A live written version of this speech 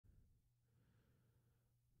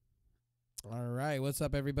All right, what's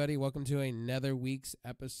up, everybody? Welcome to another week's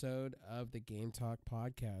episode of the Game Talk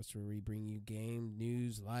podcast, where we bring you game,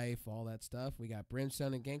 news, life, all that stuff. We got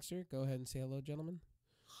Brimstone and Gangster. Go ahead and say hello, gentlemen.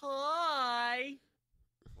 Hi.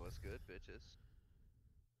 What's good, bitches?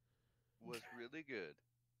 Was really good.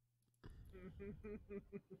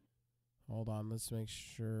 Hold on, let's make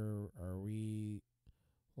sure. Are we?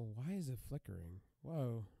 Well, why is it flickering?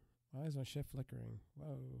 Whoa! Why is my shit flickering?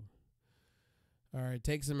 Whoa! All right,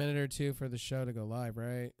 takes a minute or two for the show to go live,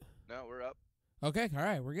 right? No, we're up. Okay, all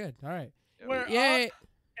right, we're good. All right, Yeah, We're yay! up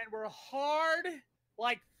and we're hard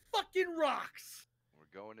like fucking rocks.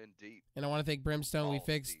 we're going in deep. And I want to thank Brimstone. Balls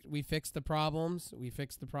deep. We fixed the problems. We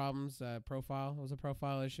fixed the problems. Profile. It was a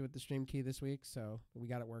profile issue with the stream key this week, so we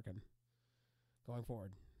got it working going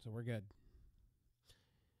forward. So we're good.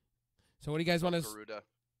 So what do you guys want to? Garuda.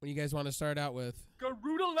 What do you guys want to start out with?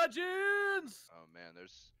 Garuda Legends. Oh man,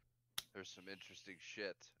 there's some interesting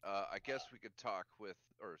shit. I guess we could start with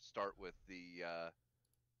the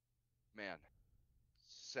man,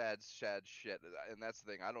 sad shit, and that's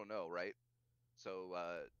the thing. I don't know, right? So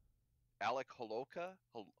Alec Holoka,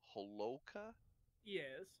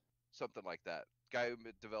 Yes. something like that. Guy who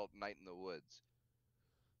developed Night in the Woods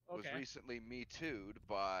was Okay. recently Me Too'd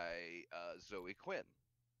by Zoe Quinn.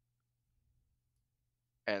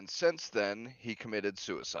 And since then, he committed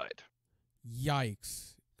suicide.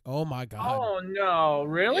 Yikes! Oh my God! Oh no!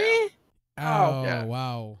 Really? Oh yeah.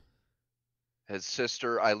 wow! His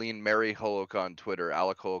sister, Eileen Mary Holoka on Twitter,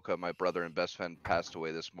 Alec Holoka, my brother and best friend, passed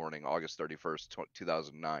away this morning, August 31st,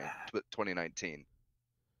 2019.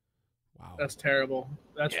 Wow! That's terrible.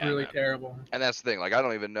 That's Yeah, really man. terrible. And that's the thing, like, I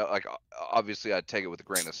don't even know, like, obviously I'd take it with a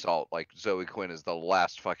grain of salt. Like, Zoe Quinn is the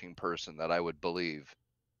last fucking person that I would believe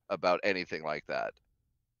about anything like that.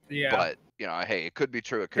 Yeah. But, you know, hey, it could be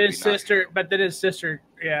true, it could His be not sister, true. but then his sister.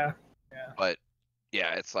 Yeah. But,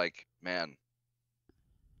 yeah, it's like, man,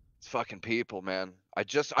 it's fucking people, man. I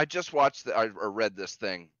just watched I read this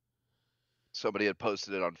thing. Somebody had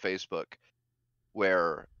posted it on Facebook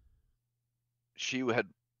where she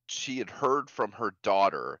had heard from her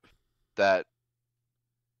daughter that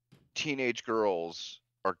teenage girls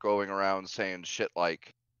are going around saying shit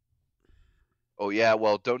like, "Oh yeah,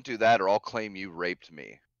 well, don't do that or I'll claim you raped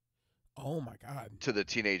me," Oh my God! to the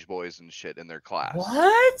teenage boys and shit in their class.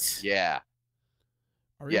 What? Yeah.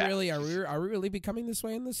 Are we Yeah. really? Are we really becoming this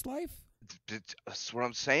way in this life? That's what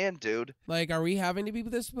I'm saying, dude. Like, are we having to be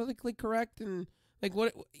this politically correct? And like,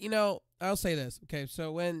 what, you know, I'll say this. Okay,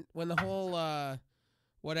 so when the whole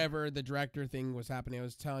whatever the director thing was happening, I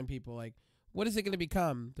was telling people, like, what is it going to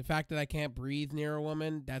become? The fact that I can't breathe near a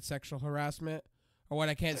woman, that's sexual harassment? Or what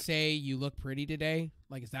I can't say, you look pretty today?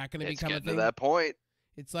 Like, is that going to It's become a getting to thing? that point.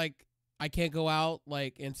 It's like I can't go out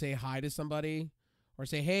like and say hi to somebody or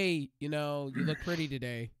say, hey, you know, you look pretty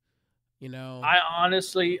today. You know, I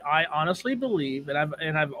honestly believe,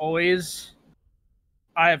 and I've always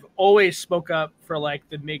spoke up for like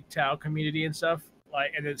the MGTOW community and stuff,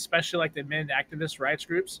 like, and especially like the men activist rights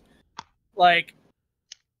groups. Like,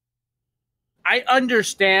 I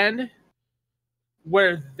understand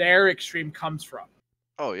where their extreme comes from.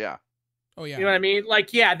 Oh yeah. oh yeah, You know what I mean?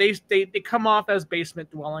 Like, yeah, they come off as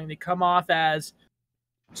basement dwelling. They come off as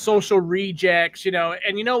social rejects, you know.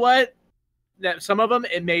 And you know what? That some of them,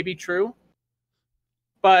 it may be true.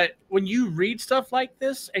 But when you read stuff like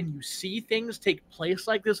this and you see things take place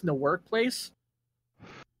like this in the workplace,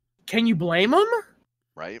 can you blame them?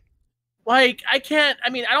 Right. Like, I can't.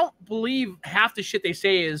 I mean, I don't believe half the shit they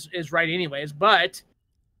say is right anyways. But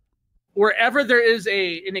wherever there is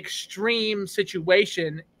an extreme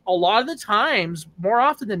situation, a lot of the times, more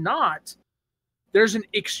often than not, there's an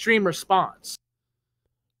extreme response.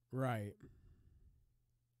 right.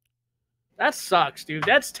 That sucks, dude.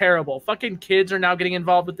 That's terrible. Fucking kids are now getting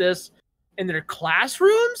involved with this in their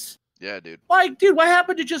classrooms. Yeah, dude. Like, dude, what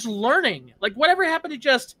happened to just learning? Like, whatever happened to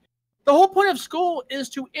just... The whole point of school is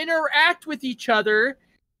to interact with each other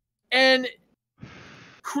and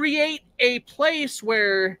create a place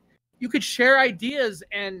where you could share ideas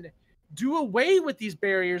and do away with these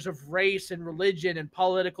barriers of race and religion and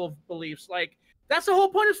political beliefs. Like, that's the whole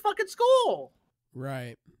point of fucking school.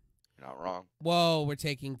 Right. You're not wrong. Well, we're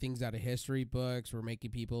taking things out of history books. We're making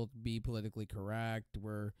people be politically correct.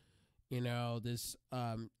 We're, you know, this,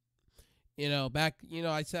 you know, back, you know,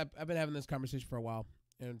 I said I've been having this conversation for a while,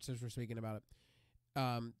 and since we're speaking about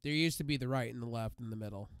it, there used to be the right and the left and the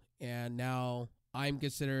middle, and now I'm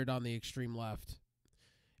considered on the extreme left.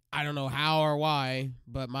 I don't know how or why,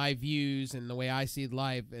 but my views and the way I see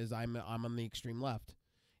life is I'm on the extreme left.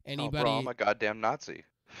 Anybody? Oh, bro, I'm a goddamn Nazi.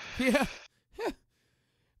 Yeah.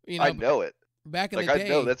 You know, I know it. back in Like, the I day,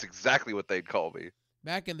 know that's exactly what they'd call me.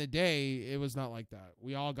 Back in the day, it was not like that.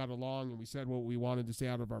 We all got along and we said what we wanted to say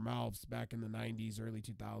out of our mouths back in the 90s, early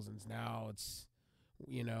 2000s. Now it's,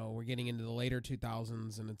 we're getting into the later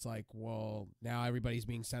 2000s and it's like, well, now everybody's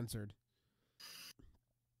being censored.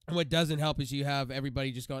 And what doesn't help is you have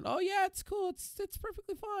everybody just going, oh yeah, it's cool. It's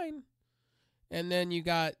perfectly fine. And then you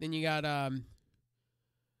got well,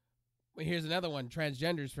 here's another one,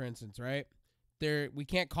 transgenders, for instance, right? We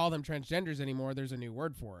can't call them transgenders anymore. There's a new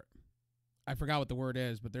word for it. I forgot what the word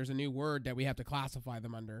is, but there's a new word that we have to classify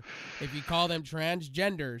them under. If you call them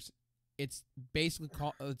transgenders, it's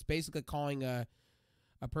basically calling a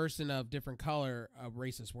person of different color a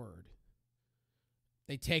racist word.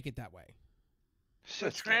 They take it that way.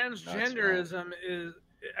 But transgenderism is,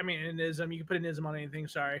 I mean, an ism. You can put an ism on anything.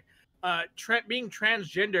 Sorry, being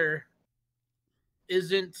transgender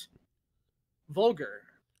isn't vulgar.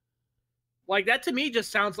 Like, that to me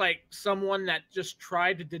just sounds like someone that just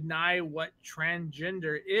tried to deny what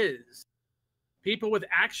transgender is. People with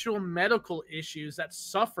actual medical issues that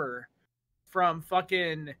suffer from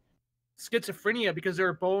fucking schizophrenia because they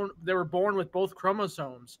were born with both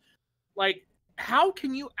chromosomes. Like, how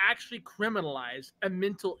can you actually criminalize a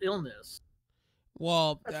mental illness?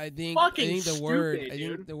 Well, I think the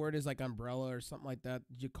word is like umbrella or something like that.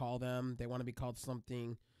 You call them, they want to be called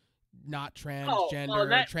something not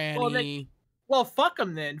transgender, tranny. Well, fuck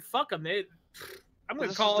them then. Fuck them. I'm going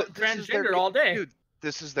to call it transgender all day. Dude,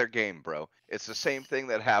 this is their game, bro. It's the same thing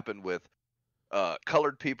that happened with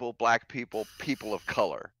colored people, black people, people of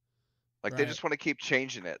color. Like, they just want to keep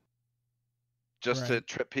changing it just to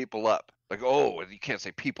trip people up. Like, oh, you can't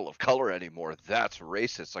say people of color anymore. That's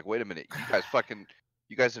racist. Like, wait a minute.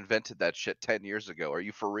 You guys invented that shit 10 years ago. Are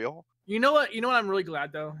you for real? You know what I'm really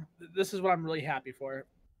glad, though? This is what I'm really happy for.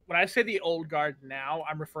 When I say the old guard now,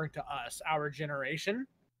 I'm referring to us, our generation.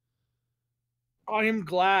 I am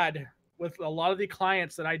glad with a lot of the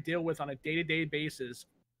clients that I deal with on a day-to-day basis,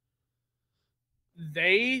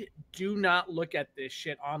 they do not look at this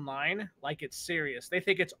shit online like it's serious. They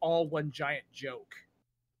think it's all one giant joke.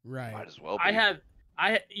 Right. Might as well be.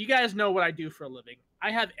 You guys know what I do for a living.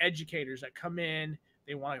 I have educators that come in,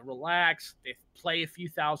 they want to relax, they play a few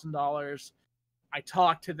 $1,000s. I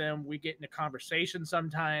talk to them. We get into conversation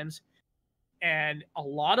sometimes. And a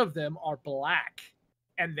lot of them are black.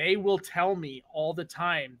 And they will tell me all the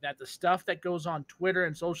time that the stuff that goes on Twitter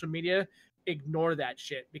and social media, ignore that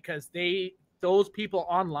shit. Because those people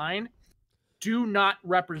online do not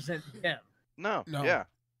represent them. No. Yeah.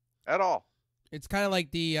 At all. It's kind of like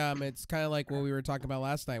it's kind of like what we were talking about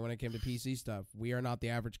last night when it came to PC stuff. We are not the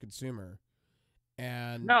average consumer.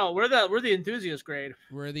 And no, we're the enthusiast grade.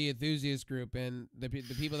 We're the enthusiast group, and the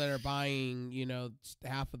people that are buying,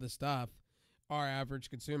 half of the stuff are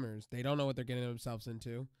average consumers. They don't know what they're getting themselves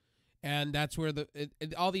into, and that's where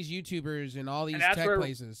all these YouTubers and all these tech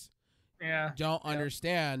places, don't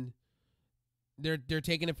understand. They're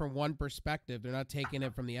taking it from one perspective. They're not taking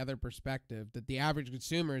it from the other perspective. That the average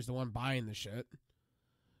consumer is the one buying the shit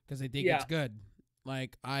because they think it's good.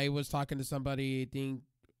 Like, I was talking to somebody, I think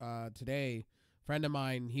today. Friend of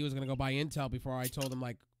mine, he was gonna go buy Intel before I told him,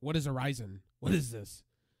 like, what is a Ryzen? What is this?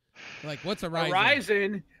 Like, what's a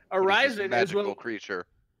Ryzen? A Ryzen magical creature.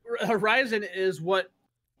 A Ryzen is what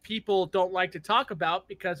people don't like to talk about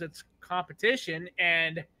because it's competition,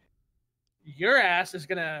 and your ass is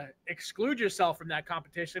gonna exclude yourself from that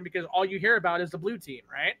competition because all you hear about is the blue team,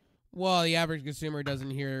 right? Well, the average consumer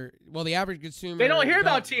doesn't hear. Well, the average consumer they don't hear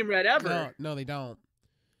about Team Red ever. No, they don't.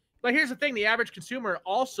 But here's the thing, the average consumer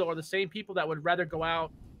also are the same people that would rather go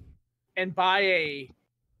out and buy a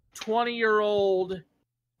 20-year-old,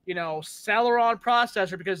 Celeron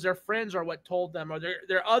processor because their friends are what told them, or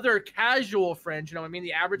their other casual friends,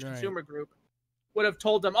 the average consumer group would have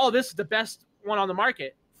told them, oh, this is the best one on the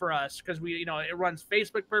market for us because it runs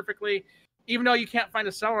Facebook perfectly, even though you can't find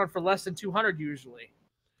a Celeron for less than 200 usually.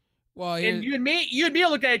 Well, and you'd be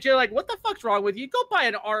look at you like, what the fuck's wrong with you? Go buy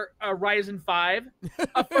a Ryzen 5,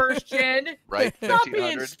 a first gen. Right. Stop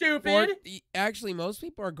being stupid. Actually, most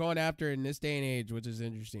people are going after in this day and age, which is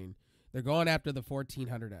interesting. They're going after the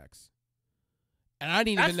 1400X. And I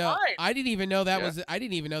didn't even know. Fine. I didn't even know that was. I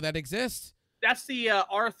didn't even know that exists. That's the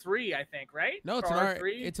R3, I think, right? No, it's an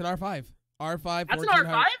R3. It's an R5. R5. That's an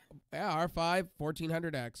R5. Yeah, R5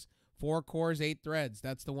 1400X. 4 cores, 8 threads.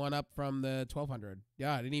 That's the one up from the 1200.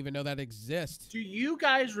 Yeah, I didn't even know that exists. Do you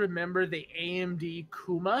guys remember the AMD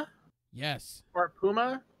Kuma? Yes. Or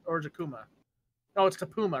Puma? Or is it Kuma? No, it's the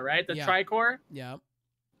Puma, right? The tri-core? Yeah.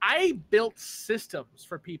 I built systems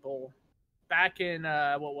for people back in,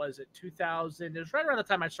 2000. It was right around the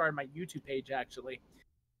time I started my YouTube page, actually.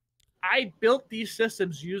 I built these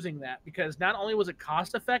systems using that because not only was it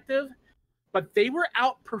cost effective, but they were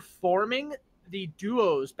outperforming the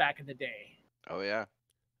duos back in the day. Oh yeah.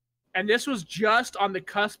 And this was just on the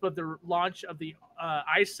cusp of the launch of the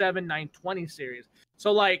i7 920 series.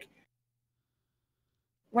 So like,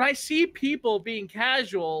 when I see people being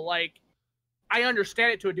casual, like, I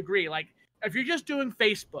understand it to a degree. Like, if you're just doing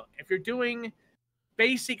Facebook, if you're doing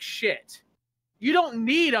basic shit, you don't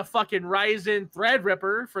need a fucking Ryzen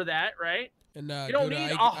Threadripper for that, right? And you don't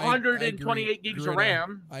need 128 gigs of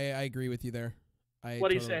RAM. I agree with you there. What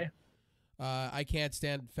do you say? I can't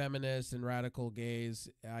stand feminists and radical gays.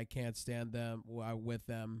 I can't stand them with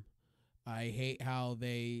them. I hate how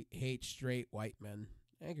they hate straight white men.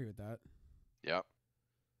 I agree with that. Yep.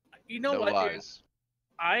 You know what, lies.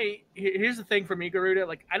 dude? Here's the thing for me, Garuda.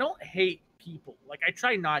 Like, I don't hate people. Like, I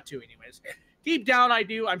try not to, anyways. Deep down, I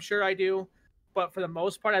do. I'm sure I do. But for the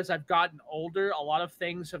most part, as I've gotten older, a lot of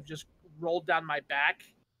things have just rolled down my back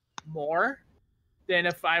more than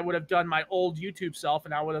if I would have done my old YouTube self,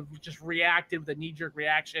 and I would have just reacted with a knee-jerk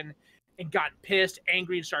reaction and gotten pissed,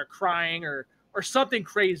 angry, and started crying or something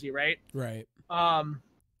crazy, right? Right.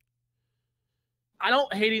 I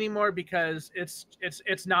don't hate anymore because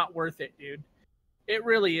it's not worth it, dude. It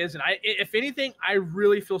really isn't. If anything, I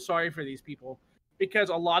really feel sorry for these people, because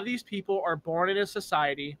a lot of these people are born in a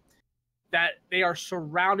society that they are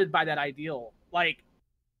surrounded by that ideal. Like,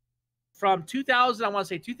 from 2000, I want to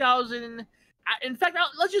say 2000. In fact,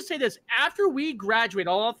 let's just say this. After we graduated,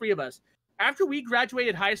 all three of us, after we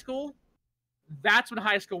graduated high school, that's when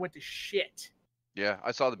high school went to shit. Yeah,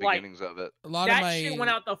 I saw the beginnings of it. That shit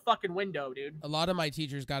went out the fucking window, dude. A lot of my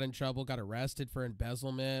teachers got in trouble, got arrested for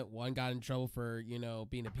embezzlement. One got in trouble for,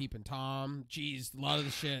 being a peeping Tom. Jeez, a lot of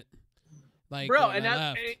the shit. Like, bro,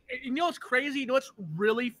 and you know what's crazy? You know what's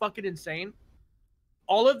really fucking insane?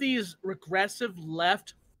 All of these regressive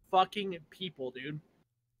left fucking people, dude.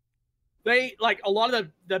 They, like, a lot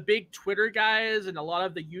of the big Twitter guys and a lot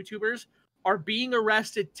of the YouTubers are being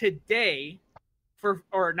arrested today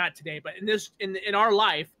or not today, but in our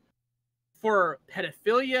life, for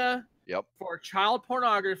pedophilia, yep, for child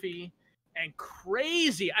pornography, and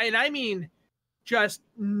crazy, and I mean just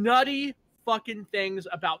nutty fucking things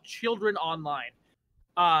about children online.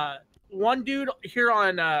 One dude here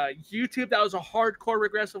on YouTube that was a hardcore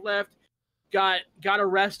regressive left got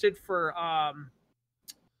arrested for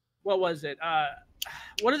what was it?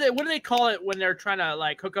 What do they call it when they're trying to,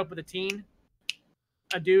 like, hook up with a teen?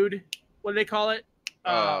 A dude? What do they call it?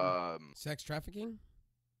 Sex trafficking?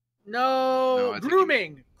 No,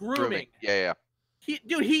 grooming. Yeah.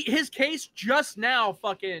 His case just now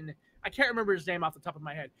fucking, I can't remember his name off the top of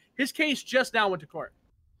my head. His case just now went to court.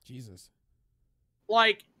 Jesus.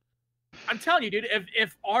 Like, I'm telling you, dude,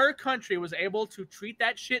 if our country was able to treat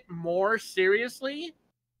that shit more seriously,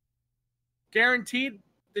 guaranteed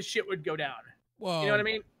the shit would go down. Well, you know what I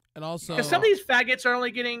mean? And also, because some of these faggots are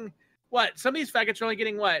only getting what? Some of these faggots are only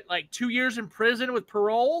getting what? Like 2 years in prison with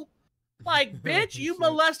parole? Like, bitch, you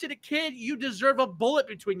molested a kid. You deserve a bullet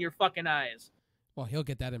between your fucking eyes. Well, he'll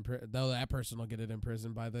get that though. That person will get it in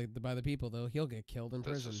prison by the people. Though he'll get killed in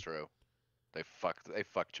prison. This is true. They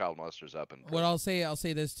fuck child molesters up in prison. What I'll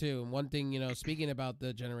say this too. And one thing, speaking about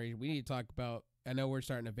the generation, we need to talk about. I know we're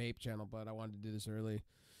starting a vape channel, but I wanted to do this early,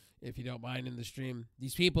 if you don't mind, in the stream.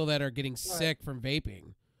 These people that are getting sick from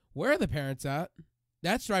vaping, where are the parents at?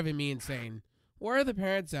 That's driving me insane. Where are the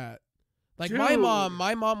parents at? Like, dude,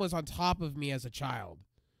 my mom was on top of me as a child.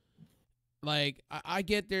 Like, I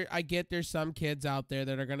get there's some kids out there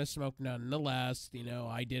that are gonna smoke nonetheless.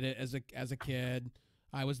 I did it as a kid.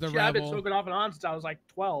 I was the rebel. I've been smoking off and on since I was like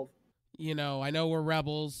 12. I know we're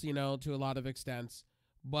rebels, to a lot of extents,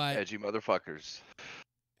 but edgy motherfuckers.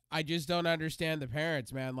 I just don't understand the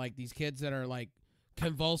parents, man. Like, these kids that are, like,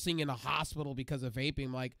 convulsing in a hospital because of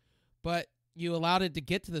vaping. Like, but you allowed it to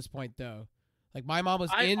get to this point, though. Like, my mom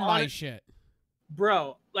was in my shit.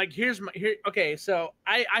 Bro, like, okay, so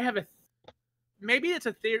I have maybe it's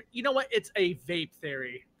a theory. You know what? It's a vape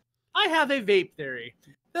theory. I have a vape theory.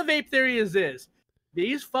 The vape theory is this.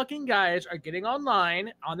 These fucking guys are getting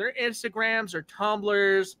online on their Instagrams or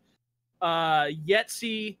Tumblrs,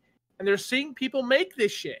 Yetsy, and they're seeing people make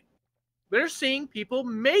this shit.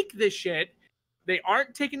 They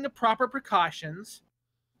aren't taking the proper precautions,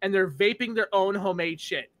 and they're vaping their own homemade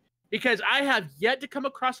shit. Because I have yet to come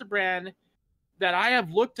across a brand that I have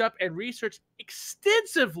looked up and researched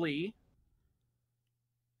extensively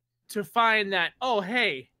to find that, oh,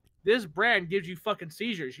 hey, this brand gives you fucking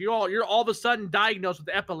seizures. You're all of a sudden diagnosed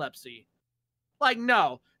with epilepsy. Like,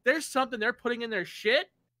 no. There's something they're putting in their shit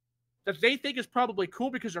that they think is probably cool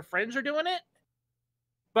because their friends are doing it.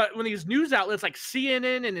 But when these news outlets like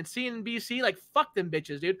CNN and CNBC, like, fuck them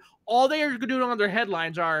bitches, dude. All they are doing on their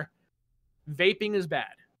headlines are, vaping is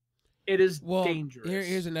bad. It is dangerous.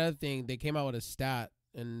 Here's another thing. They came out with a stat,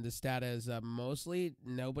 and the stat is mostly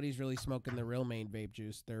nobody's really smoking the real main vape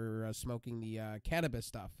juice. They're smoking the cannabis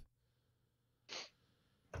stuff.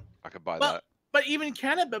 I could buy that. But even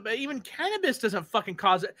cannabis doesn't fucking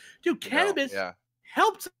cause it. Dude, cannabis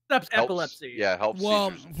helps epilepsy. Yeah, helps.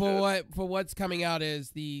 Well, for what's coming out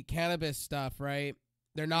is the cannabis stuff, right?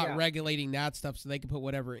 They're not regulating that stuff, so they can put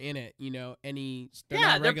whatever in it. You know,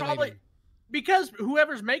 they're probably because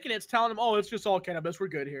whoever's making it's telling them, oh, it's just all cannabis. We're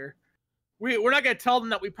good here. We're not gonna tell them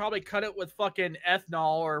that we probably cut it with fucking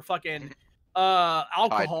ethanol or fucking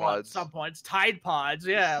alcohol at some points. Tide Pods,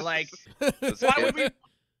 yeah, like why would we?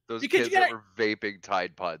 Those kids that were vaping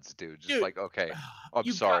Tide Pods, dude. Like, okay,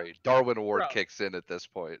 I'm sorry. Darwin Award kicks in at this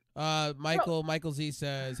point. Michael Z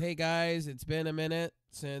says, "Hey guys, it's been a minute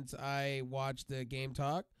since I watched the Game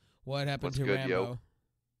Talk. What happened to Rambo?" Yo?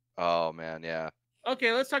 Oh man, yeah.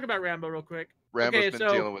 Okay, let's talk about Rambo real quick. Rambo's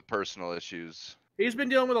been dealing with personal issues. He's been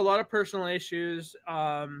dealing with a lot of personal issues.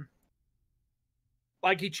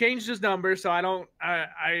 Like he changed his number, so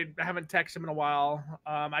I haven't texted him in a while.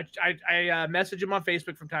 I message him on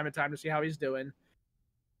Facebook from time to time to see how he's doing.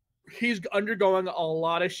 He's undergoing a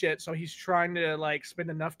lot of shit, so he's trying to like spend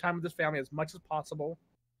enough time with his family as much as possible.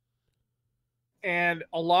 And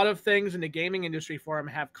a lot of things in the gaming industry for him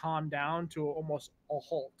have calmed down to almost a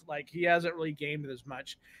halt. Like he hasn't really gamed as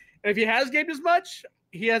much. And if he has gamed as much,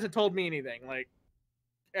 he hasn't told me anything. Like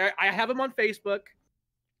I have him on Facebook.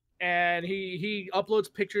 And he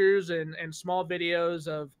uploads pictures and small videos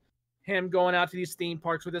of him going out to these theme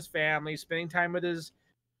parks with his family, spending time with his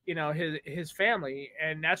family,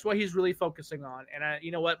 and that's what he's really focusing on. And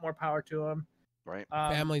you know what? More power to him. Right.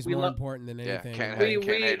 Family's more important than anything. Can't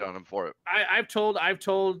hate on him for it. I've told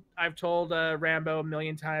Rambo a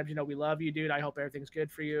million times. You know, we love you, dude. I hope everything's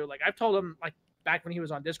good for you. Like I've told him like back when he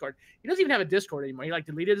was on Discord. He doesn't even have a Discord anymore. He like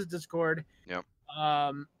deleted his Discord. Yep.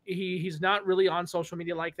 He's not really on social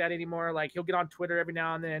media like that anymore. Like he'll get on Twitter every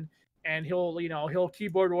now and then, and he'll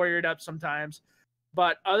keyboard warrior it up sometimes.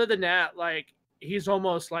 But other than that, like he's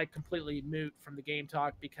almost like completely moot from the Game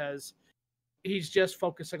Talk because he's just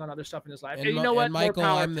focusing on other stuff in his life. And you know what, and Michael,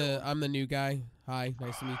 I'm the new guy. Hi,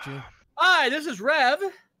 nice to meet you. Hi, this is Rev.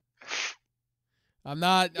 I'm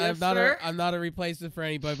not a replacement for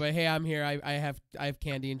anybody, but hey, I'm here. I have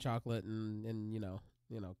candy and chocolate and you know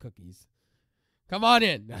cookies. Come on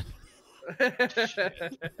in.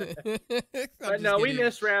 But no, we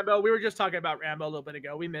miss Rambo. We were just talking about Rambo a little bit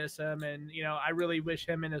ago. We miss him, and I really wish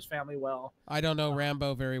him and his family well. I don't know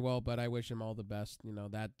Rambo very well, but I wish him all the best.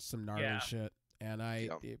 That's some gnarly shit, and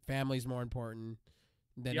family's more important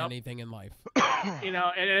than anything in life. And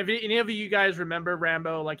if any of you guys remember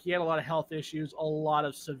Rambo, like he had a lot of health issues, a lot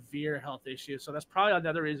of severe health issues. So that's probably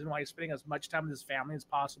another reason why he's spending as much time with his family as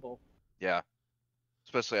possible. Yeah,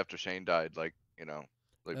 especially after Shane died.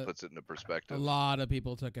 Puts it into perspective. A lot of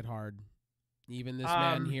people took it hard. Even this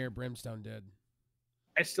man here, Brimstone, did.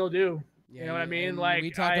 I still do. Yeah, you know what I mean? Like we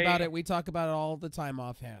talk about it. We talk about it all the time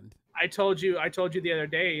offhand. I told you the other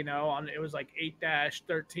day. It was like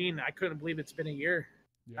 8-13. I couldn't believe it's been a year.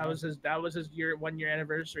 Yeah. That was his 1 year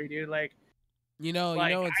anniversary, dude. Like. It's I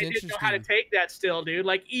interesting. didn't know how to take that still, dude.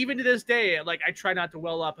 Like, even to this day, like, I try not to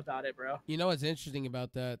well up about it, bro. You know what's interesting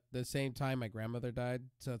about that? The same time my grandmother died,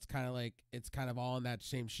 so it's kind of all in that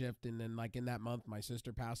same shift. And then, like, in that month, my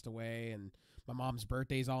sister passed away, and my mom's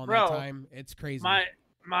birthday's all in that time. It's crazy.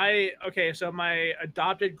 So my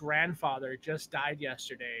adopted grandfather just died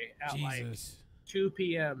yesterday at, like, 2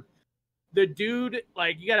 p.m. The dude,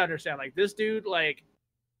 like, you gotta understand, like, this dude, like,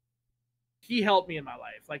 he helped me in my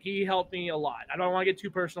life. Like, he helped me a lot. I don't want to get too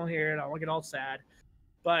personal here, and I don't want to get all sad,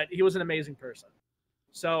 but he was an amazing person.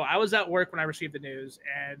 So I was at work when I received the news,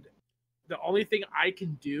 and the only thing I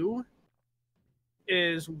can do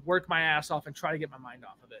is work my ass off and try to get my mind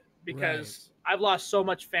off of it. Because I've lost so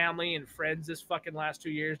much family and friends this fucking last 2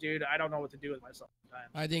 years, dude. I don't know what to do with myself sometimes.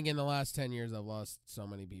 I think in the last 10 years, I've lost so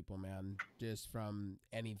many people, man. Just from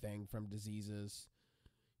anything, from diseases.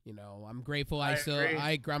 I'm grateful.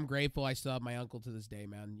 I'm grateful I still have my uncle to this day,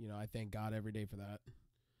 man. I thank God every day for that.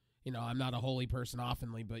 I'm not a holy person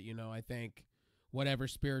oftenly, but I thank whatever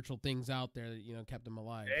spiritual things out there that kept him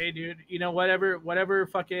alive. Hey, dude, whatever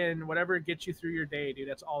gets you through your day, dude.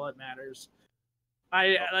 That's all that matters.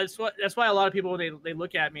 That's why a lot of people when they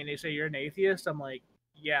look at me and they say you're an atheist, I'm like,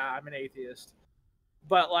 yeah, I'm an atheist,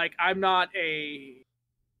 but like I'm not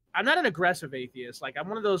an aggressive atheist. Like I'm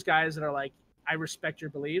one of those guys that are like, I respect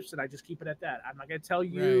your beliefs, and I just keep it at that. I'm not going to tell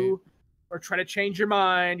you or try to change your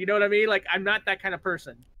mind. You know what I mean? Like, I'm not that kind of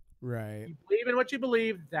person. Right. You believe in what you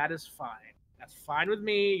believe, that is fine. That's fine with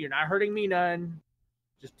me. You're not hurting me none.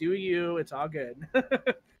 Just do you. It's all good.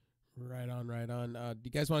 Right on, right on. Do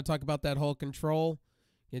you guys want to talk about that whole Control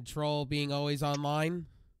being always online?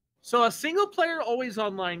 So a single player always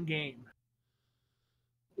online game.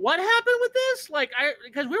 What happened with this?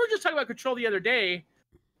 Because we were just talking about Control the other day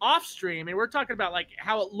off stream, and we're talking about like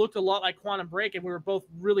how it looked a lot like Quantum Break, and we were both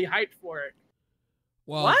really hyped for it.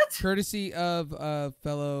 Well, what? Courtesy of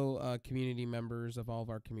fellow community members of all of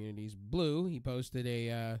our communities, Blue, he posted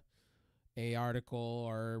a article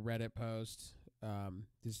or a Reddit post.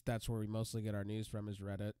 That's where we mostly get our news from, is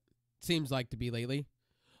Reddit. Seems like to be lately.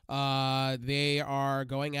 They are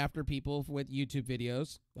going after people with YouTube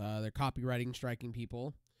videos. They're copywriting, striking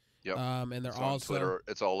people. Yep. And they're also Twitter.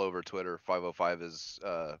 It's all over Twitter. 505 is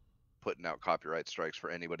putting out copyright strikes for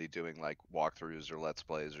anybody doing like walkthroughs or let's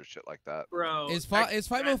plays or shit like that. Bro, is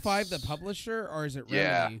 505 the publisher, or is it Remedy?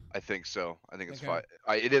 Yeah, I think so. I think it's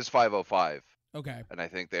it is 505. Okay. And I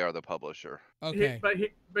think they are the publisher. Okay.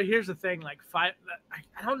 But here's the thing, like I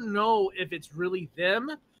don't know if it's really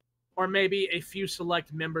them or maybe a few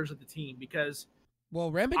select members of the team, because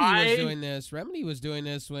Remedy was doing this. Remedy was doing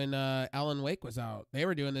this when Alan Wake was out. They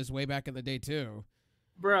were doing this way back in the day too.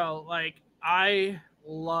 Bro, like I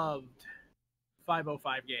loved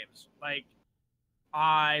 505 games. Like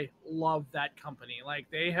I love that company. Like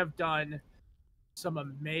they have done some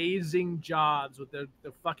amazing jobs with the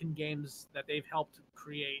fucking games that they've helped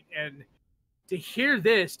create. And to hear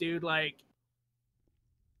this, dude, like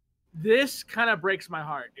this kind of breaks my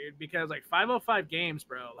heart, dude, because like 505 games,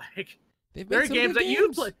 bro, like there are games that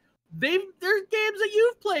you've played. There are games that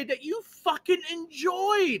you've played that you fucking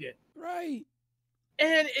enjoyed. Right.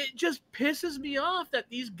 And it just pisses me off that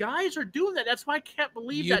these guys are doing that. That's why I can't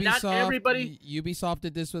believe that not everybody. Ubisoft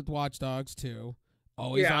did this with Watch Dogs too.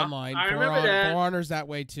 Always online. I remember that. For Honor's that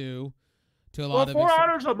way too. To a lot of For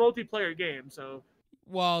Honor's a multiplayer game, so.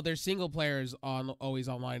 Well, there's single players always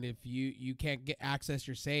online if you can't access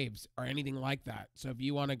your saves or anything like that. So if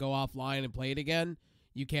you want to go offline and play it again,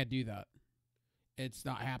 you can't do that. It's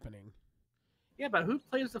not happening. Yeah, but who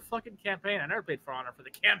plays the fucking campaign? I never played For Honor for the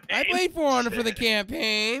campaign. I played For Honor for the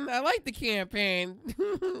campaign. I like the campaign.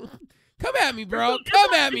 Come at me, bro.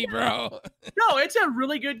 Come at me, bro. No, it's a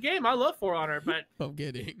really good game. I love For Honor, but I'm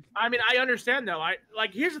kidding. I mean, I understand though.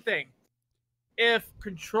 Here's the thing. If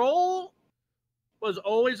Control was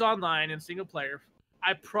always online and single player,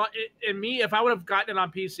 if I would have gotten it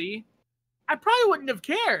on PC, I probably wouldn't have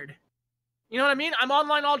cared. You know what I mean? I'm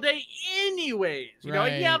online all day anyways. You know,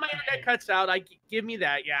 yeah, my internet cuts out. Give me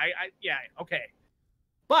that. Yeah, okay.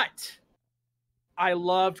 But I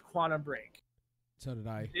loved Quantum Break. So did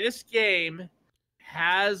I. This game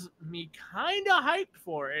has me kind of hyped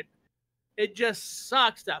for it. It just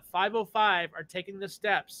sucks that 505 are taking the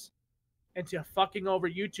steps into fucking over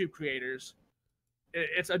YouTube creators.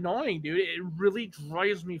 It's annoying, dude. It really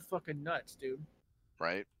drives me fucking nuts, dude.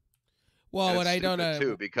 Right? Well, what I don't know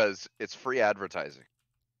too, because it's free advertising.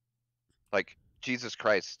 Like, Jesus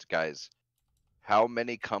Christ, guys, how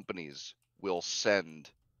many companies will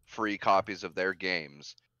send free copies of their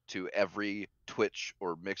games to every Twitch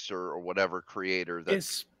or Mixer or whatever creator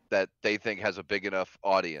that they think has a big enough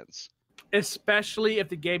audience? Especially if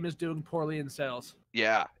the game is doing poorly in sales.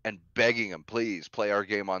 Yeah, and begging them, please play our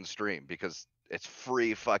game on stream because it's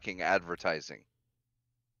free fucking advertising.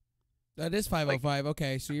 That is 505.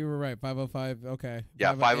 Okay, so you were right. 505. Okay. Yeah,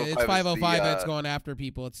 505. It's 505 that's going after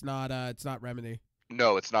people. It's not Remedy.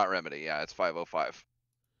 No, it's not Remedy. Yeah, it's 505.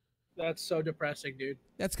 That's so depressing, dude.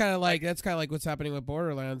 That's kind of like what's happening with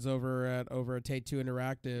Borderlands over at Take-Two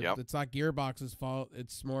Interactive. Yep. It's not Gearbox's fault.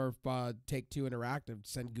 It's more Take-Two Interactive to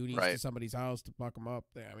send goodies to somebody's house to fuck them up.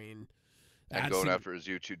 I mean, and going after his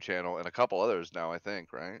YouTube channel and a couple others now, I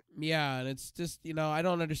think, right? Yeah, and it's just, I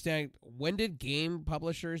don't understand. When did game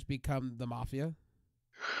publishers become the mafia?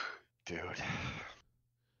 Dude.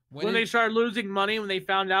 When they started losing money, when they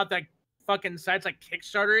found out that fucking sites like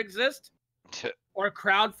Kickstarter exist? Or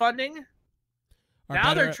crowdfunding?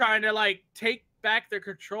 They're trying to, take back their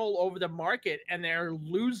control over the market, and they're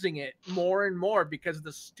losing it more and more because of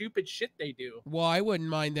the stupid shit they do. Well, I wouldn't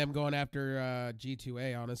mind them going after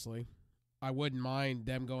G2A, honestly. I wouldn't mind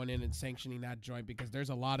them going in and sanctioning that joint because there's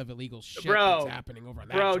a lot of illegal shit that's happening over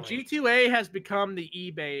that joint. G2A has become the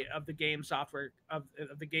eBay of the game software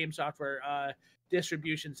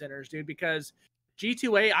distribution centers, dude, because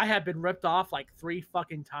G2A, I have been ripped off 3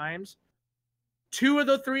 fucking times. 2 of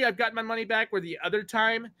the 3 I've gotten my money back, where the other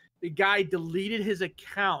time the guy deleted his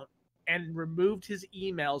account and removed his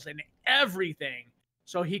emails and everything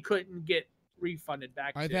so he couldn't get refunded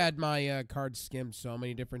back. I've had my cards skimmed so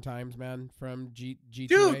many different times, man, from G2A.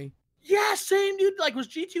 Dude, Yeah, same dude. Like, was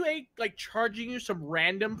G2A like charging you some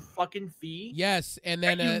random fucking fee? Yes, and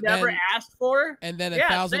then that you never asked for, and then Yeah,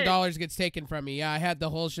 $1,000 gets taken from me. Yeah, I had the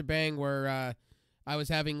whole shebang where I was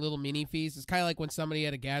having little mini fees. It's kind of like when somebody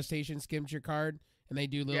at a gas station skims your card and they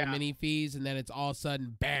do little mini fees, and then it's all of a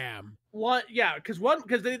sudden, bam. What? Yeah, because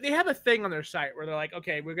they have a thing on their site where they're like,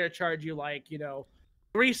 okay, we're gonna charge you like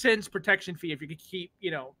 3 cents protection fee if you could keep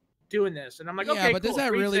doing this, and I'm like, okay, but cool, does that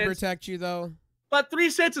 3 really cents. protect you though? But 3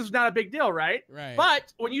 cents is not a big deal, right? Right.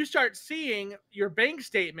 But when you start seeing your bank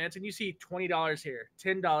statements and you see $20 here,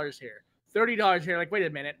 $10 here, $30 here, like, wait a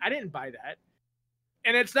minute, I didn't buy that.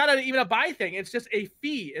 And it's not even a buy thing. It's just a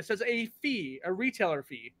fee. It says a fee, a retailer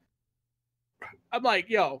fee. I'm like,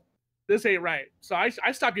 yo, this ain't right. So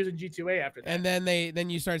I stopped using G2A after that. And then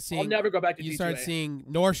you start seeing. I'll never go back to G2A. You start seeing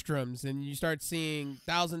Nordstrom's, and you start seeing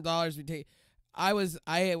 $1,000 we take. I was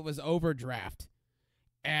overdraft.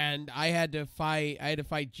 And I had to fight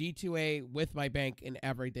G2A with my bank and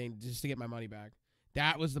everything just to get my money back.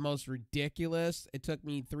 That was the most ridiculous. It took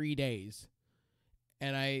me 3 days.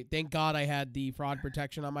 And thank God I had the fraud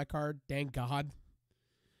protection on my card. Thank God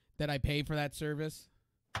that I paid for that service.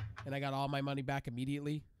 And I got all my money back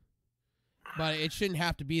immediately. But it shouldn't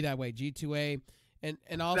have to be that way. G2A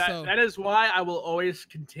and also that is why I will always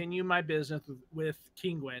continue my business with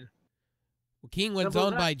Kingwin. Well, Kingwin's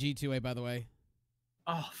owned by G2A, by the way.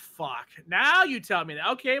 Oh, fuck. Now you tell me that.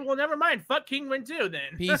 Okay, well, never mind. Fuck Kingwin too,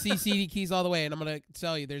 then. PC CD keys all the way. And I'm going to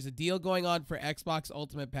tell you, there's a deal going on for Xbox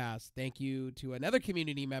Ultimate Pass. Thank you to another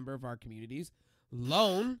community member of our communities,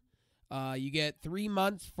 Lone. You get 3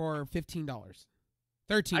 months for $15.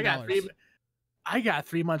 $13. I got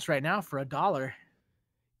 3 months right now for $1.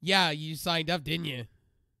 Yeah, you signed up, didn't you?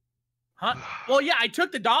 Huh? Well, yeah, I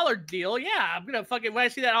took the $1 deal. Yeah, I'm going to fucking, when I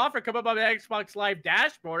see that offer come up on the Xbox Live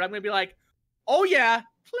dashboard, I'm going to be like, oh, yeah,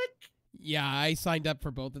 click. Yeah, I signed up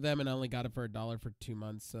for both of them, and I only got it for $1 for 2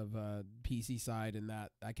 months of PC side, and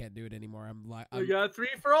that I can't do it anymore. I got 3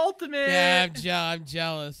 for Ultimate. Yeah, I'm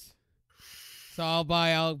jealous. So I'll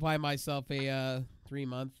buy myself a 3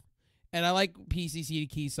 month, and I like PC CD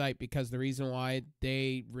Key site because the reason why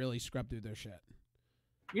they really scrub through their shit.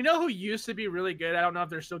 You know who used to be really good? I don't know if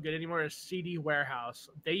they're still good anymore. Is CD Warehouse.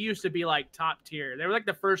 They used to be like top tier. They were like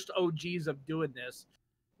the first OGs of doing this.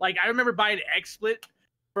 Like, I remember buying XSplit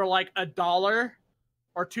for like $1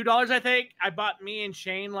 or $2, I think. I bought me and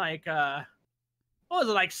Shane like, what was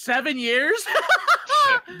it, like 7 years?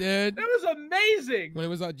 Dude. It was amazing. When it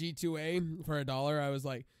was on G2A for $1, I was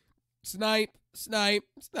like, snipe,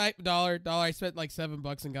 $1. I spent like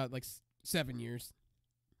 $7 and got like 7 years.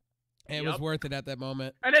 And it was worth it at that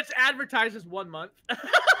moment. And it's advertised as 1 month.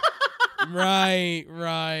 Right.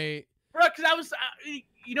 Bro, because I was,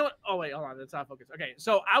 you know what? Oh, wait, hold on. That's not focused. Okay,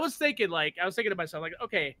 so I was thinking to myself, like,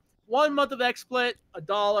 okay, 1 month of XSplit,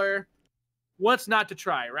 $1. What's not to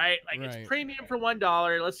try, right? Like, It's premium for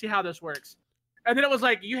 $1. Let's see how this works. And then it was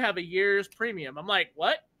like, you have a year's premium. I'm like,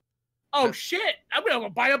 what? Oh, shit. I'm going to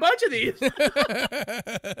buy a bunch of these.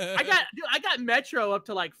 I got Metro up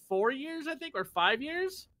to like 4 years, I think, or 5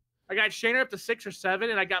 years. I got Shane up to 6 or 7,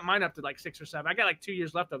 and I got mine up to like 6 or 7. I got like 2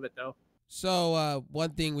 years left of it, though. So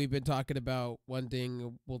one thing we've been talking about,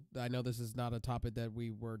 I know this is not a topic that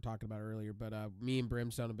we were talking about earlier, but me and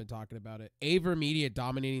Brimstone have been talking about it. AverMedia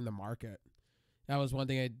dominating the market. That was one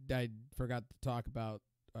thing I forgot to talk about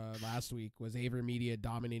last week, was AverMedia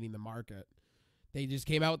dominating the market. They just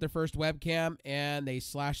came out with their first webcam, and they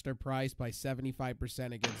slashed their price by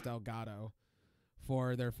 75% against Elgato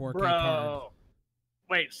for their 4K card.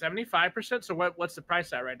 Wait, 75%? So what's the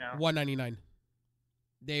price at right now? $199.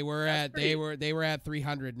 They were at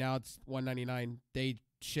 $300. Now it's $199. They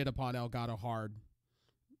shit upon Elgato hard.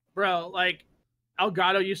 Bro, like,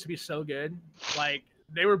 Elgato used to be so good. Like,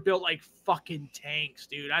 they were built like fucking tanks,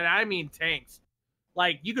 dude. I mean tanks.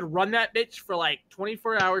 Like, you could run that bitch for like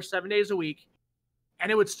 24 hours, 7 days a week,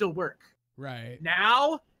 and it would still work. Right.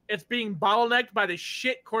 Now, it's being bottlenecked by the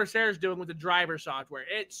shit Corsair's doing with the driver software.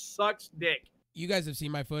 It sucks dick. You guys have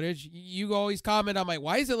seen my footage. You always comment on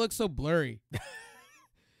why does it look so blurry?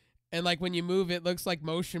 And like when you move, it looks like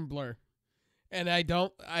motion blur. And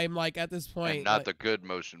I'm like at this point. And not the good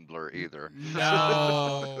motion blur either.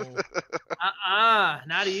 No.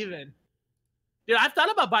 Not even. Dude, I've thought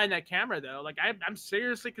about buying that camera though. Like I'm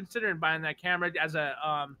seriously considering buying that camera as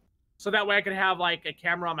a so that way I could have like a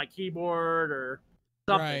camera on my keyboard or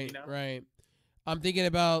something. Right, you know? Right. I'm thinking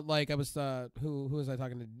about like I was who was I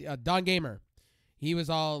talking to? Don Gamer. He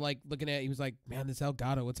was all like looking at. He was like, "Man, this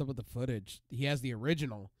Elgato. What's up with the footage? He has the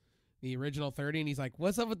original 30." And he's like,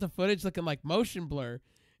 "What's up with the footage looking like motion blur?"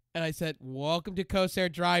 And I said, "Welcome to Corsair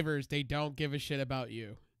drivers. They don't give a shit about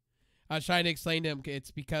you." I was trying to explain to him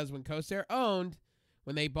it's because when Corsair owned,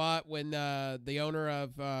 when the owner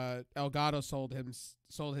of Elgato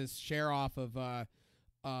sold his share off of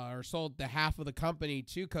or sold the half of the company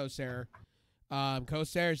to Corsair,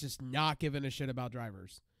 Corsair is just not giving a shit about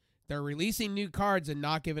drivers. They're releasing new cards and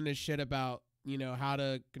not giving a shit about, how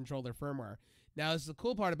to control their firmware. Now, this is the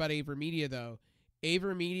cool part about AverMedia, though.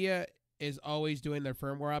 AverMedia is always doing their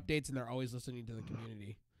firmware updates, and they're always listening to the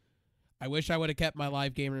community. I wish I would have kept my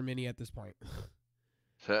Live Gamer Mini at this point.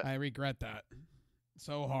 I regret that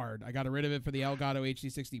so hard. I got rid of it for the Elgato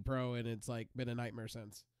HD60 Pro, and it's been a nightmare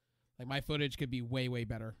since. My footage could be way, way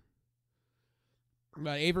better.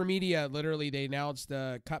 But AverMedia, literally, they announced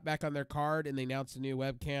a cutback on their card, and they announced a new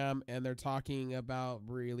webcam, and they're talking about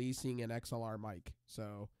releasing an XLR mic.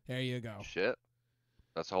 So there you go. Shit.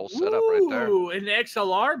 That's a whole setup right there. Ooh, an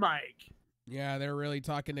XLR mic. Yeah, they're really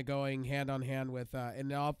talking to going hand on hand with,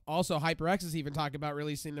 and also HyperX is even talking about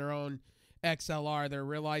releasing their own XLR. They're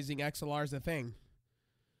realizing XLR is a thing.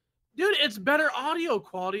 Dude, it's better audio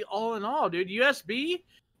quality all in all, dude. USB,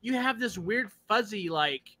 you have this weird fuzzy,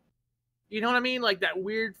 you know what I mean? That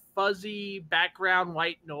weird fuzzy background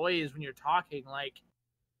white noise when you're talking.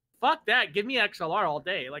 Fuck that. Give me XLR all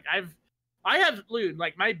day. I have, dude,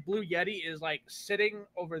 my Blue Yeti is sitting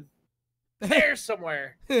over there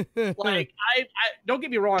somewhere. I don't get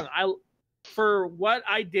me wrong. For what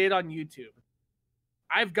I did on YouTube,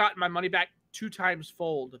 I've gotten my money back 2 times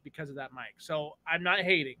fold because of that mic. So I'm not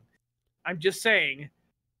hating. I'm just saying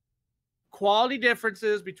quality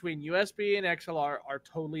differences between USB and XLR are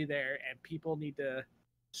totally there, and people need to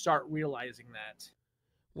start realizing that.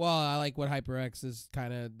 Well, I like what HyperX is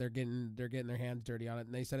they're getting their hands dirty on it,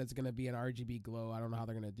 and they said it's going to be an RGB glow. I don't know how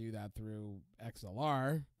they're going to do that through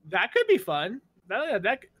XLR. That could be fun.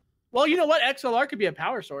 Well, you know what? XLR could be a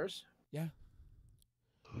power source. Yeah.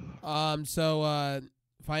 So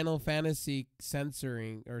Final Fantasy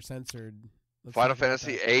censored. Final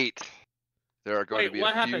Fantasy VIII. There are going to be a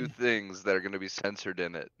few happened? things that are going to be censored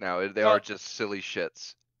in it. Now, they are just silly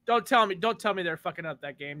shits. Don't tell me they're fucking up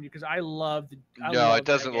that game, because I love No, it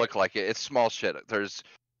doesn't look like it. It's small shit. There's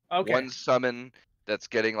one summon that's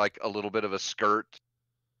getting a little bit of a skirt,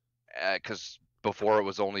 because before it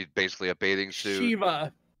was only basically a bathing suit.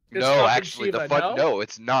 Shiva. No, actually, no,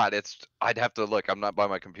 it's not. I'd have to look. I'm not by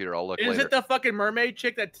my computer. I'll look later. Is it the fucking mermaid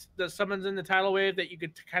chick that the summons in the tidal wave that you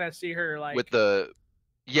could kind of see her with the?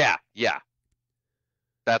 Yeah.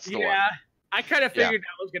 That's the one. Yeah, I kind of figured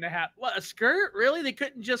that was gonna happen. What, a skirt? Really? They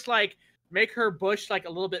couldn't just make her bush a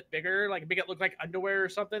little bit bigger, make it look like underwear or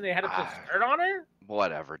something? They had to put a skirt on her?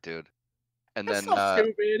 Whatever, dude. And That's then so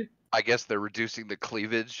stupid. I guess they're reducing the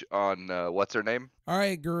cleavage on what's her name? All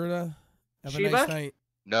right, Garuda. Have Shiva? a nice night.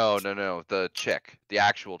 No. The chick. The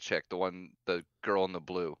actual chick. The girl in the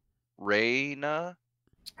blue. Reina?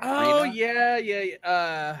 Oh, Rena?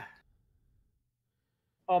 yeah.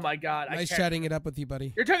 Oh my god. Nice chatting it up with you,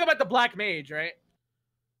 buddy. You're talking about the black mage, right?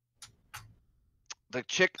 The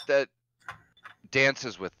chick that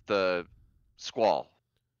dances with the squall.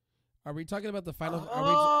 Are we talking about the final?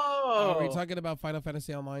 Oh. Are we talking about Final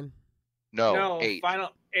Fantasy Online? No, 8.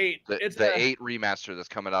 Final 8. It's the 8 remaster that's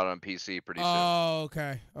coming out on PC pretty soon. Oh,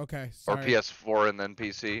 okay. Or PS4 and then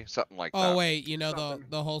PC, something like that. Oh wait,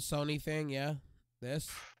 the whole Sony thing, yeah. This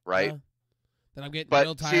right? That I'm getting but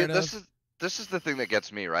real tired of. This is the thing that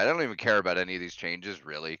gets me, right? I don't even care about any of these changes,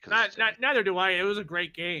 really. Neither do I. It was a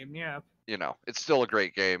great game, yeah. It's still a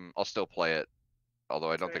great game. I'll still play it, although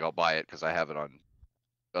I don't think I'll buy it because I have it on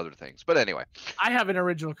other things. But anyway. I have an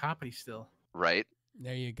original copy still. Right?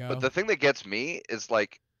 There you go. But the thing that gets me is,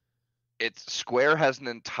 Square has an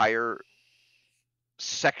entire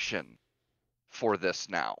section for this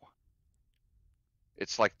now.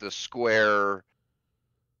 It's the Square...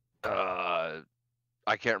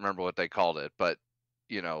 I can't remember what they called it, but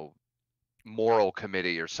moral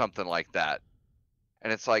committee or something like that.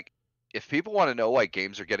 And it's if people want to know why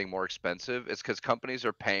games are getting more expensive, it's because companies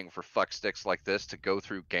are paying for fucksticks like this to go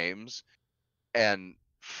through games and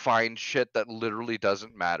find shit that literally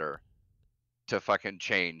doesn't matter to fucking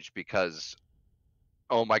change because,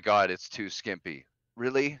 oh my god, it's too skimpy.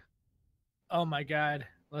 Really? Oh my god.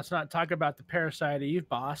 Let's not talk about the Parasite Eve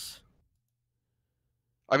boss.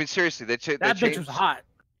 I mean, seriously, that bitch was hot.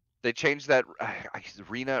 They changed that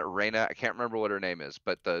Reina, I can't remember what her name is,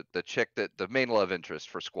 but the chick the main love interest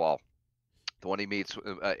for Squall, the one he meets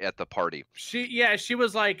at the party. She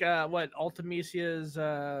was what, Ultimisia's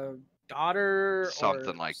daughter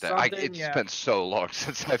Something or like that. something. It's been so long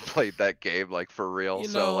since I played that game, like for real. You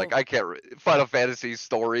So like know- I can't. Final Fantasy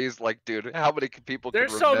stories, like dude, how many people can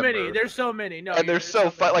There's so remember? many. There's so many. No, And they're there's so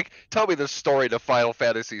fun. many. Like, tell me the story to Final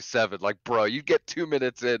Fantasy VII. Like, bro, you'd get 2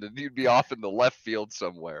 minutes in and you'd be off in the left field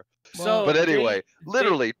somewhere. So But anyway, they-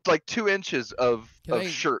 literally, like 2 inches of Can I-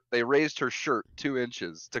 shirt. They raised her shirt 2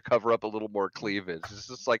 inches to cover up a little more cleavage. It's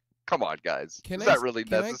just like, come on, guys. Is that really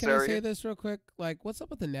can necessary? I say this real quick? Like, what's up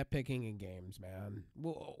with the nitpicking in games, man?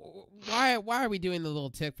 Why are we doing the little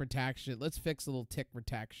tick for tack shit? Let's fix the little tick for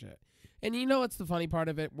tack shit. And you know what's the funny part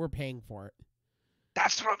of it? We're paying for it.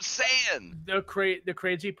 That's what I'm saying. the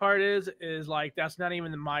crazy part is like that's not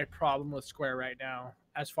even my problem with Square right now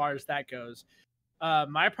as far as that goes.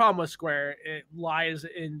 My problem with Square, it lies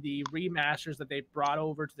in the remasters that they brought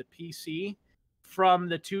over to the PC from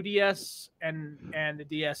the 2DS and the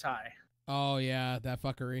DSi. Oh yeah, that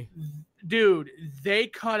fuckery. Dude, they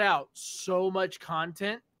cut out so much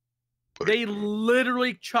content. They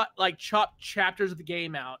literally chopped chapters of the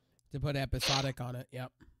game out. To put episodic on it.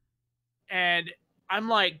 Yep. And I'm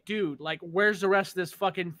like, dude, like, where's the rest of this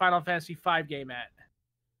fucking Final Fantasy V game at?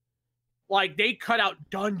 Like, they cut out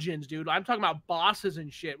dungeons, dude. I'm talking about bosses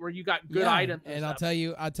and shit where you got good items. And I'll stuff. tell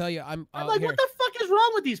you, I'm like, here. what the fuck is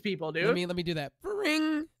wrong with these people, dude? Let me do that.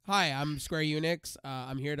 Ring. Hi, I'm Square Enix.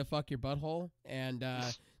 I'm here to fuck your butthole and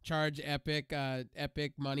charge epic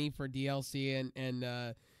money for DLC and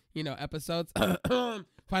episodes.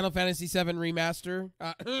 Final Fantasy VII remaster.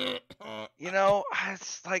 You know,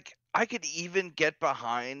 it's like I could even get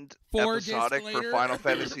behind 4 episodic discs for later. Final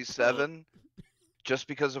Fantasy VII, just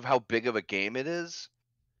because of how big of a game it is.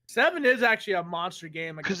 7 is actually a monster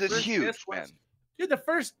game. Like, Because the it's first huge, disc man. was- Dude,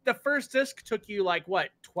 the first disc took you like what,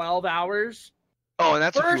 12 hours? Oh, and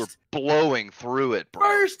that's if you were First- blowing through it, bro.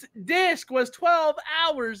 First disc was 12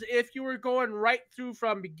 hours if you were going right through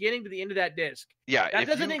from beginning to the end of that disc. Yeah, That if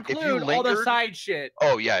doesn't you include all the lingered- side shit.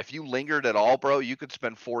 Oh yeah, if you lingered at all, bro, you could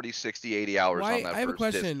spend 40, 60, 80 hours Why? on that I have a first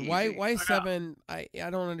disc question. easy. Why 7? I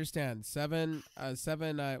don't understand. 7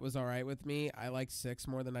 was all right with me. I like 6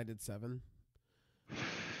 more than I did 7.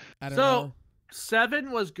 I don't know.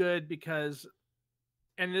 7 was good because,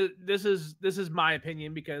 and this is my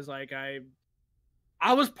opinion, because like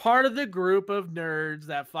I was part of the group of nerds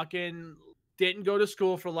that fucking didn't go to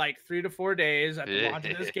school for like 3 to 4 days at the launch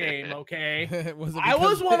of this game. Okay, Was it I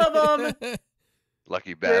was because- one of them.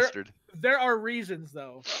 Lucky bastard. There are reasons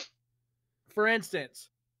though. For instance,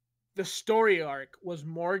 the story arc was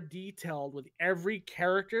more detailed with every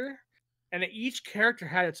character, and each character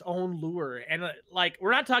had its own lure. And like,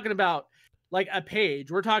 we're not talking about like a page.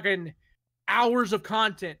 We're talking hours of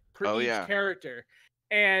content per each character.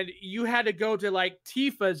 And you had to go to like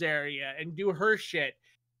Tifa's area and do her shit.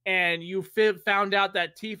 And you found out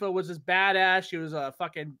that Tifa was this badass. She was a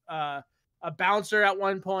fucking a bouncer at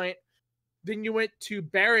one point. Then you went to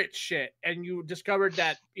Barrett's shit and you discovered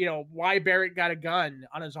that, why Barrett got a gun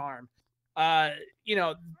on his arm.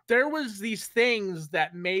 There was these things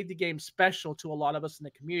that made the game special to a lot of us in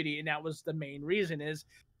the community. And that was the main reason, is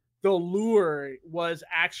the lure was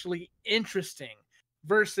actually interesting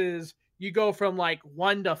versus you go from like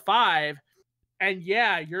 1 to 5 and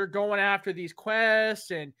yeah, you're going after these quests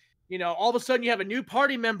and, all of a sudden you have a new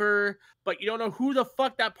party member, but you don't know who the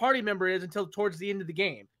fuck that party member is until towards the end of the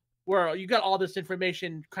game, where you got all this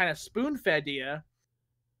information kind of spoon fed to you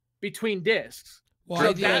between discs. Well, So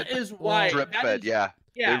I that think- is why Drip that fed, is- yeah.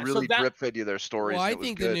 Yeah, They really so that, drip fed you their stories. Well, I and it was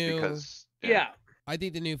think the good new- because yeah. I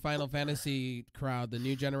think the new Final Fantasy crowd, the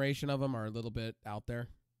new generation of them, are a little bit out there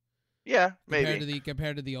yeah, compared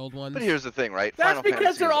maybe. to the old ones. But here's the thing, right? That's Final because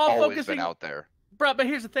Fantasy they're has all always focusing- been out there. Bro, but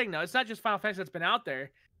here's the thing, though. It's not just Final Fantasy that's been out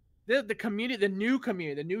there. The community, the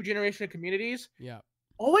new generation of communities, Yeah.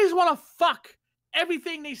 always want to fuck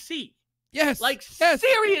everything they see. Yes. Like, yes.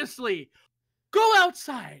 seriously, go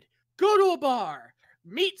outside, go to a bar,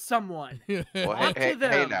 meet someone. Well, Talk to hey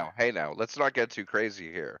them. now. Let's not get too crazy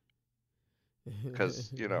here.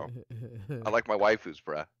 'Cause, I like my waifus,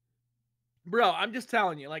 bruh. Bro, I'm just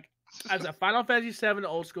telling you, like, as a Final Fantasy VII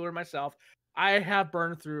old schooler myself, I have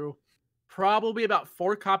burned through probably about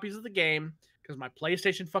 4 copies of the game because my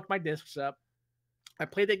PlayStation fucked my discs up. I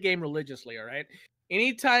played that game religiously, all right?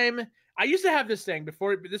 Anytime, I used to have this thing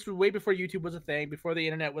before, this was way before YouTube was a thing, before the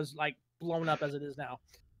internet was like blown up as it is now.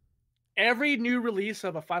 Every new release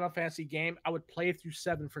of a Final Fantasy game, I would play through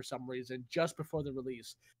 7 for some reason, just before the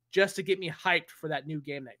release, just to get me hyped for that new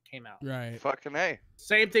game that came out. Right. Fucking A.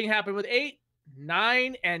 Same thing happened with 8,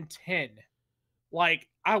 9, and 10. Like,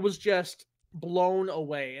 I was just blown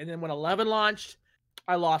away. And then when 11 launched,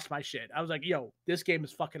 I lost my shit. I was like, yo, this game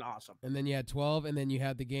is fucking awesome. And then you had 12, and then you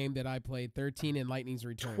had the game that I played, 13, and Lightning's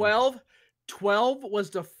Return. 12 was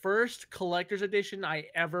the first collector's edition I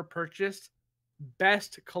ever purchased.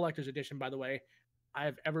 Best collector's edition, by the way, I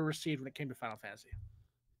have ever received when it came to Final Fantasy.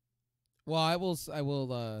 Well, I will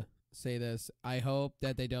say this. I hope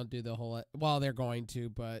that they don't do the whole. Well, they're going to,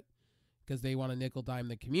 but because they want to nickel dime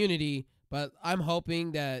the community. But I'm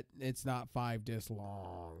hoping that it's not 5 discs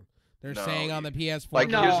long. They're saying on the PS4, like,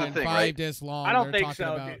 here's the thing, 5 discs long. I don't they're think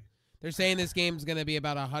so. Dude. They're saying this game's gonna be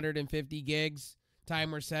about 150 gigs.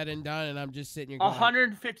 Time we're said and done, and I'm just sitting here going,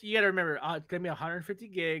 150. You gotta remember, it's gonna be 150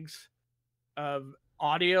 gigs of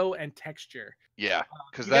audio and texture. Yeah,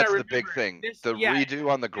 because that's the big thing. The redo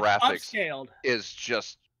on the graphics is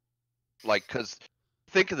just like, because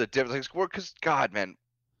think of the difference. Because God, man,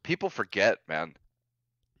 people forget, man.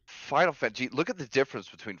 Final Fantasy. Look at the difference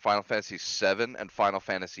between Final Fantasy VII and Final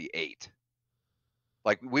Fantasy VIII.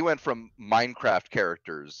 Like, we went from Minecraft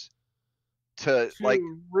characters to like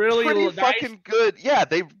really pretty nice, fucking good. Yeah,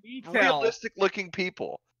 they detail. Realistic looking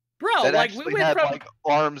people. Bro, that like actually we went had from like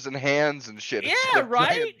arms and hands and shit. Yeah,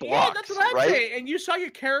 right. Blocks, yeah, that's what I'm right? saying. And you saw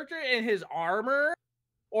your character in his armor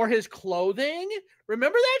or his clothing.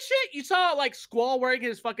 Remember that shit? You saw like Squall wearing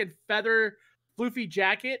his fucking feather floofy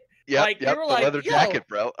jacket. Yeah, like, the like, leather jacket,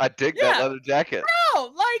 bro. I dig that leather jacket. Bro,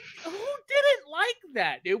 like, who didn't like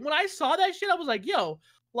that, dude? When I saw that shit, I was like, yo,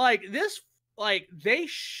 like this, like they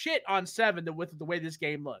shit on 7 with the way this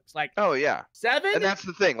game looks. Like, oh yeah, 7, and that's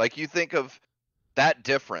the thing. Like, you think of that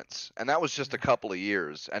difference, and that was just a couple of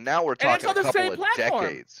years, and now we're talking a couple of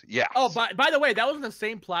decades. Yeah. Oh, by the way, that was on the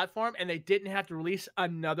same platform, and they didn't have to release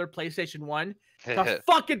another PlayStation 1 to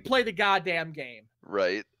fucking play the goddamn game.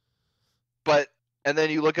 Right. But and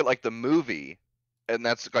then you look at like the movie, and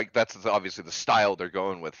that's obviously the style they're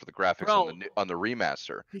going with for the graphics on the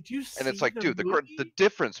remaster. Did you see? And it's like, dude, movie? the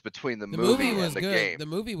difference between the movie was and the good. game. The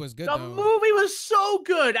movie was good. The movie was so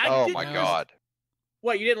good. Oh my god.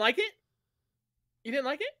 What, you didn't like it? You didn't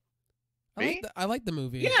like it? I like the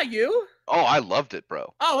movie. Yeah, you. Oh, I loved it,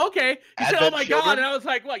 bro. Oh, okay. You said, "Oh my god," and I was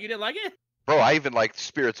like, "What? You didn't like it?" Bro, I even liked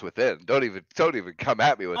Spirits Within. Don't even come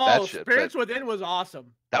at me with that shit. Spirits Within was awesome.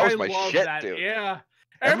 That was my shit, dude. Yeah.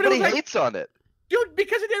 Everybody hates on it. Dude,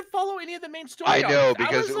 because it didn't follow any of the main story. I know,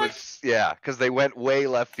 because because they went way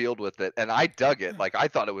left field with it, and I dug it. Like, I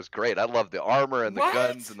thought it was great. I loved the armor and the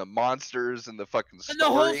guns and the monsters and the fucking story. And the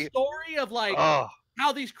whole story of like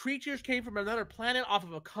how these creatures came from another planet off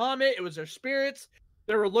of a comet. It was their spirits.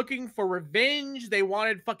 They were looking for revenge. They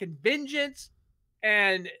wanted fucking vengeance.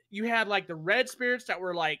 And you had like the red spirits that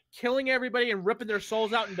were like killing everybody and ripping their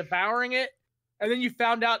souls out and devouring it. And then you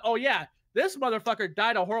found out, oh yeah, this motherfucker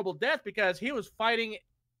died a horrible death because he was fighting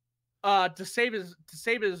to save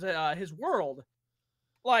his world.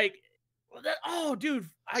 Like, oh dude,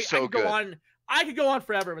 I could go on. I could go on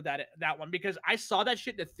forever with that one because I saw that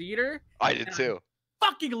shit in the theater. I did too.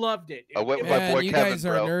 Fucking loved it. I went with my boy you Kevin, guys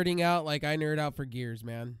are nerding out like I nerd out for Gears,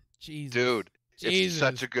 man. Jesus. Dude, it's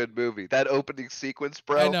such a good movie. That opening sequence,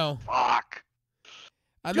 bro. I know. Fuck.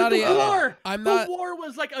 The war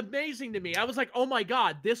was like amazing to me. I was like, oh my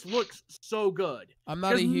god, this looks so good. I'm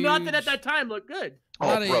not a huge. Nothing at that time looked good.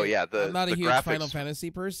 Oh, bro, yeah. I'm not a huge graphics. Final Fantasy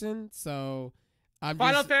person, so I'm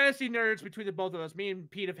Final Fantasy nerds between the both of us. Me and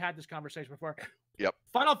Pete have had this conversation before. Yep.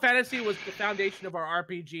 Final Fantasy was the foundation of our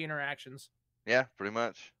RPG interactions. Yeah, pretty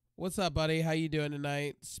much. What's up, buddy? How you doing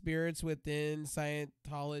tonight? Spirits Within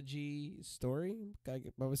Scientology story. Am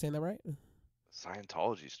I saying that right?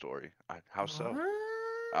 Scientology story. How so?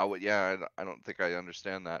 I don't think I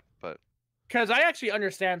understand that, but because I actually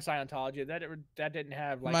understand Scientology. That didn't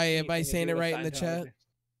have like. Am I saying it right in the chat?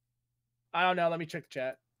 I don't know. Let me check the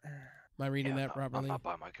chat. Am I reading that properly? I'm not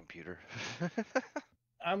by my computer.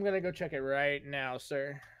 I'm gonna go check it right now,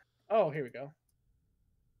 sir. Oh, here we go.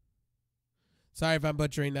 Sorry if I'm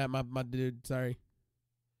butchering that, my dude. Sorry.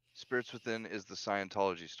 Spirits Within is the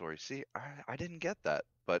Scientology story. See, I didn't get that,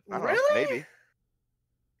 but I don't really? know, maybe.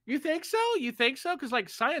 You think so? You think so? Because like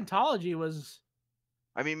Scientology was.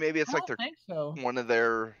 I mean, maybe it's like one of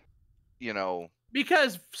their,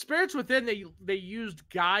 Because Spirits Within, they used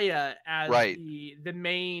Gaia as right. the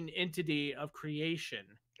main entity of creation.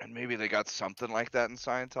 And maybe they got something like that in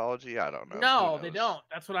Scientology. I don't know. No, they don't.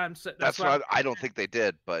 That's what I'm saying. I don't think they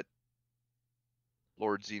did, but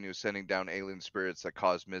Lord Xenu sending down alien spirits that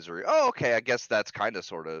cause misery. Oh, okay. I guess that's kind of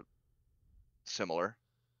sort of similar.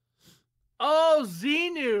 Oh,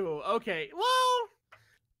 Xenu. Okay. Well,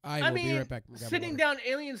 I mean, be right back. Sitting down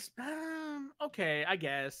aliens. Okay, I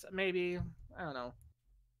guess maybe. I don't know.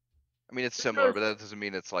 I mean, it's similar, but that doesn't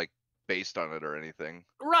mean it's like based on it or anything.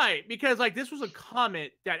 Right, because like this was a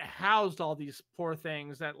comet that housed all these poor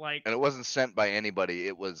things that like. And it wasn't sent by anybody.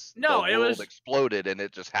 It was No, the it world was exploded and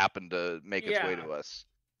it just happened to make its way Yeah. to us.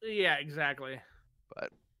 Yeah, exactly.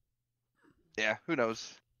 But yeah, who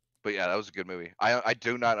knows? But yeah, that was a good movie. I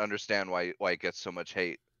do not understand why it gets so much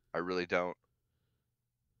hate. I really don't.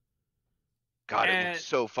 God, it And- looks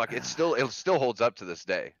so fucking. It still holds up to this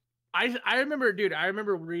day. I remember, dude. I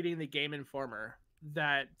remember reading the Game Informer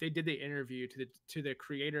that they did the interview to the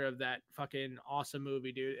creator of that fucking awesome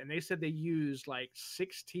movie, dude, and they said they used like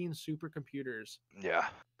 16 supercomputers Yeah.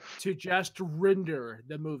 to just render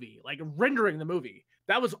the movie, like rendering the movie.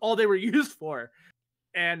 That was all they were used for,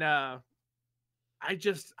 and I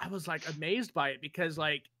was like amazed by it because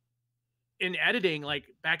like in editing, like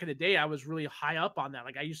back in the day, I was really high up on that.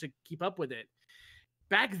 Like I used to keep up with it.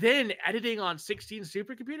 Back then, editing on 16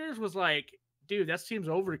 supercomputers was like, dude, that seems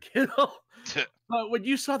overkill. But when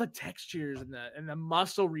you saw the textures and the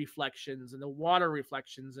muscle reflections and the water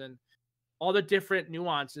reflections and all the different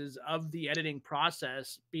nuances of the editing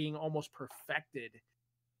process being almost perfected,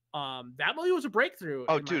 that movie was a breakthrough.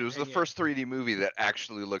 Oh, dude, it was the first 3D movie that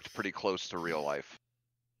actually looked pretty close to real life.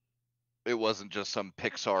 It wasn't just some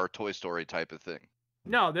Pixar Toy Story type of thing.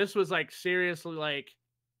 No, this was like seriously like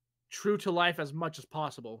true to life as much as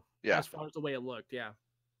possible. Yeah. As far as the way it looked, yeah.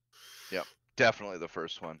 Yep. Definitely the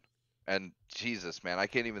first one. And Jesus, man, I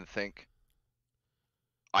can't even think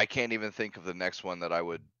of the next one that I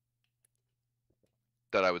would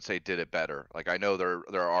say did it better. Like I know there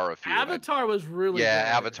are a few. Avatar was really good.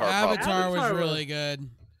 Avatar was really good.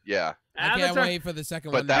 Yeah. I can't wait for the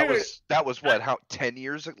second one. But that was what, how 10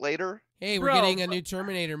 years later? Hey, we're getting a new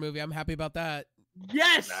Terminator movie. I'm happy about that.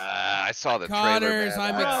 Yes. I saw the Connors,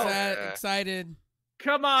 trailer. Man. I'm excited.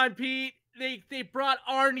 Come on, Pete. They brought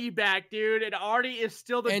Arnie back, dude, and Arnie is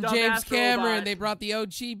still the and dumbass James Cameron. robot. They brought the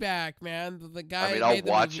OG back, man. The guy. I mean, who I'll made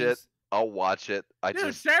the watch movies. it. I'll watch it.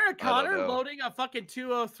 Dude, Sarah I don't Connor know. loading a fucking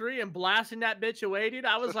 203 and blasting that bitch away, dude.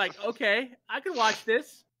 I was like, okay, I could watch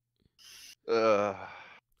this.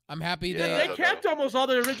 I'm happy Yeah, They kept almost all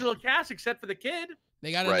the original cast except for the kid.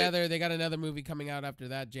 They got Right. another movie coming out after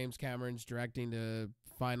that. James Cameron's directing to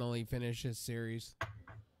finally finish his series,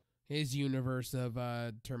 his universe of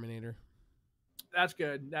Terminator. That's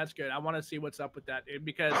good. That's good. I want to see what's up with that, dude,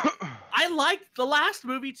 because I liked the last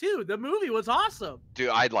movie too. The movie was awesome. Dude,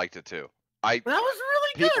 I liked it too. That was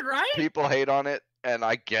really good, right? People hate on it, and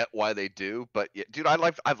I get why they do. But yeah, dude,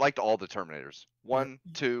 I've liked all the Terminators. 1,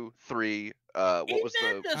 2, 3. What was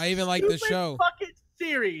the? I even liked the stupid show. Fucking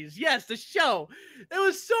series. Yes, the show. It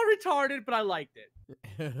was so retarded, but I liked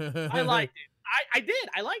it. I liked it. I did.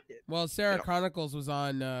 I liked it. Well, Sarah Chronicles was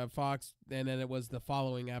on Fox, and then it was the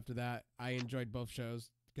following after that. I enjoyed both shows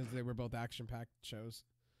because they were both action-packed shows.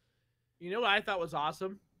 You know what I thought was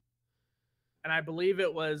awesome? And I believe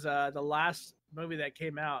it was the last movie that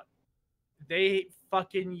came out. They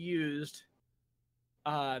fucking used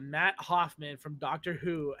Matt Hoffman from Doctor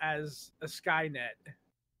Who as a Skynet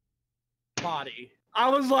body. I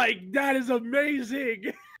was like, that is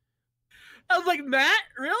amazing. I was like, Matt,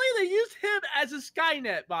 really? They used him as a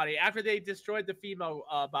Skynet body after they destroyed the female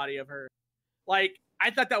body of her. Like, I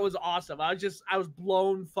thought that was awesome. I was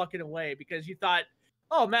blown fucking away because you thought,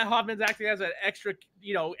 oh, Matt Hoffman's acting as an extra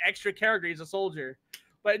character. He's a soldier.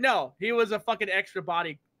 But no, he was a fucking extra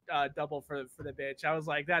body double for the bitch. I was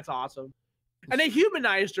like, that's awesome. And they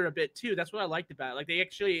humanized her a bit too. That's what I liked about it. Like they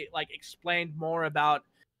actually like explained more about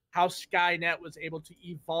how Skynet was able to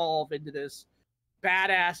evolve into this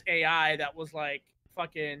badass AI that was like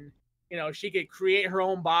fucking, she could create her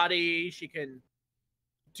own body. She can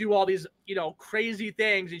do all these, crazy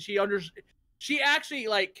things. And she actually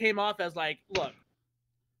like came off as like, look,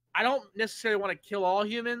 I don't necessarily want to kill all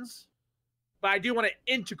humans, but I do want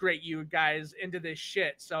to integrate you guys into this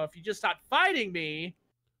shit. So if you just stop fighting me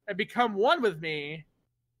and become one with me,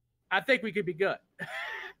 I think we could be good.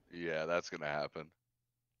 Yeah, that's gonna happen.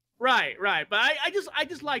 Right. But I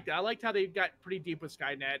just liked it. I liked how they got pretty deep with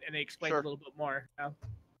Skynet and they explained a little bit more.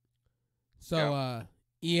 So,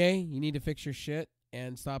 EA, you need to fix your shit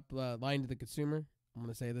and stop lying to the consumer. I'm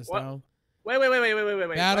gonna say this now. Wait.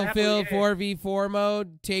 Battlefield 4v4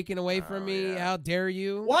 mode taken away from me. Yeah. How dare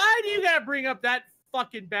you? Why do you gotta bring up that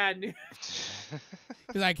fucking bad news?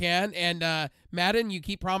 Because I can. And Madden, you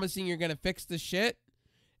keep promising you're gonna fix the shit.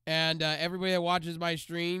 And everybody that watches my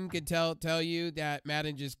stream can tell you that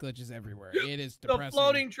Madden just glitches everywhere. It is depressing. The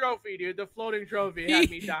floating trophy, dude. The floating trophy had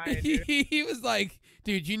me dying, dude. He was like,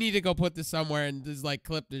 dude, you need to go put this somewhere and just like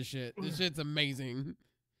clip this shit. This shit's amazing.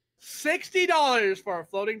 $60 for a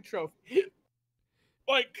floating trophy.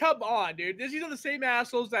 Like, come on, dude. These are the same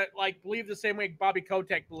assholes that like believe the same way Bobby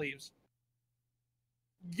Kotick believes.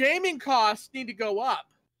 Gaming costs need to go up.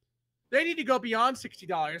 They need to go beyond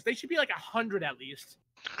 $60. They should be like $100 at least.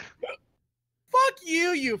 Fuck you,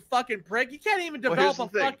 you fucking prick. You can't even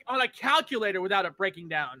develop on a calculator without it breaking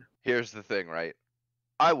down. Here's the thing, right?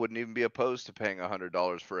 I wouldn't even be opposed to paying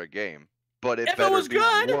 $100 for a game, but it If it better was be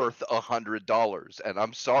good. worth $100. And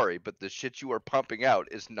I'm sorry, but the shit you are pumping out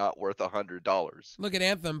is not worth $100. Look at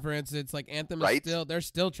Anthem, for instance. Like Anthem is they're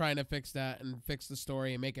still trying to fix that and fix the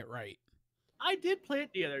story and make it right. I did play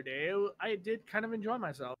it the other day. I did kind of enjoy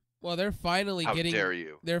myself. Well, they're finally getting. How dare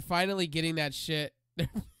you? They're finally getting that shit. Hey.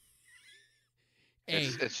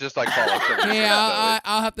 It's just like Fallout 76. Yeah,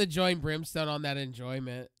 I'll have to join Brimstone on that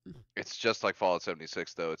enjoyment. It's just like Fallout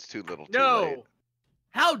 76, though. It's too little, too late. No,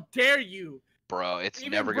 how dare you, bro? It's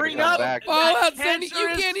even never gonna bring come up back. Fallout 76.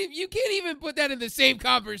 You can't even put that in the same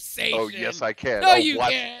conversation. Oh yes, I can. No, you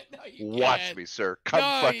can't. No, you watch can't. me, sir. Come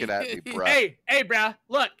fucking at me, bro. Hey, bro.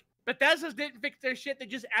 Look, Bethesda didn't fix their shit. They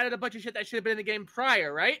just added a bunch of shit that should have been in the game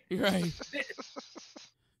prior, right? Right.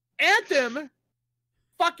 Anthem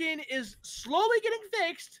fucking is slowly getting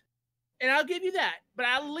fixed, and I'll give you that. But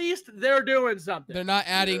at least they're doing something. They're not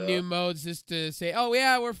adding new modes just to say, "Oh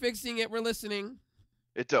yeah, we're fixing it. We're listening."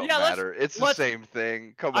 It don't matter. It's the same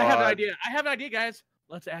thing. Come on. I have an idea, guys.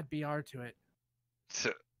 Let's add BR to it.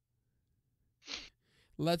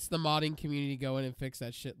 Let's the modding community go in and fix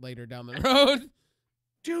that shit later down the road.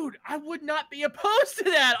 Dude, I would not be opposed to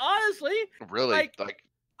that, honestly. Really?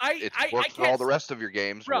 It's worked for all the rest of your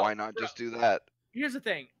games. Why not just do that? Here's the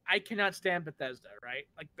thing. I cannot stand Bethesda, right?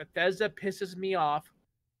 Like, Bethesda pisses me off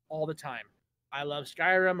all the time. I love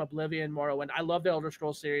Skyrim, Oblivion, Morrowind. I love the Elder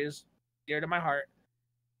Scrolls series. Dear to my heart.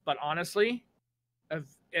 But honestly,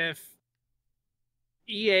 if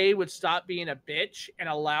EA would stop being a bitch and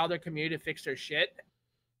allow their community to fix their shit,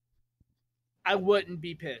 I wouldn't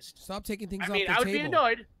be pissed. Stop taking things off the table. I would be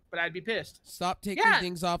annoyed, but I'd be pissed. Stop taking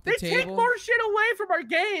things off the table. They take more shit away from our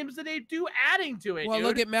games than they do adding to it, Well,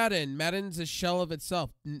 look at Madden. Madden's a shell of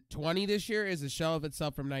itself. 20 this year is a shell of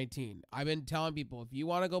itself from 19. I've been telling people, if you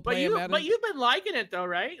want to go play Madden. But you've been liking it, though,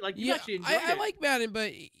 right? Like, you actually enjoy it. I like Madden,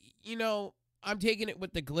 but, you know, I'm taking it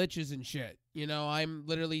with the glitches and shit. You know, I'm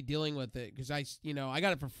literally dealing with it because I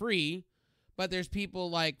got it for free. But there's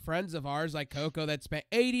people like friends of ours, like Coco, that spent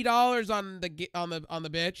 $80 on the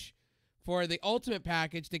bitch for the ultimate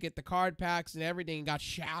package to get the card packs and everything, and got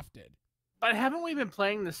shafted. But haven't we been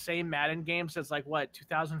playing the same Madden game since like what,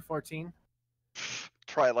 2014?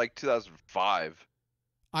 Try like 2005.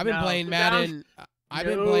 I've been playing Madden. I've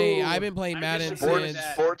been playing Madden since.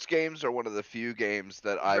 Sports games are one of the few games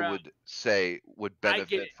that I would say would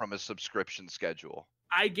benefit from a subscription schedule.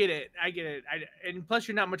 I get it. And plus,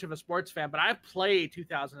 you're not much of a sports fan, but I played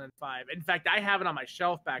 2005. In fact, I have it on my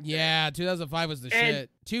shelf back there. Yeah, 2005 was the shit.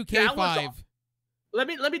 2K5. Let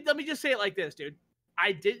me just say it like this, dude.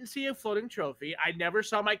 I didn't see a floating trophy. I never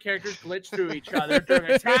saw my characters glitch through each other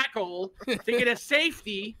during a tackle to get a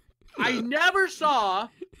safety. I never saw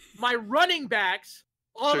my running backs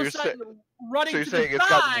all of a sudden running to the side. So you're saying it's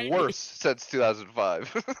gotten worse since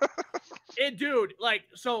 2005? Dude, like,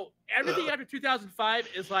 so everything after 2005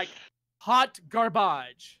 is like hot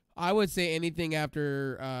garbage. I would say anything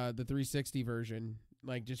after the 360 version,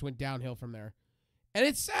 like, just went downhill from there. And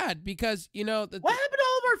it's sad because, you know... What happened to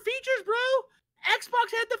all of our features, bro?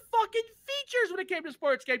 Xbox had the fucking features when it came to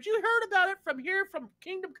sports games. You heard about it from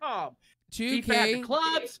Kingdom Come. 2K FIFA had the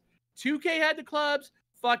clubs. 2K had the clubs.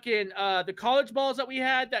 Fucking the college balls that we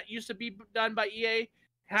had that used to be done by EA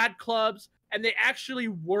had clubs, and they actually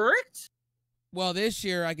worked. Well, this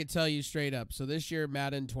year I could tell you straight up. So this year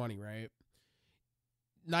Madden 20, right?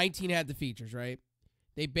 19 had the features, right?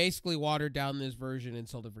 They basically watered down this version and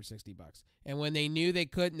sold it for $60. And when they knew they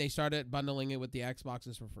couldn't, they started bundling it with the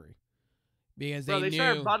Xboxes for free. Because they knew...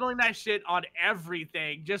 started bundling that shit on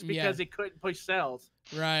everything just because they couldn't push sales.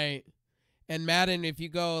 Right. And Madden, if you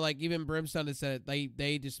go, like, even Brimstone has said it,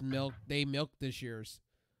 they just milked this year's.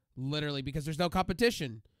 Literally, because there's no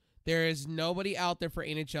competition. There is nobody out there for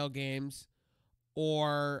NHL games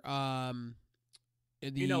or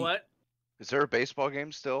you know what? Is there a baseball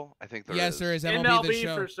game still? I think there is. Yes, there is. MLB the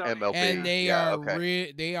show. MLB. And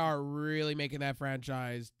they are really making that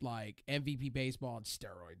franchise like MVP baseball on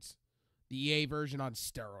steroids. The EA version on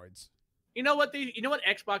steroids. You know what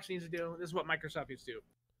Xbox needs to do? This is what Microsoft needs to do.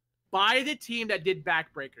 Buy the team that did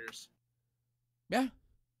Backbreakers. Yeah.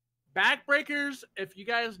 Backbreakers, if you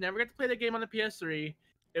guys never got to play the game on the PS3,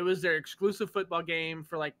 it was their exclusive football game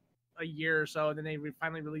for like a year or so, and then they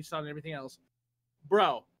finally released it on everything else.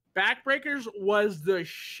 Bro, Backbreakers was the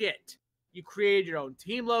shit. You created your own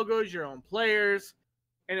team logos, your own players.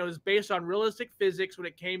 and it was based on realistic physics when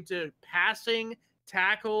it came to passing,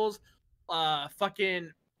 tackles, fucking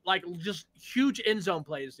like just huge end zone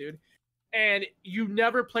plays, dude. And you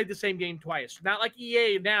never played the same game twice. Not like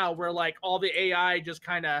EA now, where like all the AI just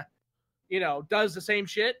kind of, does the same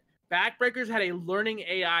shit. Backbreakers had a learning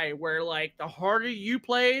AI where like the harder you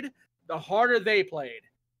played, the harder they played.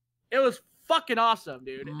 It was fucking awesome,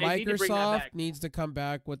 dude. Microsoft needs to come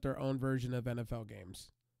back with their own version of NFL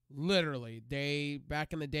games. Literally,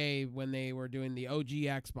 back in the day when they were doing the OG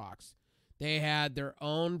Xbox, they had their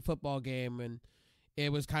own football game, and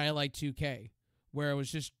it was kind of like 2K, where it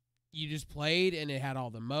was just you just played and it had all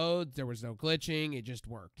the modes. There was no glitching. It just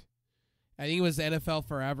worked. I think it was NFL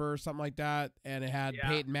Forever or something like that, and it had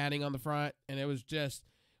Peyton Manning on the front, and it was just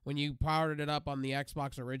when you powered it up on the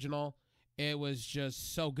Xbox original, it was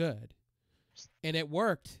just so good, and it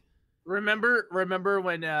worked. Remember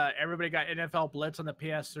when everybody got NFL Blitz on the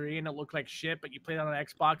PS3 and it looked like shit, but you played on an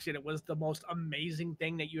Xbox and it was the most amazing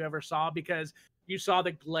thing that you ever saw because you saw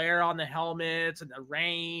the glare on the helmets and the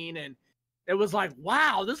rain, and it was like,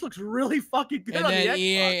 wow, this looks really fucking good on the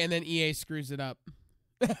Xbox. And then EA screws it up.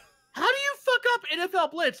 How do you fuck up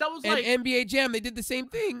NFL Blitz? That was like NBA Jam. They did the same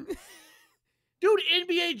thing. Dude,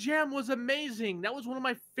 NBA Jam was amazing. That was one of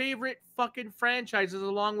my favorite fucking franchises,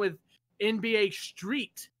 along with NBA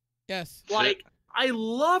Street. Yes. Like, I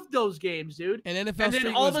loved those games, dude. And NFL and then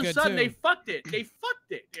Street all was of a good sudden too. they fucked it. They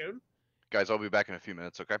fucked it, dude. Guys, I'll be back in a few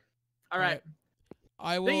minutes, okay? All right.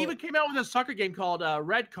 I will. They even came out with a soccer game called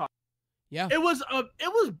Red Card. Yeah. It was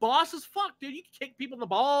boss as fuck, dude. You could kick people in the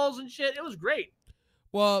balls and shit. It was great.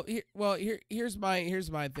 Here's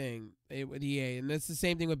my thing with EA, and it's the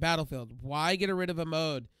same thing with Battlefield. Why get rid of a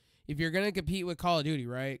mode if you're gonna compete with Call of Duty,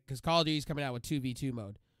 right? Because Call of Duty's coming out with 2v2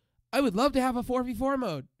 mode. I would love to have a 4v4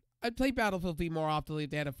 mode. I'd play Battlefield V more often if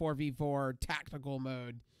they had a 4v4 tactical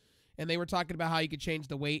mode. And they were talking about how you could change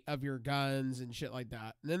the weight of your guns and shit like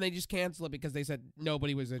that. And then they just canceled it because they said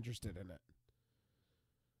nobody was interested in it.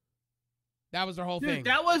 That was their whole thing.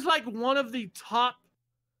 That was like one of the top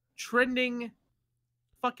trending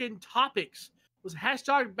fucking topics was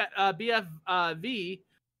hashtag BFV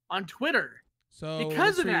on Twitter. So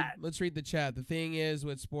because of that. Let's read the chat. The thing is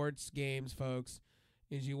with sports games, folks,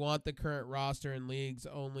 is you want the current roster and leagues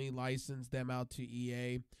only license them out to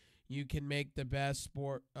EA. You can make the best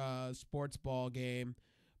sports ball game,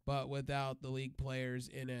 but without the league players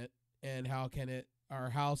in it, and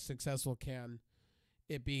how successful can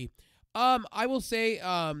it be? I will say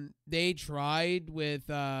they tried with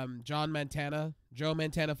Joe Montana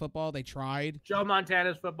football. They tried. Joe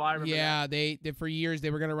Montana's football. I remember that. They for years they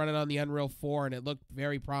were going to run it on the Unreal 4, and it looked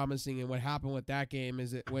very promising. And what happened with that game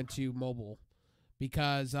is it went to mobile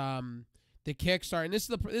because the Kickstarter. And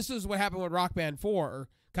this is what happened with Rock Band 4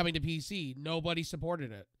 coming to PC. Nobody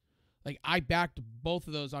supported it. Like I backed both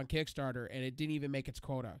of those on Kickstarter, and it didn't even make its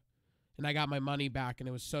quota. And I got my money back, and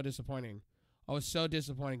it was so disappointing. I was so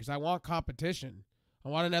disappointed because I want competition. I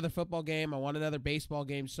want another football game. I want another baseball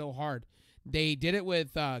game so hard. They did it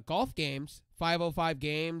with golf games, 505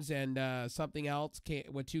 games, and something else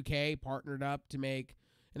with 2K partnered up to make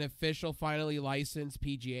an official, finally licensed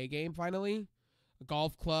PGA game. Finally, a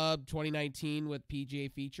golf club 2019 with PGA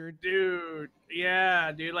featured. Dude,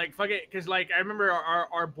 yeah, dude, like fuck it, because like I remember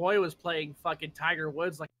our boy was playing fucking Tiger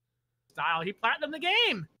Woods like style. He platinumed the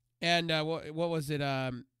game. And what was it?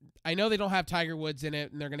 I know they don't have Tiger Woods in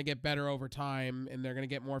it, and they're going to get better over time, and they're going to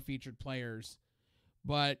get more featured players.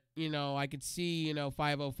 But, I could see,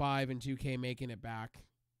 505 and 2K making it back,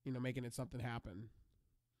 making it something happen.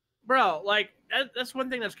 Bro, like, that's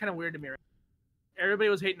one thing that's kind of weird to me. Right? Everybody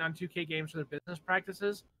was hating on 2K games for their business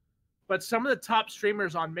practices, but some of the top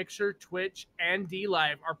streamers on Mixer, Twitch, and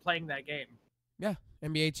DLive are playing that game. Yeah,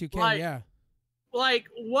 NBA 2K, yeah. Like,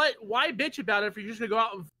 what? Why bitch about it if you're just going to go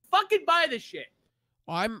out and fucking buy this shit?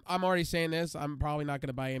 Well, I'm already saying this. I'm probably not going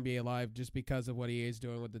to buy NBA Live just because of what EA is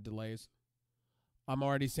doing with the delays. I'm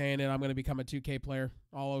already saying it. I'm going to become a 2K player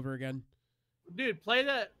all over again. Dude, play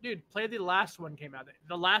the last one came out.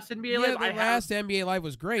 The last NBA Live. Yeah, the last NBA Live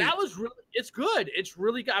was great. That was it's good. It's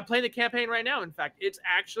really good. I'm playing the campaign right now. In fact, it's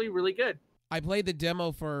actually really good. I played the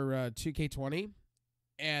demo for 2K20,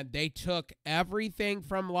 and they took everything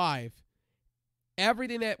from Live.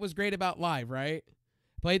 Everything that was great about Live, right?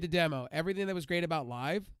 Played the demo. Everything that was great about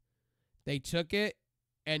Live, they took it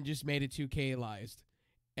and just made it 2K-ized.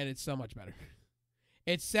 And it's so much better.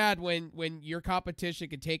 It's sad when your competition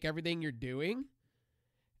can take everything you're doing.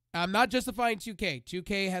 I'm not justifying 2K.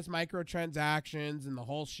 2K has microtransactions and the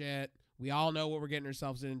whole shit. We all know what we're getting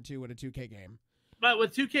ourselves into with a 2K game. But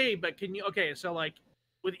with 2K, so like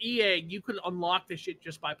with EA, you could unlock this shit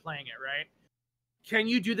just by playing it, right? Can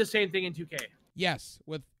you do the same thing in 2K? Yes,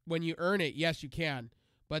 with when you earn it, yes, you can.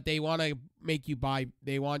 But they want to make you buy.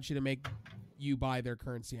 They want you to make you buy their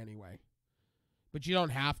currency anyway. But you don't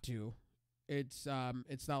have to. It's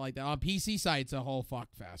not like that on PC side. It's a whole fuck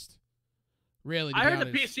fest. Really, I heard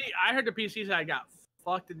the PC side got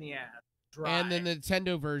fucked in the ass. Dry. And then the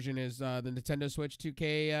Nintendo version is the Nintendo Switch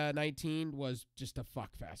 2K19 was just a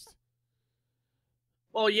fuck fest.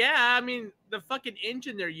 Well, yeah, I mean the fucking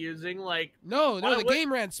engine they're using, like the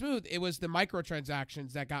game ran smooth. It was the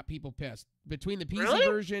microtransactions that got people pissed. Between the PC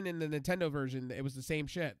version and the Nintendo version, it was the same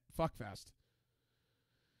shit. Fuck fest.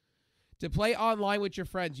 To play online with your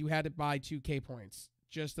friends, you had to buy 2K points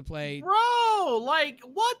just to play. Bro, like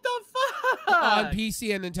what the fuck? On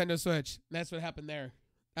PC and Nintendo Switch. That's what happened there.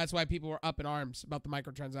 That's why people were up in arms about the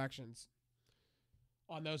microtransactions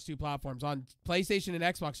on those two platforms. On PlayStation and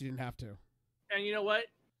Xbox, you didn't have to. And you know what?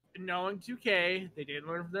 Knowing 2K, they did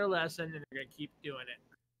learn from their lesson, and they're going to keep doing it.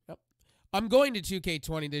 Yep. I'm going to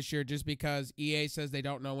 2K20 this year just because EA says they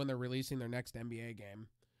don't know when they're releasing their next NBA game.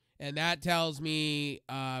 And that tells me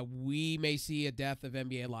we may see a death of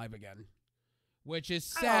NBA Live again, which is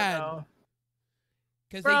sad.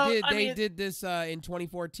 Because they did this in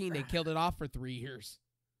 2014. They killed it off for 3 years.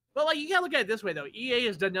 But like you got to look at it this way, though. EA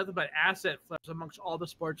has done nothing but asset flips amongst all the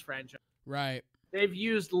sports franchises. Right. They've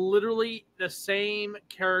used literally the same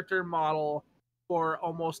character model for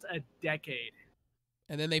almost a decade.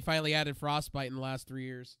 And then they finally added Frostbite in the last 3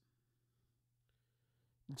 years.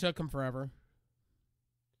 It took them forever.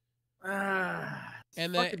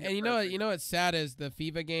 And you know what's sad is the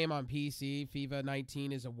FIFA game on PC, FIFA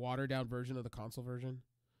 19, is a watered down version of the console version,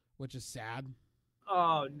 which is sad.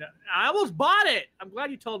 Oh no! I almost bought it. I'm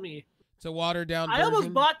glad you told me. It's a watered down version. I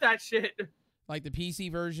almost bought that shit. Like the PC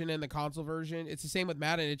version and the console version, it's the same with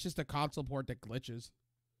Madden. It's just a console port that glitches.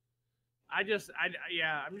 I'm just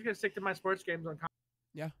gonna stick to my sports games on console.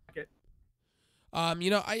 Yeah.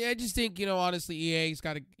 I just think, honestly, EA's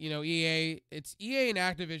got to, it's EA and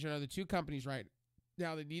Activision are the two companies right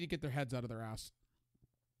now that need to get their heads out of their ass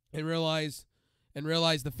and realize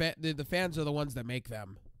the fans are the ones that make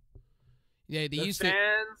them. Yeah, the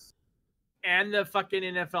fans and the fucking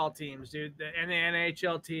NFL teams, dude, and the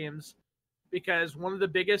NHL teams, because one of the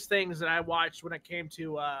biggest things that I watched when it came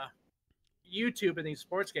to YouTube and these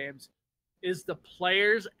sports games is the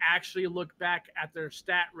players actually look back at their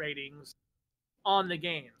stat ratings on the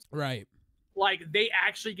games. Right. Like they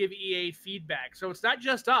actually give EA feedback. So it's not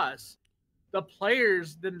just us. The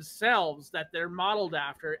players themselves that they're modeled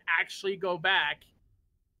after actually go back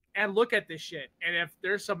and look at this shit. And if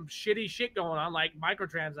there's some shitty shit going on, like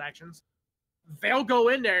microtransactions, they'll go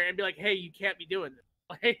in there and be like, hey, you can't be doing this.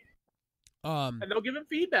 Like, and they'll give them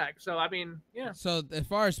feedback. So, I mean, yeah. So, as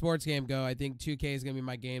far as sports game go, I think 2K is going to be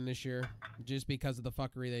my game this year just because of the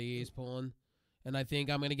fuckery that EA is pulling. And I think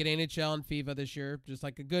I'm going to get NHL and FIFA this year, just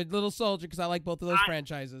like a good little soldier, because I like both of those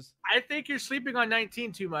franchises. I think you're sleeping on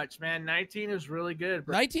 19 too much, man. 19 is really good.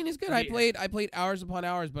 19 is good. I played hours upon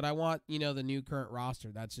hours, but I want, the new current roster.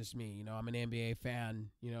 That's just me. I'm an NBA fan.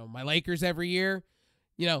 My Lakers every year.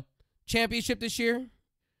 Championship this year.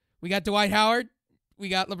 We got Dwight Howard. We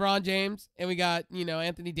got LeBron James. And we got,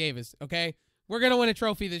 Anthony Davis. Okay? We're going to win a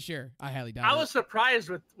trophy this year. I highly doubt it. I was surprised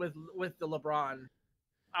with the LeBron.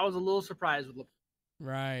 I was a little surprised with LeBron.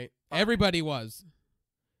 Right. Everybody was.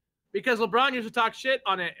 Because LeBron used to talk shit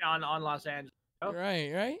on Los Angeles.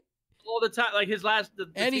 Right. All the time. Like his last...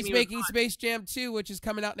 And he's making Space Jam 2, which is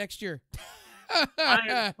coming out next year. I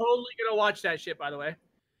am totally going to watch that shit, by the way.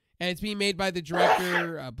 And it's being made by the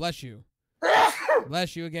director... bless you.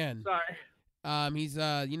 Bless you again. Sorry. He's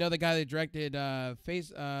the guy that directed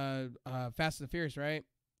Fast and the Furious, right?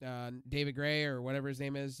 David Gray or whatever his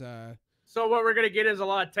name is. So what we're gonna get is a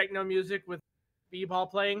lot of techno music with b-ball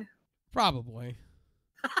playing. Probably.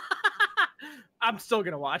 I'm still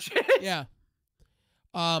gonna watch it. Yeah.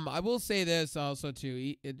 I will say this also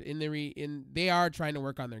too. They are trying to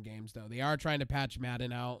work on their games though. They are trying to patch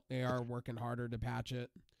Madden out. They are working harder to patch it,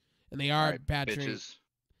 and they are patching. Bitches.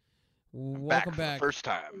 Welcome back. For the first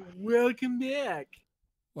time. Welcome back.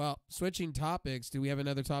 Well, switching topics. Do we have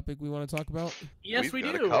another topic we want to talk about? Yes, We've we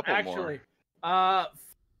got do. a couple Actually, more.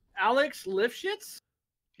 Alex Lifschitz.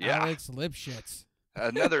 Yeah. Alex Lifschitz.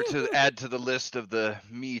 Another to add to the list of the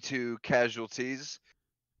Me Too casualties.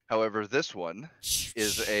 However, this one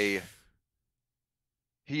is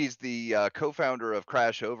he's the co-founder of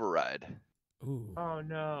Crash Override. Ooh. Oh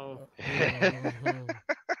no. Ouch.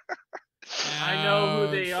 I know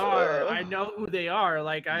who they are. I know who they are.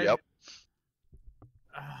 Like Yep.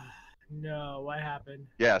 No, what happened?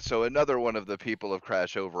 Yeah, so another one of the people of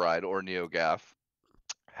Crash Override or NeoGAF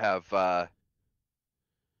have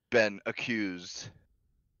been accused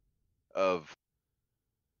of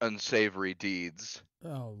unsavory deeds.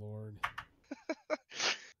 Oh Lord.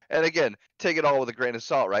 And again, take it all with a grain of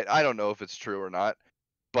salt, right? I don't know if it's true or not,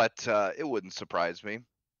 but it wouldn't surprise me,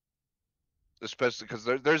 especially because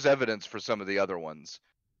there's evidence for some of the other ones.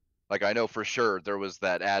 Like I know for sure there was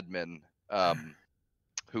that admin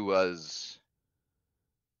who was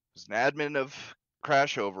an admin of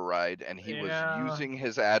Crash Override, and he was using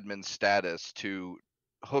his admin status to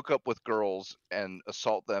hook up with girls and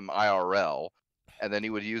assault them IRL, and then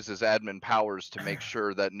he would use his admin powers to make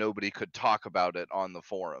sure that nobody could talk about it on the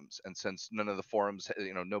forums. And since none of the forums,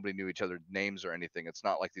 nobody knew each other's names or anything, it's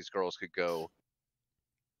not like these girls could go,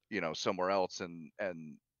 somewhere else and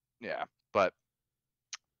yeah. But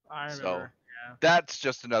I remember. So that's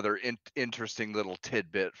just another interesting little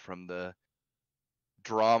tidbit from the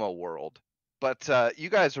drama world. But you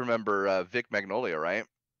guys remember Vic Magnolia, right?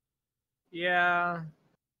 Yeah.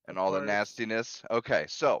 And all the nastiness. Okay,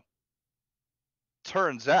 so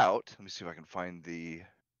turns out, let me see if I can find the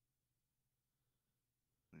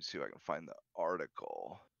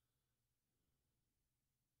article.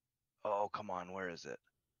 Oh, come on, where is it?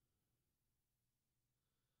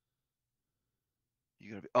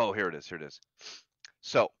 Oh, here it is.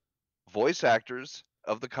 So, voice actors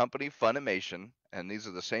of the company Funimation, and these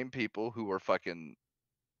are the same people who were fucking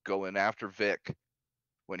going after Vic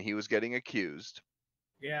when he was getting accused.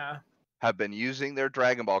 Yeah. Have been using their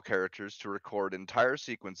Dragon Ball characters to record entire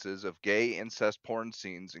sequences of gay incest porn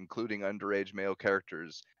scenes, including underage male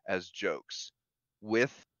characters, as jokes,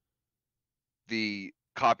 with the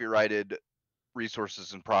copyrighted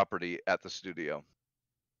resources and property at the studio.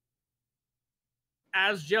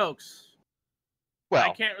 As jokes.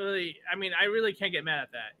 Well, I really can't get mad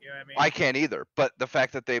at that. You know what I mean? I can't either. But the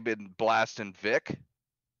fact that they've been blasting Vic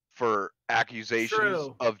for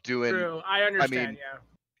accusations of doing. True. I understand. Yeah.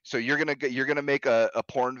 So you're gonna make a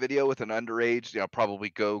porn video with an underage, probably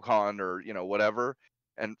Gokon or whatever,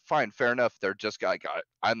 and fine, fair enough. They're just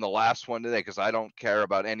I'm the last one today because I don't care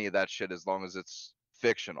about any of that shit as long as it's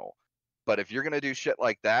fictional. But if you're gonna do shit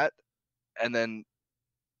like that, and then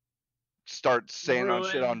start saying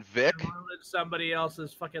shit on Vic, ruin somebody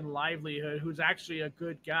else's fucking livelihood who's actually a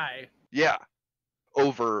good guy. Yeah,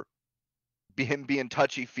 over him being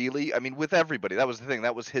touchy-feely. I mean, with everybody, that was the thing.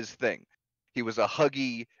 That was his thing. He was a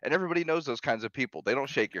huggy, and everybody knows those kinds of people. They don't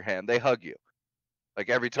shake your hand; they hug you, like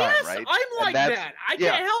every time, yes, right? I'm like that. I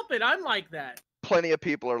can't help it. I'm like that. Plenty of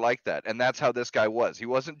people are like that, and that's how this guy was. He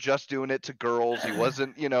wasn't just doing it to girls. He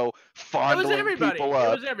wasn't, fondling people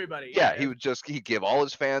up. It was everybody. Yeah, he'd give all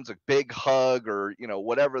his fans a big hug or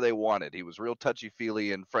whatever they wanted. He was real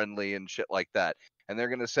touchy-feely and friendly and shit like that. And they're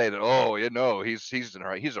gonna say that,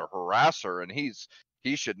 he's a harasser and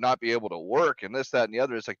he should not be able to work and this, that, and the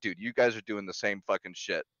other. It's like, dude, you guys are doing the same fucking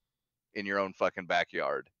shit in your own fucking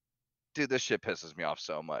backyard. Dude, this shit pisses me off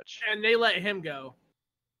so much. And they let him go.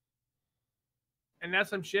 And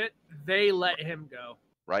that's some shit. They let him go.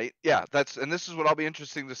 Right? Yeah, and this is what I'll be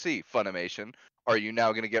interesting to see, Funimation. Are you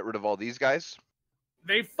now going to get rid of all these guys?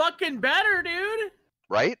 They fucking better, dude.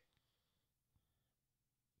 Right?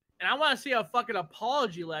 And I want to see a fucking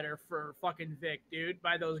apology letter for fucking Vic, dude,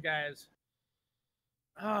 by those guys.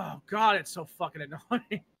 Oh, God, it's so fucking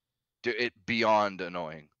annoying. Dude, beyond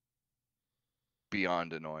annoying.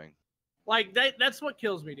 Beyond annoying. Like, that's what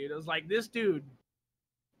kills me, dude. It was like, this dude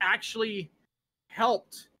actually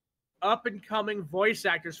helped up-and-coming voice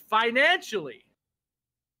actors financially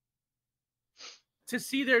to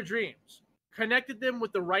see their dreams, connected them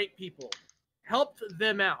with the right people, helped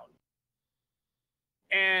them out.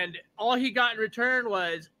 And all he got in return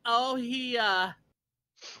was, he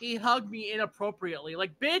hugged me inappropriately.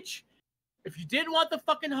 Like, bitch, if you didn't want the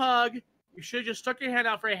fucking hug, you should have just stuck your hand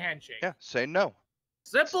out for a handshake. Yeah, say no.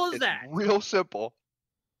 Simple as that. Real simple.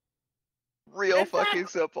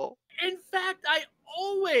 Simple. In fact, I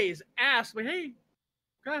always ask, like, hey,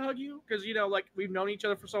 can I hug you? Because, we've known each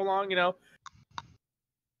other for so long,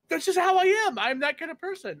 That's just how I am. I'm that kind of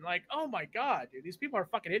person. Like, oh my God, dude, these people are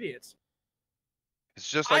fucking idiots. It's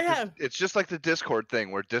just like it's just like the Discord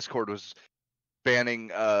thing where Discord was banning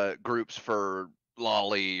groups for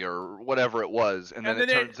lolly or whatever it was, and then it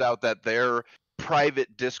turns out that their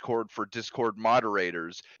private Discord for Discord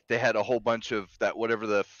moderators, they had a whole bunch of that whatever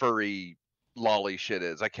the furry lolly shit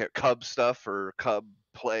is. I can't cub stuff or cub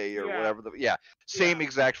play or whatever. Same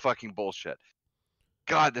exact fucking bullshit.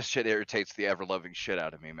 God, this shit irritates the ever-loving shit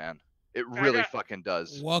out of me, man. It really fucking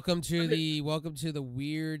does. Welcome to the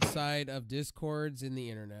weird side of Discords in the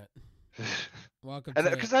internet. Welcome,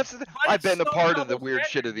 because I've been a part of the weird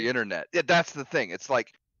shit of the internet. Yeah, that's the thing. It's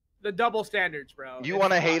like the double standards, bro. You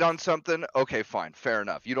want to hate on something? Okay, fine, fair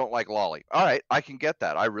enough. You don't like lolly. All right, I can get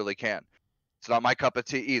that. I really can. It's not my cup of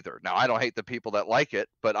tea either. Now, I don't hate the people that like it,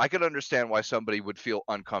 but I can understand why somebody would feel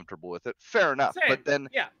uncomfortable with it. Fair enough. Same. But then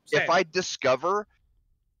Yeah, if same. I discover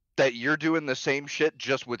that you're doing the same shit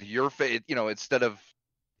just with your face, you know, instead of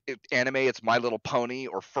anime, it's My Little Pony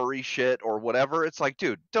or furry shit or whatever, it's like,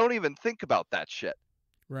 dude, don't even think about that shit.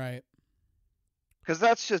 Right. Because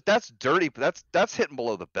that's dirty. That's hitting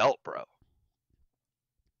below the belt, bro.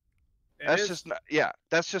 That's just not, yeah,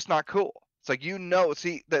 that's just not cool. It's like, you know,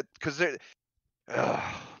 see that, because they're,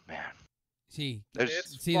 oh man, see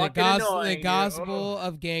the gospel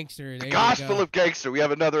of gangster. The gospel of gangster. We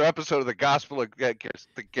have another episode of the gospel of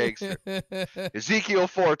the gangster. Ezekiel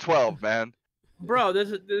 4:12, man. Bro,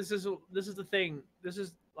 this is the thing. This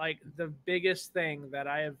is like the biggest thing that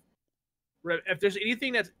I have. If there's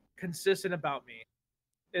anything that's consistent about me,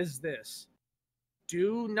 is this: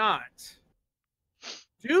 do not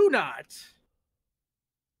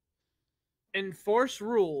enforce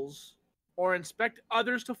rules or expect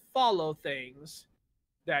others to follow things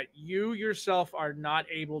that you yourself are not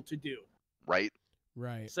able to do. Right.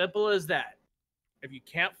 Simple as that. If you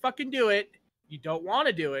can't fucking do it, you don't want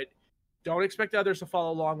to do it, don't expect others to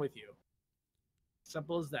follow along with you.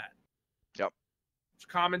 Simple as that. Yep. It's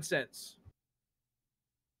common sense.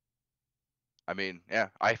 I mean, yeah,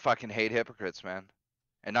 I fucking hate hypocrites, man.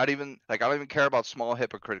 And not even, like, I don't even care about small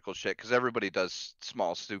hypocritical shit, because everybody does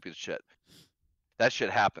small stupid shit. That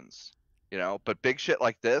shit happens, you know. But big shit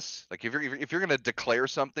like this, like, if you're gonna declare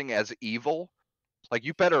something as evil, like,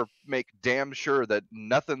 you better make damn sure that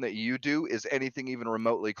nothing that you do is anything even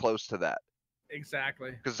remotely close to that.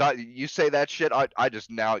 Exactly. Because you say that shit, I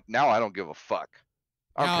just now I don't give a fuck.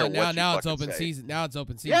 I don't care what you it's open say. season. Now it's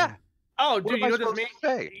open season. Yeah. Oh, What dude, am I you know what this supposed to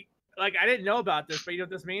means? say? Like, I didn't know about this, but you know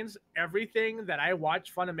what this means? Everything that I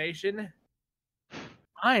watch Funimation,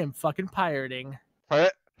 I am fucking pirating. Right?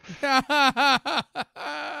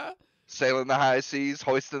 Sailing the high seas,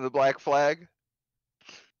 hoisting the black flag.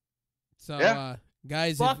 So, Yeah.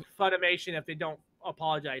 guys, Fuck Funimation if they don't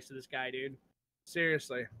apologize to this guy, dude.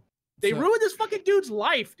 Seriously. They ruined this fucking dude's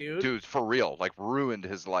life, dude. Dude, for real, like, ruined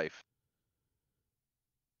his life.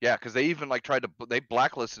 Yeah, because they even, like, they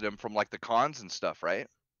blacklisted him from, like, the cons and stuff, right?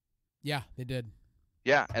 yeah, they did.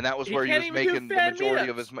 Yeah, and that was He where he can't was even do making the fan majority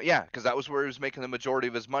of meetups. his money. Yeah, because that was where he was making the majority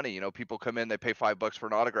of his money. You know, people come in, they pay $5 for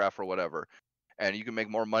an autograph or whatever, and you can make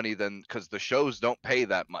more money than, because the shows don't pay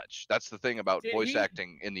that much. That's the thing about voice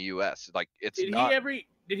acting in the U.S. Like, it's not.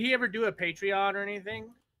 Did he ever do a Patreon or anything?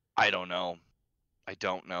 I don't know.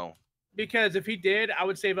 Because if he did, I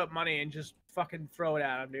would save up money and just fucking throw it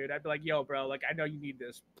at him, dude. I'd be like, yo, bro, like, I know you need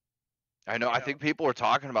this. I know. I think people were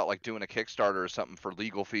talking about, like, doing a Kickstarter or something for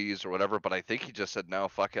legal fees or whatever, but I think he just said, no,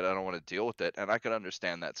 fuck it, I don't want to deal with it, and I could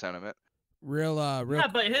understand that sentiment. Yeah,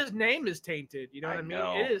 but his name is tainted. You know what I mean?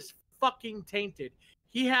 know. It is fucking tainted.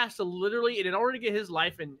 He has to literally, and in order to get his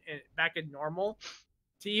life back in normal,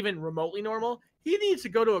 to even remotely normal, he needs to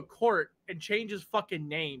go to a court and change his fucking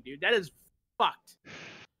name, dude. That is fucked.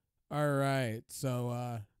 All right,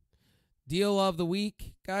 so deal of the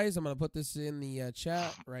week, guys. I'm gonna put this in the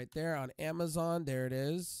chat right there on Amazon. There it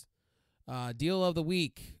is. Deal of the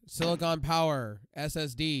week: Silicon Power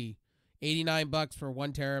SSD, $89 for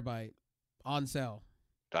 1 terabyte, on sale.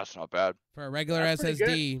 That's not bad. For a regular That's pretty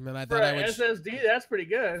SSD, and I For thought I an would SSD, that's pretty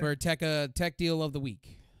good. for tech deal of the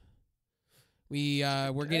week.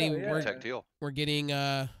 We're Tech deal. we're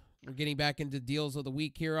getting back into deals of the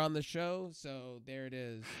week here on the show. So there it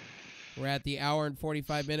is. We're at the hour and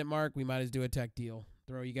 45-minute mark. We might as do a tech deal.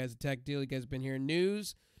 Throw you guys a tech deal. You guys have been hearing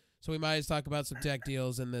news, so we might as talk about some tech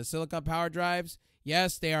deals. And the Silicon Power drives,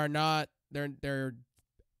 yes, they are not. They're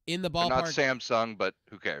in the ballpark. They're not Samsung, but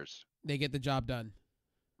who cares? They get the job done.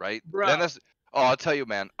 Right? Bro. Then I'll tell you,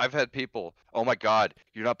 man. I've had people. Oh my God,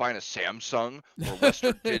 you're not buying a Samsung or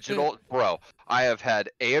Western Digital, bro. I have had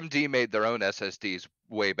AMD made their own SSDs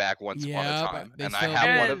way back once upon a time, and I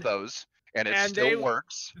have one of those. And it still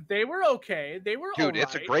works. They were okay. They were dude.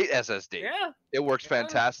 It's a great SSD. Yeah. It works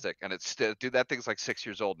fantastic, and it's still, dude. That thing's like 6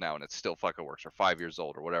 years old now, and it still fucking works, or 5 years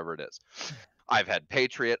old, or whatever it is. I've had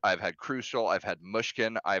Patriot. I've had Crucial. I've had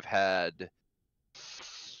Mushkin. I've had,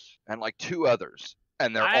 and like 2 others,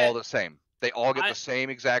 and they're all the same. They all get the same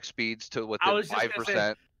exact speeds to within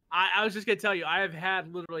 5%. I was just gonna tell you, I have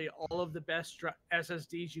had literally all of the best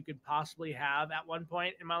SSDs you could possibly have at one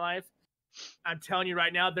point in my life. I'm telling you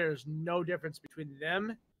right now, there's no difference between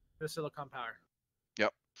them and the Silicon Power.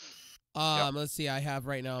 Yep. Let's see. I have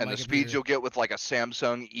right now. And the speeds you'll get with like a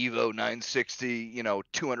Samsung Evo 960, you know,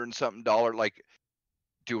 $200 and something. Like,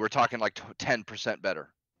 dude, we're talking like 10%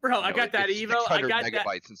 better. Bro, I got that Evo. 600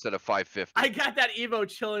 megabytes instead of 550. I got that Evo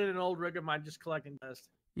chilling in an old rig of mine, just collecting dust.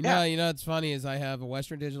 You know what's funny is I have a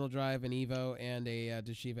Western Digital drive, an Evo, and a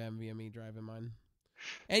Toshiba NVMe drive in mine.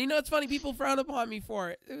 And you know what's funny? People frown upon me for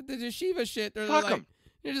it. The Toshiba shit. They're Fuck like, 'em.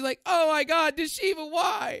 they're just like, oh my god, Toshiba,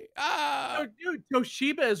 why? Ah. Oh, dude,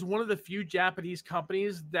 Toshiba is one of the few Japanese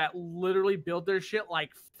companies that literally build their shit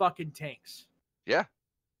like fucking tanks. Yeah.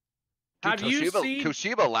 Dude, Have you seen?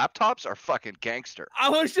 Toshiba laptops are fucking gangster. I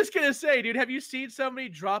was just gonna say, dude, have you seen somebody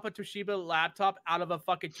drop a Toshiba laptop out of a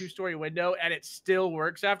fucking 2-story window and it still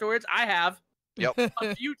works afterwards? I have. Yep.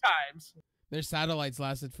 A few times. Their satellites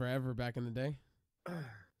lasted forever back in the day.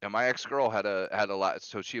 And my ex-girl had a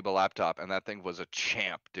Toshiba laptop, and that thing was a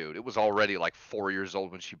champ, dude. It was already like 4 years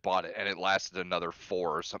old when she bought it, and it lasted another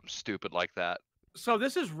 4 or something stupid like that. So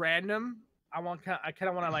this is random. I kind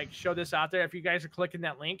of want to like show this out there. If you guys are clicking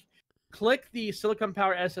that link, click the Silicon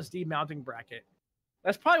Power SSD mounting bracket.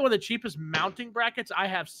 That's probably one of the cheapest mounting brackets I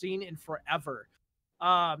have seen in forever.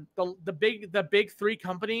 The big 3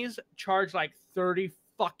 companies charge like $30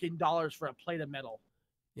 fucking for a plate of metal.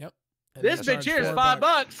 Yep. And This they bitch charge here is $4.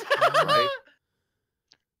 $5. Right?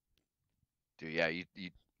 Dude, yeah, you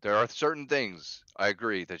there are certain things, I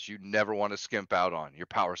agree, that you never want to skimp out on. Your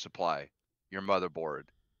power supply, your motherboard,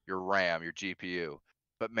 your RAM, your GPU.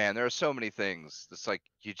 But man, there are so many things. It's like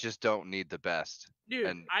you just don't need the best. Dude,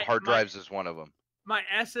 And hard drives is one of them. My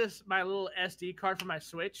little SD card for my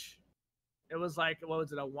Switch, it was like, what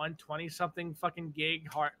was it, a 120 something fucking gig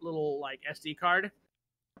little like SD card.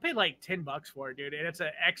 I paid like $10 for it, dude, and it's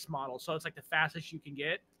an X model, so it's like the fastest you can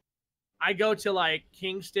get. I go to like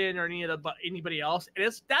Kingston or anybody else,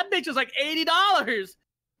 and that bitch is like $80.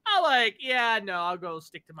 I'm like, yeah, no, I'll go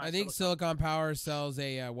stick to my. I think Silicon Power sells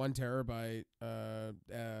a 1 terabyte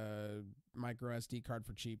micro SD card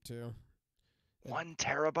for cheap too. 1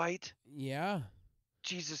 terabyte? Yeah.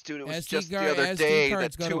 Jesus, dude, it was SD just the other day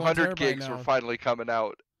that go to 1 200 terabyte gigs now. were finally coming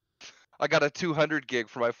out. I got a 200 gig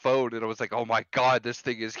for my phone, and I was like, oh my god, this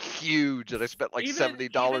thing is huge, and I spent like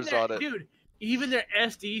 $70 on it. Dude, even their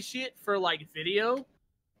SD shit for like video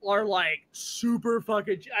are like super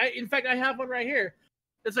fucking. In fact, I have one right here.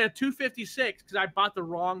 It's like a 256 because I bought the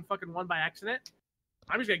wrong fucking one by accident.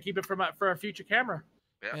 I'm just gonna keep it for a future camera.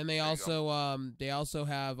 Yeah, And they also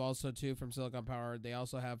have too from Silicon Power. They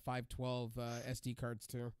also have 512 SD cards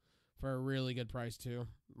too, for a really good price too.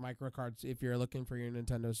 Micro cards if you're looking for your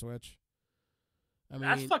Nintendo Switch. I mean,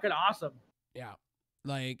 That's fucking awesome. Yeah,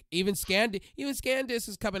 like even SanDisk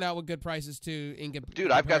is coming out with good prices too.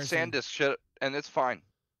 Dude, I've got SanDisk shit, and it's fine.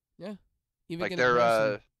 Yeah, even like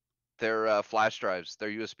their flash drives, their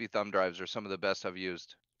USB thumb drives are some of the best I've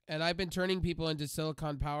used. And I've been turning people into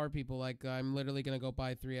Silicon Power people. Like I'm literally gonna go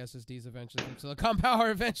buy 3 SSDs eventually from Silicon Power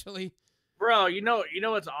eventually. Bro, you know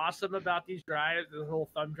what's awesome about these drives, the whole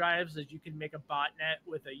thumb drives, is you can make a botnet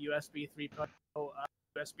with a USB 3.0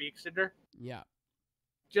 USB extender. Yeah.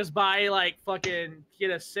 Just buy get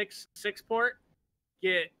a six port,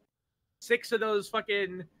 get 6 of those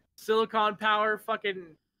fucking Silicon Power fucking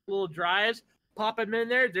little drives, pop them in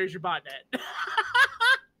there. There's your botnet.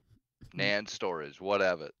 NAND storage,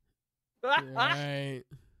 whatever. Right.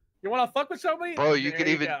 You want to fuck with somebody, bro? You could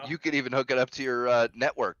go. even hook it up to your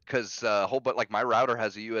network, because my router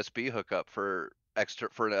has a USB hookup for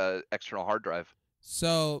an external hard drive.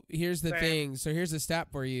 So here's the thing. So here's a stat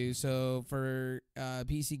for you. So for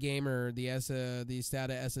PC Gamer, the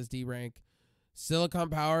SATA SSD rank,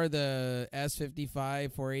 Silicon Power, the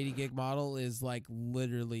S55 480 gig model is like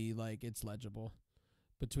literally like it's legible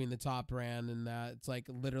between the top brand and that. It's like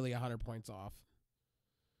literally 100 points off.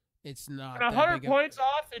 It's not. And 100 points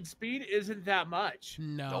off in speed isn't that much.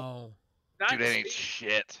 No. Nope. Dude, it ain't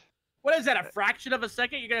shit. What is that? A fraction of a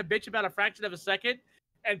second? You're gonna bitch about a fraction of a second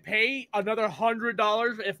and pay another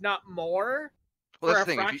 $100, if not more? Well, that's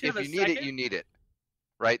the thing. If you need it, you need it.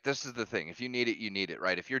 Right? This is the thing. If you need it, you need it,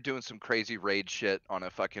 right? If you're doing some crazy raid shit on a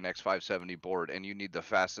fucking X570 board and you need the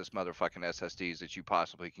fastest motherfucking SSDs that you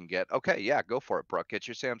possibly can get, okay, yeah, go for it, bro. Get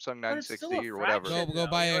your Samsung 960 or whatever.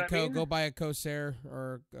 Go buy a Corsair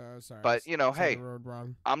or sorry. But hey,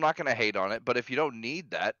 wrong. I'm not gonna hate on it. But if you don't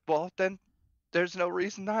need that, well, then there's no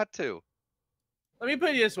reason not to. Let me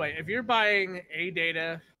put it this way: if you're buying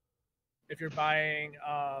ADATA, if you're buying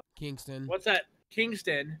Kingston, what's that?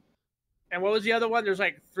 Kingston. And what was the other one? There's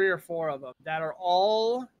like 3 or 4 of them that are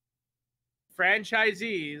all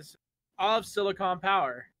franchisees of Silicon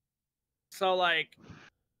Power. So like,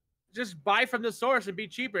 just buy from the source and be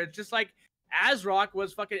cheaper. It's just like ASRock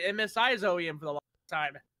was fucking MSI's OEM for the longest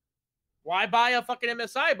time. Why buy a fucking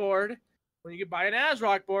MSI board when you could buy an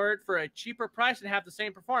ASRock board for a cheaper price and have the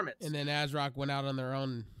same performance? And then ASRock went out on their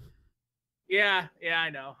own. Yeah, I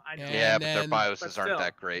know. Yeah, but their BIOSes aren't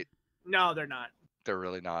that great. No, they're not. They're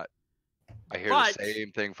really not. I hear But the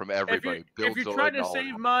same thing from if everybody. you're trying to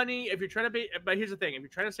save money, but here's the thing: if you're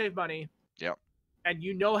trying to save money, Yep. and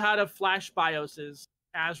you know how to flash BIOSes,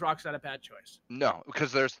 ASRock's not a bad choice. No,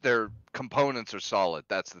 because their components are solid.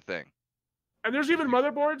 That's the thing. And there's even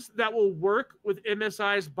motherboards that will work with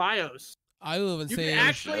MSI's BIOS. I will even You say can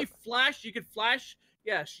actually flash. You could flash.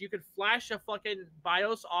 Yes, you could flash a fucking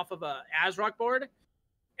BIOS off of a ASRock board,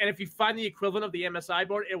 and if you find the equivalent of the MSI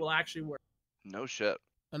board, it will actually work. No shit.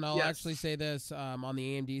 And I'll actually say this, on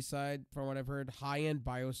the AMD side, from what I've heard, high-end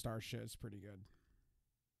BioStar shit is pretty good.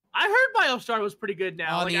 I heard BioStar was pretty good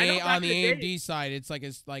now. On the AMD side, it's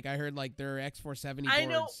like I heard like their X470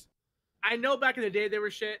 boards. I know back in the day they were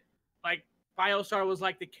shit. Like BioStar was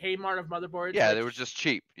like the Kmart of motherboards. Yeah, they were just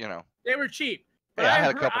cheap, you know. They were cheap. But yeah, I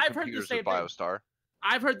had a couple I've computers heard the same with BioStar.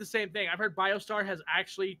 I've heard the same thing. I've heard BioStar has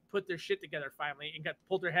actually put their shit together finally and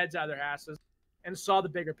pulled their heads out of their asses and saw the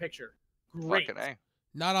bigger picture. Great. Fucking A.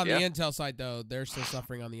 Not on the Intel side though. They're still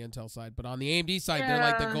suffering on the Intel side, but on the AMD side, they're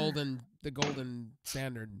like the golden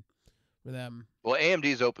standard for them. Well,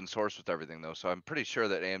 AMD's open source with everything though, so I'm pretty sure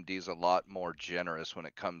that AMD's a lot more generous when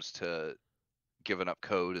it comes to giving up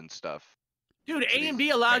code and stuff. Dude,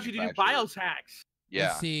 AMD allows you to do BIOS hacks. Yeah.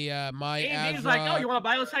 Let's see, my AMD's like, oh, you want to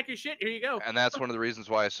BIOS hack your shit? Here you go. And that's one of the reasons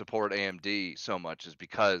why I support AMD so much is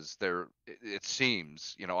because it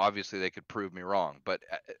seems, you know, obviously they could prove me wrong, but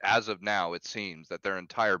as of now, it seems that their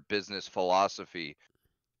entire business philosophy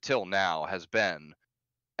till now has been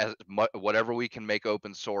whatever we can make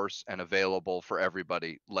open source and available for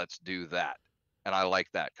everybody, let's do that. And I like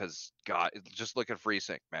that because, God, just look at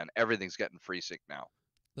FreeSync, man. Everything's getting FreeSync now.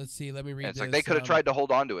 Let's see. Let me read. And it's like they could have tried to hold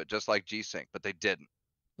on to it just like G-Sync, but they didn't.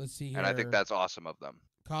 Let's see here. And I think that's awesome of them.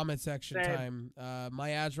 Comment section time.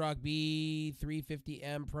 My ASRock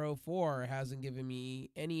B350M Pro 4 hasn't given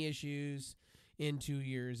me any issues in 2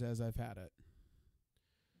 years as I've had it.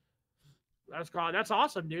 That's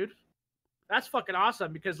awesome, dude. That's fucking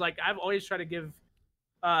awesome because like I've always tried to give.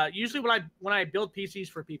 Usually when I build PCs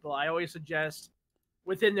for people, I always suggest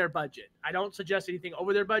within their budget. I don't suggest anything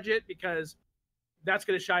over their budget because that's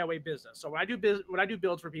going to shy away business. So when I do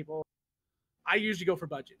builds for people, I usually go for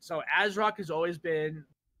budget. So ASRock has always been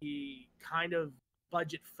the kind of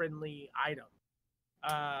budget-friendly item.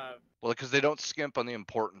 Well, because they don't skimp on the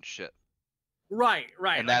important shit. Right.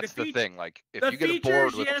 And like that's the thing. Like if you get a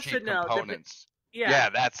board with cheap components,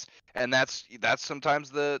 that's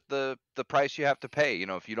sometimes the price you have to pay. You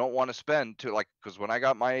know, if you don't want to spend to like, because when I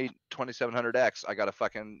got my 2700X, I got a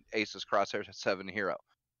fucking Asus Crosshair 7 Hero.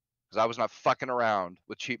 Because I was not fucking around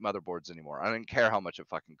with cheap motherboards anymore. I didn't care how much it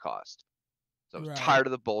fucking cost. So I was tired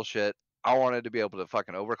of the bullshit. I wanted to be able to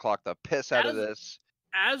fucking overclock the piss out of this.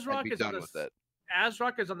 ASRock is done with it.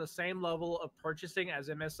 ASRock is on the same level of purchasing as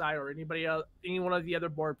MSI or anybody else, any one of the other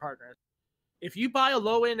board partners. If you buy a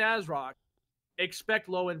low-end ASRock, expect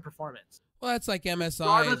low-end performance. Well, that's like MSI.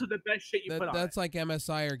 Regardless of the best shit you put on. That's like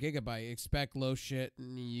MSI or Gigabyte. Expect low shit,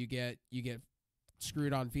 and you get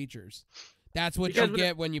screwed on features. That's what you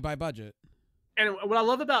get when you buy budget. And what I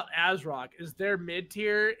love about ASRock is their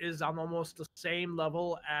mid-tier is on almost the same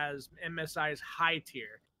level as MSI's high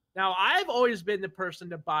tier. Now, I've always been the person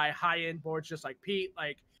to buy high-end boards just like Pete.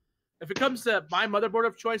 Like, if it comes to my motherboard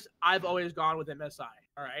of choice, I've always gone with MSI,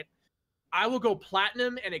 all right? I will go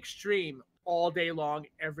platinum and extreme all day long,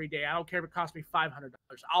 every day. I don't care if it costs me $500.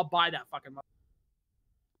 I'll buy that fucking motherboard.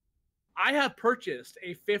 I have purchased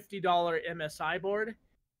a $50 MSI board,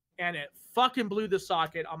 and it fucking blew the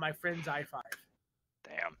socket on my friend's i5.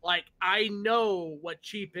 Damn. Like, I know what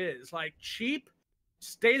cheap is. Like, cheap,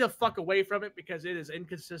 stay the fuck away from it because it is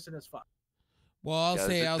inconsistent as fuck. Well, I'll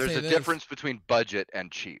say there's a difference between budget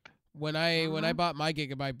and cheap. When I bought my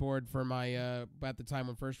Gigabyte board for my at the time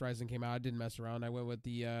when First Rising came out, I didn't mess around. I went with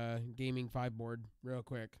the Gaming 5 board real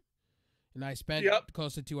quick, and I spent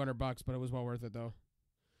close to $200, but it was well worth it though.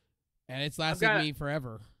 And it's lasted me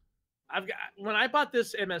forever. When I bought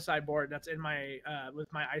this MSI board that's in my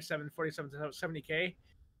with my i7 4770K,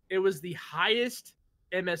 it was the highest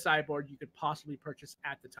MSI board you could possibly purchase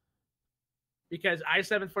at the time. Because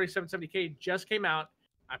i7 4770K just came out.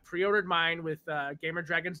 I pre-ordered mine with Gamer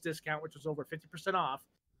Dragon's discount, which was over 50% off.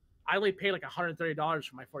 I only paid like $130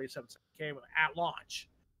 for my 4770K at launch.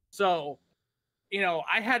 So, you know,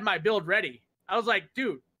 I had my build ready. I was like,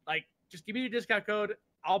 dude, like, just give me your discount code.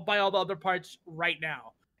 I'll buy all the other parts right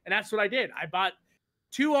now. And that's what I did. I bought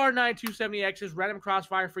 2 R9 270Xs, ran them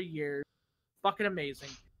Crossfire for years. Fucking amazing.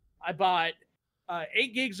 I bought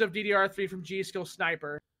 8 gigs of DDR3 from G-Skill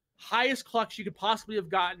Sniper. Highest clocks you could possibly have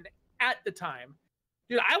gotten at the time.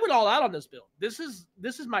 Dude, I went all out on this build. This is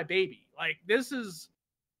my baby. Like, this is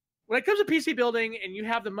when it comes to PC building and you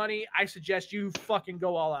have the money, I suggest you fucking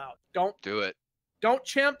go all out. Don't Do it. Don't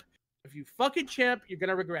chimp. If you fucking chimp, you're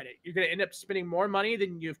gonna regret it. You're gonna end up spending more money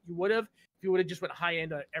than you would have if you would have just went high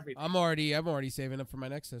end on everything. I'm already saving up for my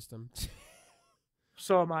next system.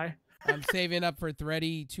 So am I. I'm saving up for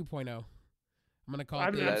Thready 2.0. I'm gonna call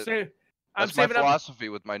it. That's my philosophy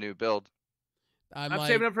with my new build. I'm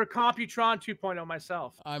saving up for Computron 2.0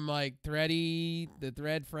 myself. I'm like the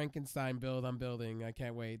Thread Frankenstein build I'm building. I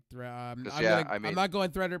can't wait. I'm not going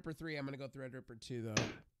Threadripper 3. I'm gonna go Threadripper 2 though.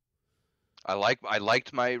 I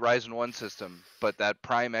liked my Ryzen 1 system, but that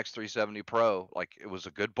Prime X370 Pro, like, it was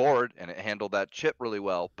a good board and it handled that chip really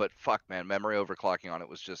well. But fuck, man, memory overclocking on it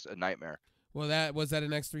was just a nightmare. Well, was that an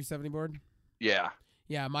X370 board? Yeah.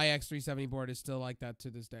 Yeah, my X370 board is still like that to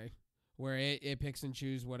this day, where it picks and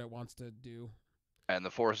chooses what it wants to do. And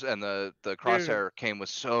the Force and the Crosshair came with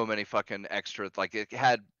so many fucking extra. Like, it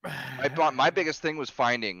had my biggest thing was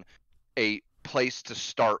finding a place to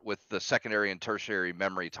start with the secondary and tertiary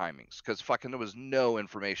memory timings, because fucking there was no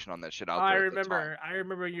information on that shit out there. I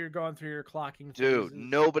remember you were going through your clocking. Dude, phases.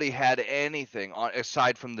 Nobody had anything on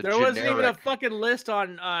aside from the. There wasn't even a fucking list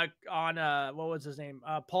on what was his name?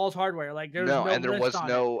 Paul's Hardware. Like there was no and there was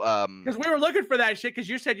no because we were looking for that shit because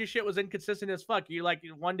you said your shit was inconsistent as fuck. You like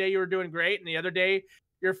one day you were doing great and the other day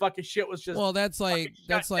your fucking shit was just. Well, that's like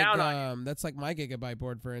my Gigabyte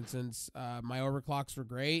board, for instance. My overclocks were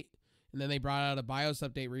great. And then they brought out a BIOS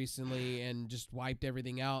update recently and just wiped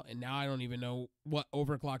everything out. And now I don't even know what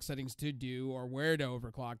overclock settings to do or where to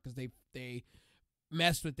overclock because they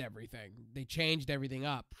messed with everything. They changed everything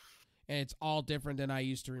up. And it's all different than I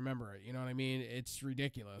used to remember it. You know what I mean? It's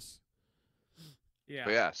ridiculous. Yeah.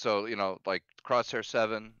 But yeah, so, like Crosshair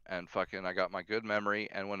 7 and fucking I got my good memory.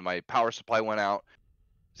 And when my power supply went out,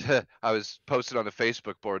 I was posted on the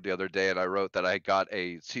Facebook board the other day and I wrote that I got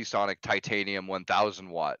a Seasonic Titanium 1000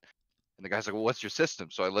 watt. And the guy's like, well, what's your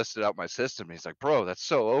system? So I listed out my system. And he's like, bro, that's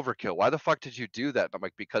so overkill. Why the fuck did you do that? And I'm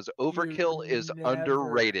like, because overkill is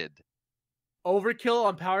underrated. Overkill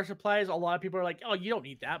on power supplies, a lot of people are like, oh, you don't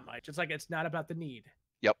need that much. It's like, it's not about the need.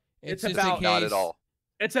 Yep. It's about not at all.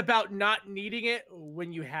 It's about not needing it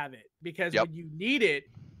when you have it. Because when you need it,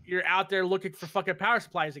 you're out there looking for fucking power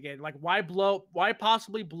supplies again. Like, why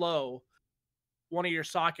possibly blow one of your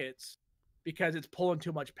sockets because it's pulling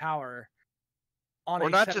too much power?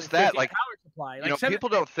 Or not just that, like, power supply. People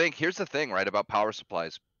don't think. Here's the thing, right, about power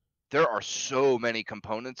supplies. There are so many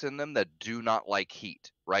components in them that do not like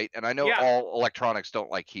heat, right? And I know all electronics don't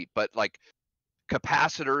like heat, but like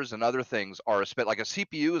capacitors and other things are like a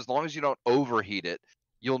CPU. As long as you don't overheat it,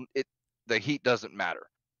 the heat doesn't matter.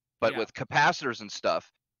 But with capacitors and stuff,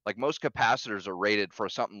 like most capacitors are rated for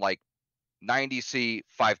something like 90C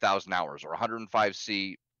 5,000 hours or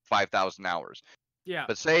 105C 5,000 hours. Yeah.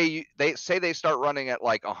 But they start running at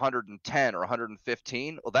like 110 or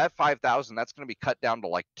 115. Well, that 5,000, that's going to be cut down to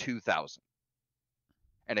like 2,000.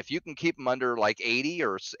 And if you can keep them under like 80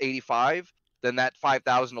 or 85, then that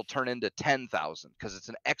 5,000 will turn into 10,000 because it's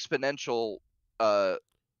an exponential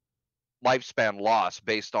lifespan loss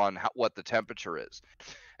based on what the temperature is.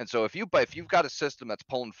 And so if you've got a system that's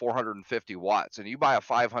pulling 450 watts and you buy a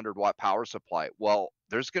 500 watt power supply, well,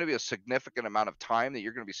 there's going to be a significant amount of time that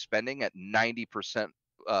you're going to be spending at 90%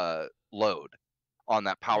 load on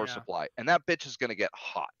that power supply. And that bitch is going to get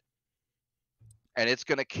hot. And it's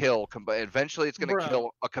going to kill, eventually it's going to kill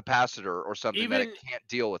a capacitor or something that it can't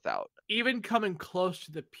deal without. Even coming close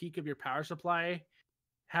to the peak of your power supply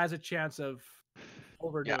has a chance of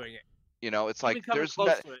overdoing it. It's like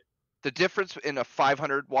the difference in a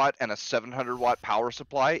 500 watt and a 700 watt power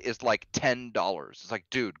supply is like $10. It's like,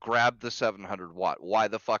 dude, grab the 700 watt. Why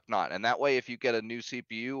the fuck not? And that way, if you get a new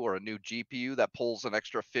CPU or a new GPU that pulls an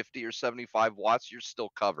extra 50 or 75 watts, you're still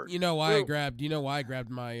covered. You know why I grabbed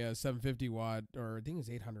my 750 watt, or I think it's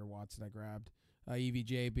 800 watts that I grabbed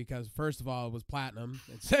EVGA, because first of all, it was platinum,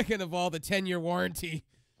 and second of all, the 10-year warranty.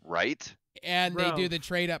 Right. And they do the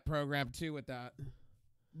trade up program too with that.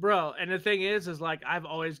 Bro, and the thing is like I've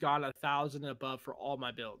always gone 1,000 and above for all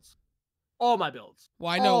my builds. All my builds. Well,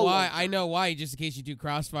 I know why. I know why. Just in case you do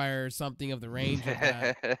Crossfire or something of the range of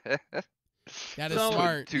that. That is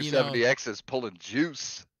smart. 270X is pulling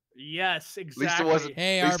juice. Yes, exactly. At least it wasn't.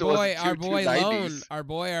 Hey, our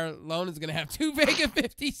boy Lone is gonna have 2 Vega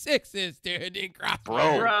 56s, dude, in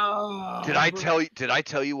Crossfire. Bro, did I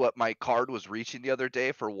tell you what my card was reaching the other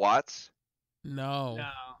day for watts? No.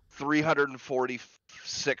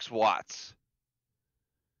 346 watts.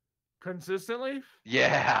 Consistently?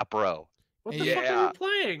 Yeah, bro. What the fuck are you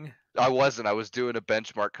playing? I wasn't. I was doing a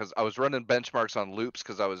benchmark because I was running benchmarks on loops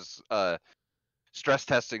because I was stress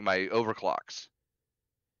testing my overclocks.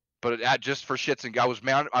 But just for shits and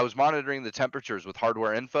I was monitoring the temperatures with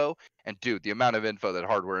hardware info, and dude, the amount of info that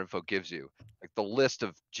hardware info gives you, like the list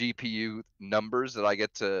of GPU numbers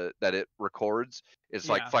that that it records is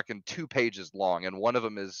like fucking 2 pages long, and one of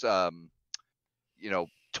them is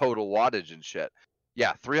total wattage and shit.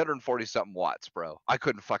 Yeah, 340 something watts, bro. I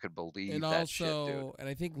couldn't fucking believe that shit, dude. And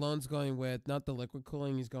I think Lone's going with not the liquid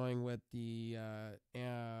cooling, he's going with the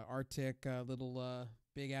Arctic little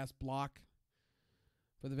big ass block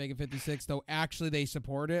for the Vega 56. Though actually they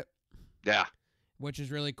support it. Yeah. Which is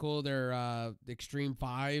really cool. Their Extreme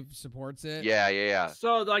 5 supports it. Yeah.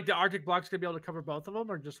 So like the Arctic block's gonna be able to cover both of them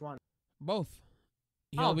or just one? Both.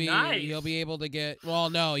 Nice. He'll be able to get. Well,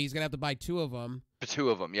 no, he's gonna have to buy 2 of them. The 2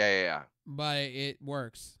 of them, yeah. But it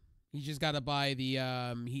works. He's just got to buy the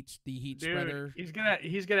heat spreader. He's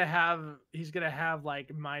gonna have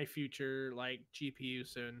like my future like GPU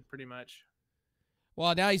soon, pretty much.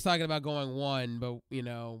 Well, now he's talking about going one, but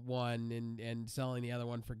one and selling the other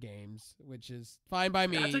one for games, which is fine by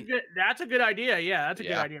me. That's a good idea. Yeah, that's a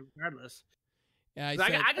good idea regardless. Yeah, I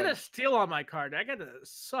got a steal on my card. I got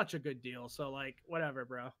such a good deal. So like, whatever,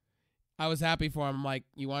 bro. I was happy for him. I'm like,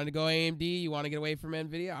 you want to go AMD? You want to get away from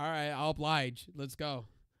NVIDIA? All right, I'll oblige. Let's go.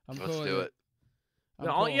 Let's do it.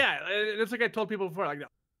 Cool. Yeah, it's like I told people before. Like,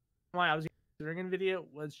 why I was considering NVIDIA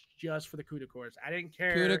was just for the CUDA cores. I didn't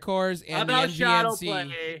care CUDA cores and about the shadow NVNC.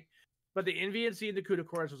 play, but the NVNC and the CUDA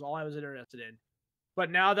cores was all I was interested in.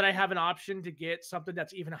 But now that I have an option to get something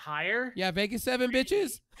that's even higher, yeah, Vega 7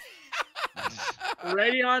 bitches.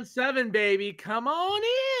 Radeon 7, baby, come on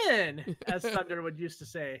in, as Thunder would used to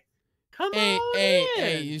say. Come on in.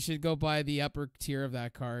 Hey, you should go buy the upper tier of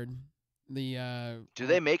that card. The Do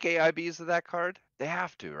they make AIBs of that card? They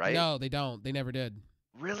have to, right? No, they don't. They never did.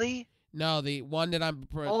 Really? No, the one that I'm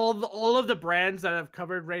all of the brands that have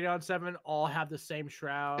covered Radeon 7 all have the same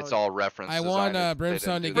shroud. It's all reference. I want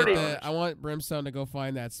Brimstone to get I want Brimstone to go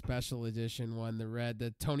find that special edition one,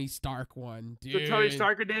 the Tony Stark one, dude. The Tony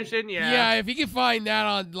Stark edition, yeah. Yeah, if you can find that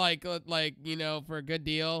on like for a good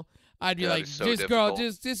deal, I'd be like,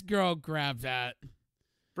 just girl, grab that.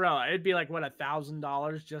 Bro, it'd be like what,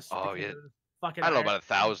 $1,000 just. Oh yeah. Fucking I don't know about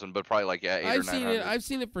 1,000, but probably like 800 or 900. I've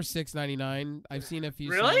seen it for $6.99. I've seen a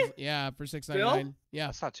few. Really? Sales. Yeah, for $6.99. Yeah,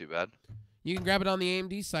 that's not too bad. You can grab it on the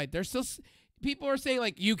AMD site. There's still people are saying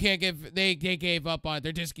like you can't give. They gave up on it.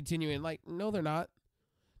 They're discontinuing. Like no, they're not.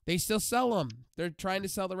 They still sell them. They're trying to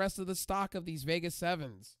sell the rest of the stock of these Vega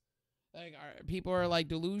 7s. Like people are like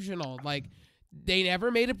delusional. Like they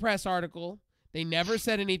never made a press article. They never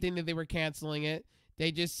said anything that they were canceling it.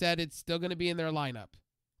 They just said it's still going to be in their lineup.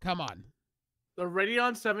 Come on. The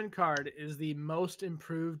Radeon 7 card is the most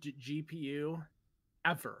improved GPU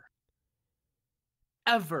ever.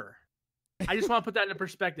 Ever. I just want to put that into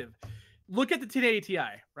perspective. Look at the 1080 Ti,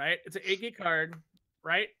 right? It's an 8 gig card,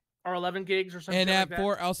 right? Or 11 gigs or something. And at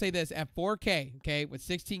like I'll say this, at 4K, okay, with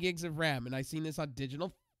 16 gigs of RAM, and I seen this on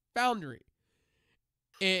Digital Foundry,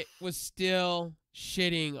 it was still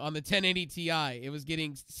shitting on the 1080 Ti. It was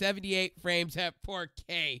getting 78 frames at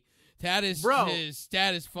 4K. That is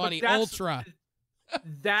funny. Ultra.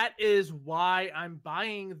 That is why I'm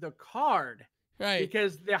buying the card. Right.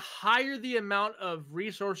 Because the higher the amount of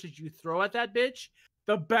resources you throw at that bitch,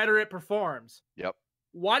 the better it performs. Yep.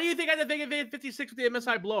 Why do you think I had the Vega 56 with the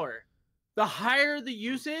MSI blower? The higher the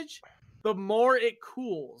usage, the more it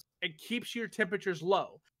cools and keeps your temperatures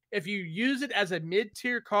low. If you use it as a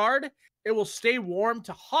mid-tier card, it will stay warm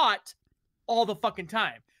to hot all the fucking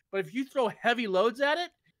time. But if you throw heavy loads at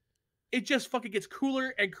it, it just fucking gets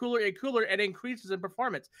cooler and cooler and cooler and increases in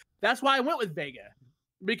performance. That's why I went with Vega.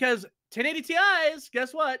 Because 1080 Ti's,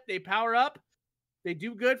 guess what? They power up. They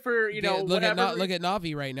do good for, look at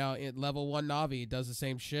Navi right now. Level 1 Navi does the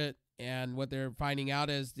same shit. And what they're finding out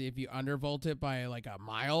is if you undervolt it by like a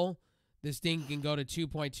mile, this thing can go to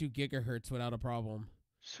 2.2 gigahertz without a problem.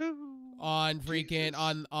 On freaking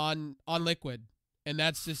on Liquid. And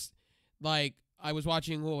that's just like I was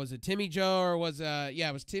watching, what was it, Timmy Joe or it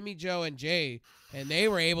was Timmy Joe and Jay, and they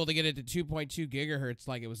were able to get it to 2.2 gigahertz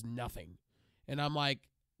like it was nothing. And I'm like,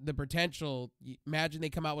 the potential, imagine they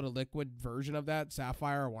come out with a Liquid version of that,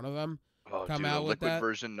 Sapphire or one of them, come out with Liquid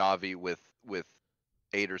version Navi with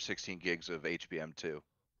 8 or 16 gigs of HBM2.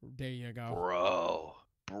 There you go.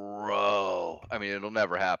 Bro. I mean, it'll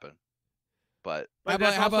never happen. But how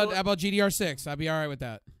about GDR6? I'd be all right with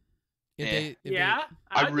that.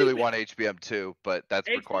 I really want HBM2, but that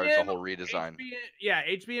requires a whole redesign.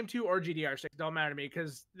 HBM2 or GDR6 don't matter to me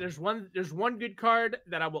because there's one good card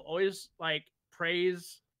that I will always like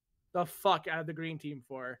praise the fuck out of the green team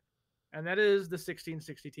for, and that is the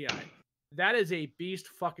 1660 Ti. That is a beast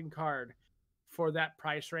fucking card for that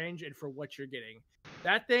price range and for what you're getting.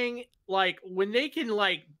 That thing, like, when they can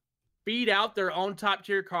like beat out their own top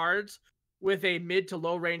tier cards with a mid to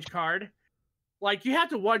low range card, like, you have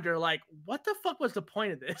to wonder, like, what the fuck was the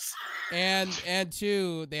point of this? And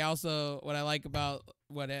two, they also, what I like about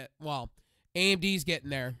AMD's getting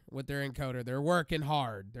there with their encoder. They're working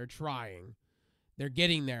hard. They're trying. They're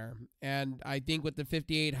getting there. And I think with the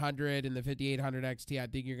 5800 and the 5800 XT, I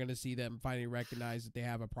think you're going to see them finally recognize that they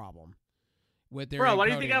have a problem with their Bro, encoding. why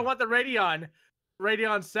do you think I want the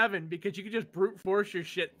Radeon 7? Because you can just brute force your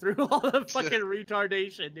shit through all the fucking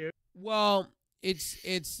retardation, dude. Well,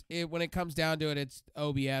 it's when it comes down to it, it's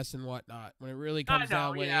OBS and whatnot. When it really comes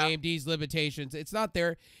down, when AMD's limitations, it's not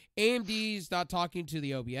there. AMD's not talking to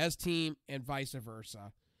the OBS team and vice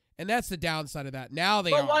versa. And that's the downside of that. Now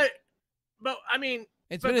they are. But I mean,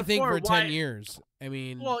 it's been a thing for 10 years. I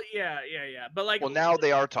mean, well, yeah. But like, well, now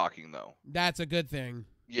they are talking though. That's a good thing.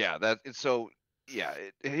 Yeah,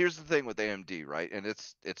 here's the thing with AMD, right? And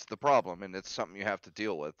it's the problem, and it's something you have to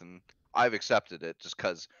deal with. And I've accepted it just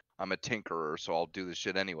because I'm a tinkerer, so I'll do this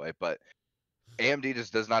shit anyway. But AMD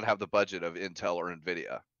just does not have the budget of Intel or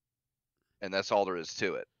Nvidia, and that's all there is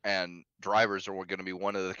to it. And drivers are going to be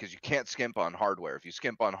one of the, because you can't skimp on hardware. If you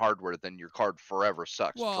skimp on hardware, then your card forever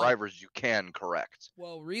sucks. Well, drivers you can correct.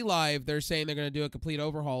 Well, Relive, they're saying they're going to do a complete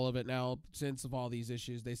overhaul of it now since of all these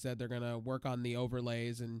issues. They said they're going to work on the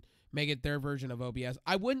overlays and make it their version of OBS.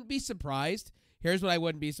 I wouldn't be surprised. Here's what I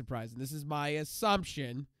wouldn't be surprised, and this is my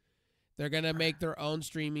assumption. They're going to make their own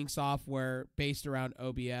streaming software based around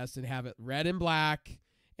OBS and have it red and black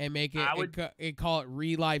and make it and call it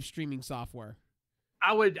Relive streaming software.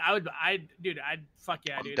 I'd fuck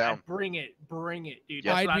yeah, I'm dude. down. I'd bring it, dude.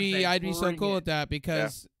 Yeah. I'd be so cool with that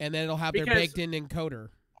because, and then it'll have their baked in encoder.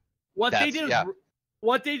 What they did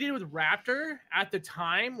with Raptor at the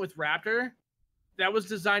time with Raptor, that was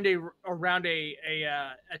designed around a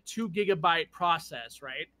 2 gigabyte process,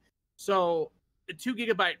 right? So the 2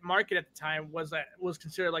 gigabyte market at the time was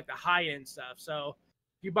considered like the high end stuff. So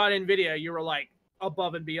if you bought Nvidia, you were like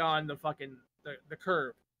above and beyond the fucking the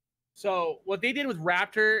curve. So what they did with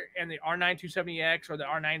Raptor and the R9 270X or the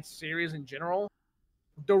R9 series in general,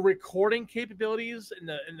 the recording capabilities and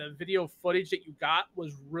the video footage that you got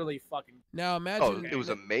was really fucking. Now imagine it was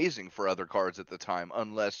amazing for other cards at the time,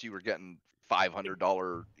 unless you were getting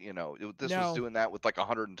 $500. This was doing that with like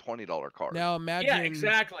 $120 card. Now imagine. Yeah,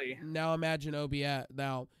 exactly. Now imagine OBS.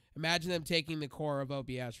 Now imagine them taking the core of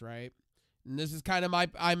OBS, right? And this is kind of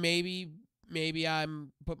maybe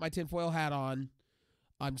I'm put my tinfoil hat on.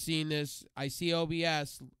 I'm seeing this. I see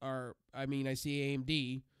OBS, I see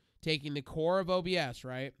AMD taking the core of OBS,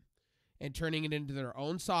 right, and turning it into their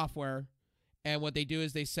own software. And what they do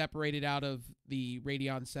is they separate it out of the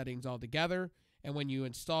Radeon settings altogether. And when you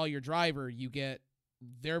install your driver, you get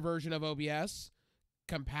their version of OBS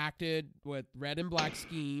compacted with red and black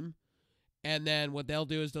scheme. And then what they'll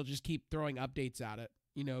do is they'll just keep throwing updates at it,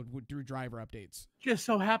 through driver updates. Just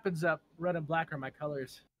so happens that red and black are my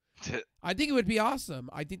colors. I think it would be awesome.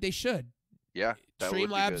 I think they should. Yeah,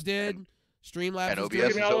 Streamlabs did. And Streamlabs OBS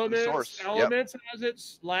is is open source. Elements has it.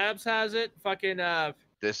 Labs has it. Fucking.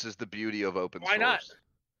 This is the beauty of open source. Why not?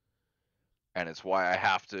 And it's why I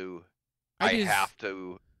have to. I have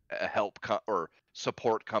to help or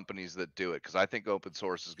support companies that do it, because I think open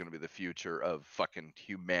source is going to be the future of fucking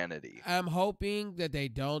humanity. I'm hoping that they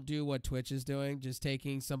don't do what Twitch is doing, just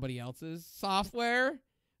taking somebody else's software.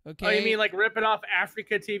 Okay. Oh, you mean like ripping off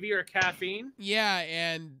Africa TV or Caffeine? Yeah,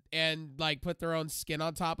 and like put their own skin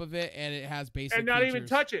on top of it, and it has basic and not features. even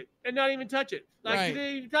touch it. Like, right. You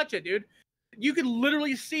didn't even touch it, dude. You could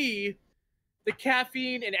literally see the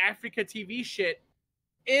Caffeine and Africa TV shit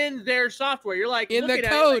in their software. You're like, in the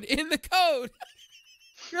code.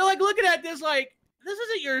 You're like looking at this like, this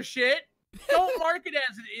isn't your shit. Don't market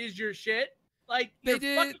as it is your shit. Like, they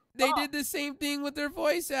did the same thing with their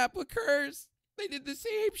voice app with Curse. They did the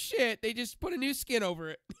same shit. They just put a new skin over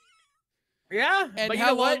it. Yeah. And but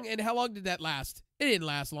how long? And how long did that last? It didn't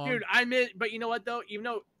last long, dude. But you know what though?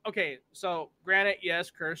 Okay. So granted, yes,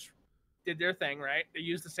 Curse did their thing, right? They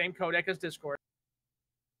used the same codec as Discord.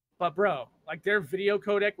 But bro, like, their video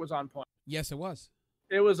codec was on point. Yes, it was.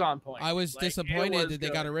 It was on point. I was disappointed that they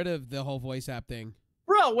got rid of the whole voice app thing.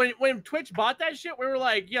 Bro, when Twitch bought that shit, we were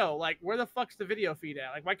like, yo, like, where the fuck's the video feed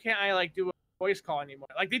at? Like, why can't I like do a voice call anymore?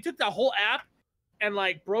 Like, they took the whole app and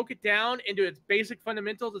like broke it down into its basic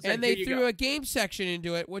fundamentals and said, and they threw a game section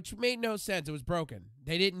into it, which made no sense. It was broken.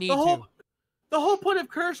 They didn't need to. The whole point of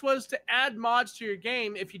Curse was to add mods to your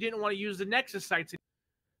game if you didn't want to use the Nexus sites.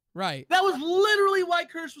 Right. That was literally why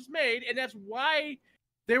Curse was made, and that's why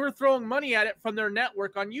they were throwing money at it from their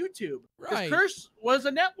network on YouTube. Right. Curse was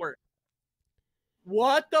a network.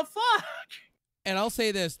 What the fuck? And I'll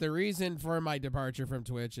say this, the reason for my departure from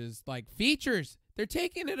Twitch is like features. They're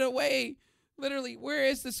taking it away. Literally, where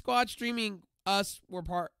is the squad streaming? Us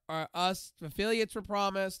affiliates were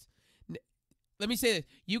promised. Let me say this.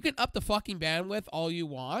 You can up the fucking bandwidth all you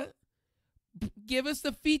want. Give us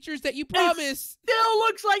the features that you promised. Still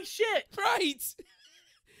looks like shit. Right.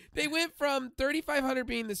 They went from 3500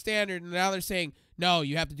 being the standard, and now they're saying, no,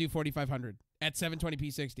 you have to do 4500 at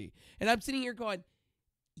 720p 60. And I'm sitting here going,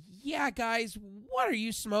 yeah, guys, what are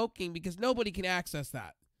you smoking? Because nobody can access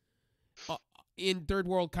that in third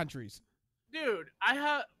world countries. Dude,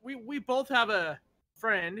 we both have a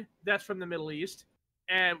friend that's from the Middle East,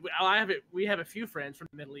 and we have a few friends from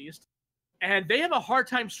the Middle East, and they have a hard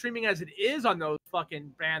time streaming as it is on those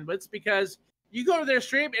fucking bandwidths because you go to their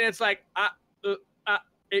stream and it's like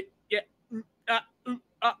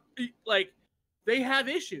like they have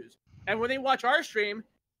issues, and when they watch our stream,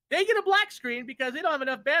 they get a black screen because they don't have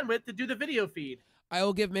enough bandwidth to do the video feed. I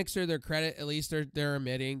will give Mixer their credit. At least they're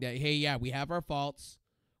admitting that, hey, yeah, we have our faults.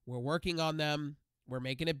 We're working on them. We're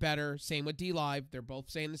making it better. Same with D-Live. They're both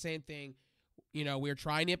saying the same thing. You know, we're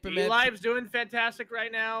trying to implement. D-Live's doing fantastic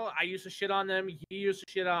right now. I used to shit on them. He used to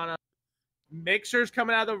shit on them. Mixer's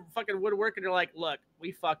coming out of the fucking woodwork, and they're like, look,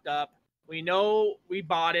 we fucked up. We know we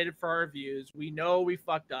bought it for our views. We know we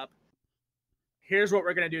fucked up. Here's what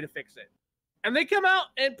we're going to do to fix it. And they come out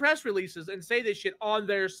in press releases and say this shit on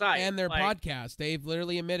their site. And their podcast. They've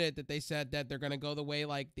literally admitted that they said that they're going to go the way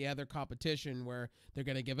like the other competition where they're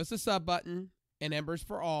going to give us a sub button and Embers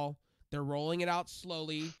for all. They're rolling it out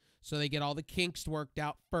slowly so they get all the kinks worked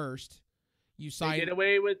out first. They get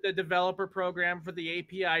away with the developer program for the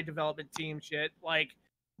API development team shit. Like,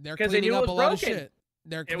 they're cleaning up a lot of shit.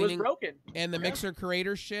 It was broken. And the Mixer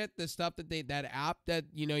creator shit, the stuff that app that,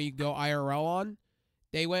 you know, you go IRL on.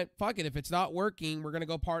 They went, fuck it, if it's not working, we're going to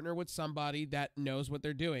go partner with somebody that knows what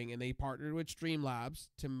they're doing. And they partnered with Streamlabs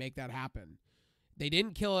to make that happen. They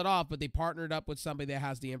didn't kill it off, but they partnered up with somebody that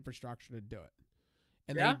has the infrastructure to do it.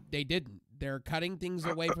 And they didn't. They're cutting things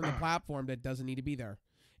away from the platform that doesn't need to be there.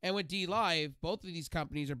 And with D-Live, both of these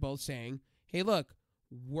companies are both saying, hey, look,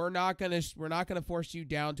 we're not gonna force you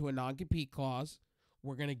down to a non-compete clause.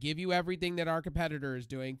 We're going to give you everything that our competitor is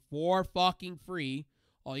doing for fucking free.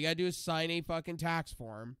 All you got to do is sign a fucking tax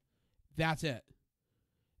form. That's it.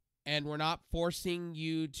 And we're not forcing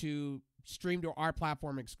you to stream to our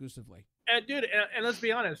platform exclusively. And dude, and let's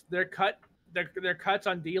be honest, their cuts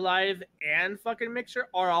on D-Live and fucking Mixer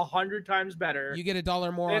are 100 times better. You get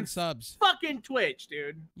 $1 more on subs. Fucking Twitch,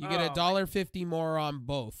 dude. You get $1.50 more on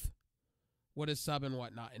both. What is sub and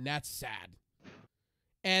whatnot, and that's sad.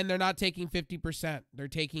 And they're not taking 50%. They're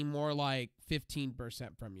taking more like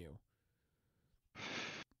 15% from you.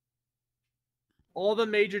 All the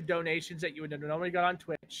major donations that you would normally got on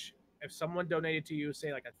Twitch, if someone donated to you,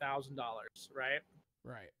 say like $1,000, right?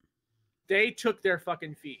 Right. They took their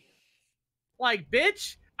fucking fee. Like,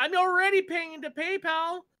 bitch, I'm already paying to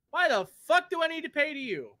PayPal. Why the fuck do I need to pay to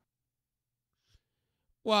you?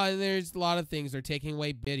 Well, and there's a lot of things. They're taking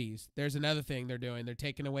away biddies. There's another thing they're doing. They're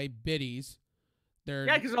taking away biddies.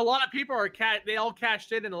 Yeah, because a lot of people they all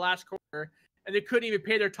cashed in the last quarter, and they couldn't even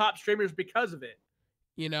pay their top streamers because of it.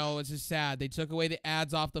 You know, it's just sad. They took away the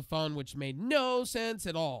ads off the phone, which made no sense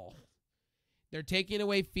at all. They're taking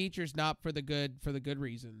away features not for the good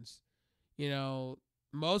reasons. You know,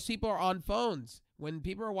 most people are on phones. When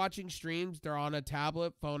people are watching streams, they're on a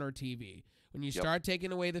tablet, phone, or TV. When you start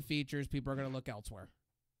taking away the features, people are going to look elsewhere.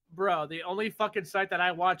 Bro, the only fucking site that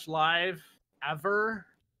I watch live ever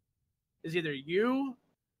is either you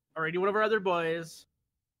or any one of our other boys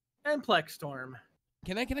and Plexstorm.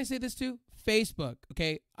 Can I say this too? Facebook.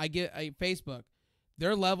 Okay, I get Facebook.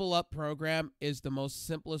 Their level up program is the most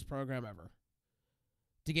simplest program ever.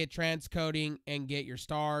 To get transcoding and get your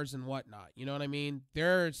stars and whatnot. You know what I mean?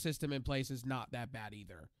 Their system in place is not that bad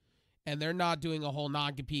either. And they're not doing a whole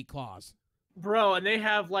non-compete clause. Bro, and they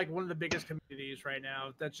have like one of the biggest communities right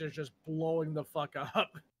now that's just blowing the fuck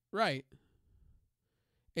up. Right.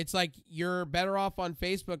 It's like you're better off on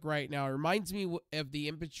Facebook right now. It reminds me of the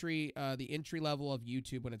entry level of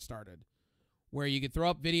YouTube when it started, where you could throw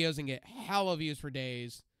up videos and get hella views for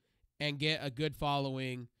days and get a good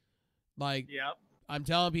following. Like, yep. I'm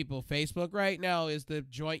telling people, Facebook right now is the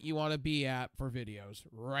joint you want to be at for videos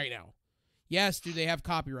right now. Yes, do they have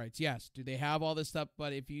copyrights? Yes. Do they have all this stuff?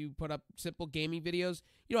 But if you put up simple gaming videos,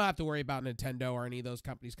 you don't have to worry about Nintendo or any of those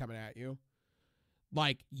companies coming at you.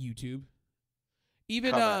 Like YouTube.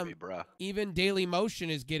 Even Daily Motion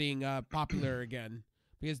is getting popular again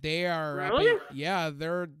because they are really?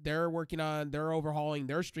 they're overhauling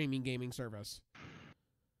their streaming gaming service.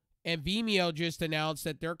 And Vimeo just announced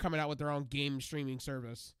that they're coming out with their own game streaming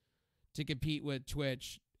service to compete with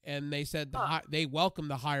Twitch. And they said they welcome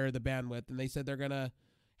the higher the bandwidth, and they said they're gonna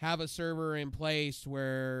have a server in place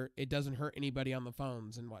where it doesn't hurt anybody on the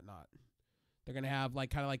phones and whatnot. They're gonna have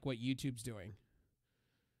kind of like what YouTube's doing.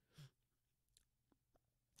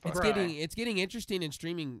 It's getting interesting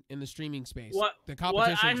in the streaming space. The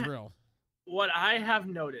competition's real. What I have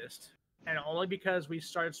noticed, and only because we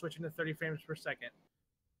started switching to 30 frames per second,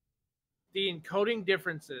 the encoding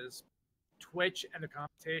differences, Twitch and the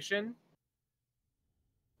competition,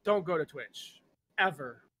 don't go to Twitch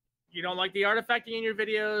ever. You don't like the artifacting in your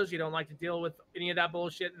videos. You don't like to deal with any of that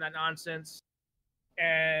bullshit and that nonsense.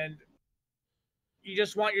 And you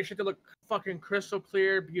just want your shit to look fucking crystal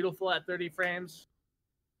clear, beautiful at 30 frames.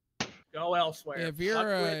 Go elsewhere.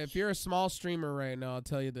 If you're a small streamer right now, I'll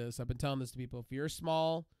tell you this. I've been telling this to people. If you're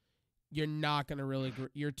small, you're not going to really...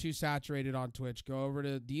 You're too saturated on Twitch. Go over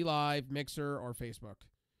to DLive, Mixer, or Facebook.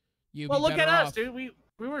 Look at us, dude. We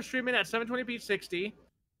were streaming at 720p 60.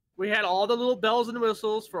 We had all the little bells and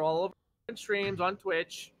whistles for all of our streams on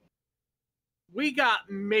Twitch. We got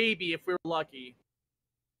maybe, if we were lucky,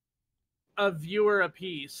 a viewer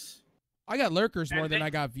apiece. I got lurkers more than I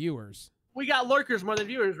got viewers. We got lurkers more than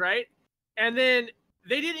viewers, right? And then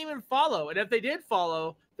they didn't even follow. And if they did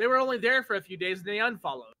follow, they were only there for a few days and they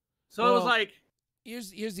unfollowed. So it was like...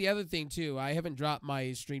 Here's the other thing, too. I haven't dropped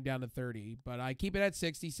my stream down to 30, but I keep it at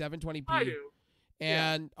 60, 720p. I do.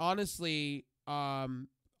 And honestly,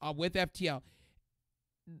 with FTL,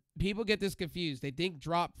 people get this confused. They think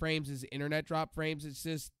drop frames is internet drop frames. It's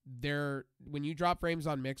just when you drop frames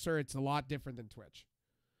on Mixer, it's a lot different than Twitch.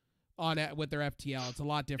 With their FTL, it's a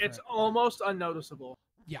lot different. It's almost unnoticeable.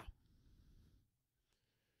 Yeah.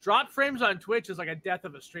 Drop frames on Twitch is like a death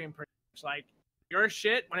of a stream. Pretty much. Like your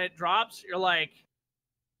shit, when it drops,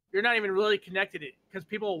 you're not even really connected it because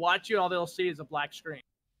people will watch you and all they'll see is a black screen.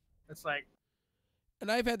 It's like...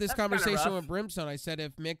 And I've had this conversation with Brimstone. I said,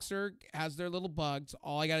 if Mixer has their little bugs,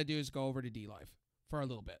 all I got to do is go over to DLive for a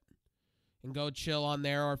little bit and go chill on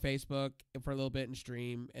there or Facebook for a little bit and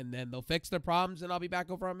stream, and then they'll fix their problems, and I'll be back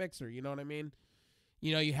over on Mixer. You know what I mean?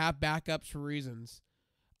 You have backups for reasons.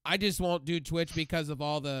 I just won't do Twitch because of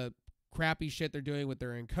all the crappy shit they're doing with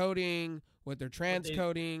their encoding, with their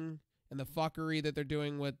transcoding, and the fuckery that they're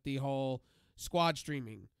doing with the whole squad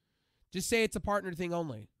streaming. Just say it's a partner thing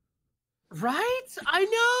only. Right? I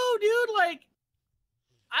know, dude.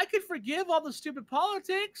 I could forgive all the stupid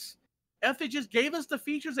politics if they just gave us the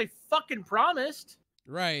features they fucking promised.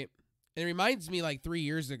 Right. It reminds me 3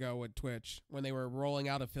 years ago with Twitch when they were rolling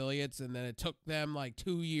out affiliates, and then it took them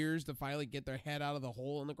 2 years to finally get their head out of the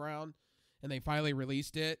hole in the ground, and they finally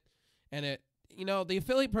released it. And the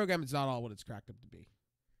affiliate program is not all what it's cracked up to be.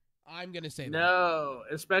 I'm going to say that. No,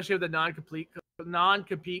 especially with the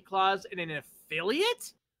non-compete clause in an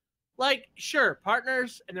affiliate? Sure,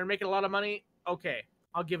 partners, and they're making a lot of money. Okay,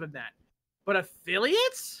 I'll give them that. But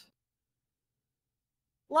affiliates?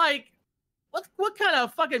 What kind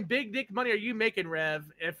of fucking big dick money are you making,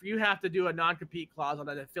 Rev, if you have to do a non-compete clause on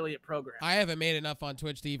an affiliate program? I haven't made enough on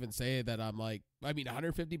Twitch to even say that I'm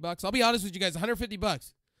 $150. I'll be honest with you guys,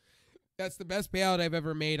 $150. That's the best payout I've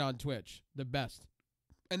ever made on Twitch. The best.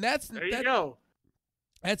 And there you go.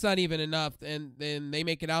 That's not even enough, and then they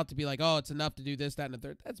make it out to be oh, it's enough to do this, that, and the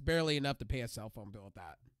third. That's barely enough to pay a cell phone bill with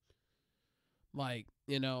that.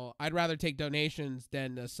 I'd rather take donations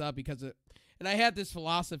than a sub and I had this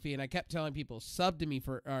philosophy, and I kept telling people, sub to me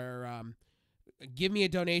give me a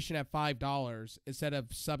donation at $5 instead of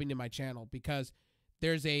subbing to my channel, because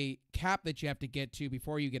there's a cap that you have to get to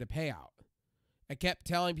before you get a payout. I kept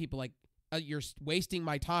telling people, you're wasting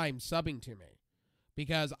my time subbing to me,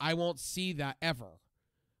 because I won't see that ever.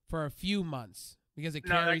 For a few months, because it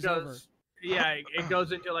carries over. Yeah, it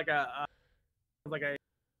goes into a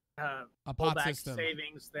pot system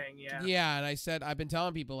savings thing. Yeah. Yeah, and I said I've been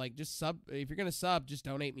telling people just sub. If you're gonna sub, just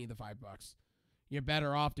donate me the $5. You're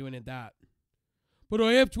better off doing it that. But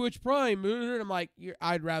I have Twitch Prime. And I'm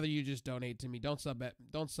I'd rather you just donate to me. Don't sub it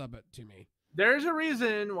to me. There's a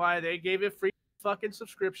reason why they gave a free fucking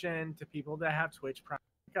subscription to people that have Twitch Prime,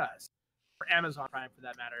 like us, or Amazon Prime for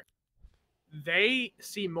that matter. They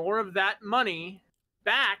see more of that money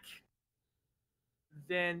back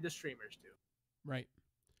than the streamers do. Right.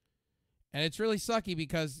 And it's really sucky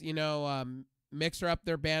because, Mixer up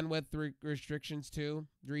their bandwidth restrictions too,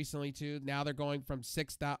 recently too. Now they're going from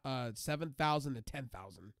 7,000 to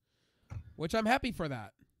 10,000, which I'm happy for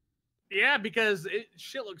that. Yeah, because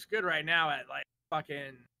shit looks good right now at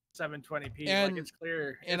fucking 720p. And, it's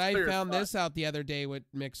clear. And I found this out the other day with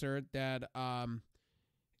Mixer that,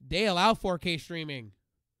 they allow 4K streaming.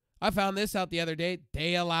 I found this out the other day.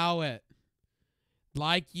 They allow it.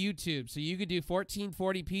 Like YouTube. So you could do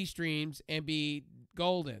 1440p streams and be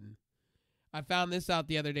golden. I found this out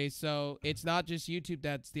the other day. So it's not just YouTube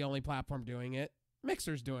that's the only platform doing it.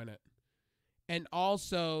 Mixer's doing it. And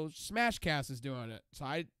also Smashcast is doing it. So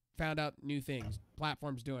I found out new things.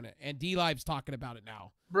 Platforms doing it. And D-Live's talking about it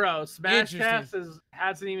now. Bro, Smashcast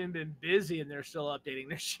hasn't even been busy and they're still updating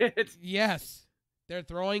their shit. Yes. They're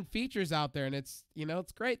throwing features out there and it's,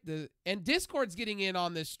 it's great. And Discord's getting in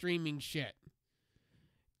on this streaming shit.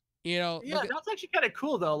 Yeah, that's actually kind of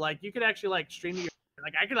cool though. Like you could actually stream to your,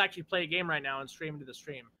 I could actually play a game right now and stream to the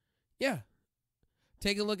stream. Yeah.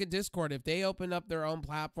 Take a look at Discord. If they open up their own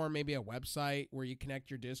platform, maybe a website where you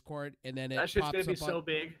connect your Discord and then that shit's gonna be so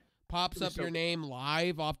big. Pops up your name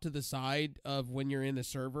live off to the side of when you're in the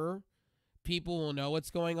server, people will know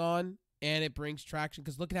what's going on and it brings traction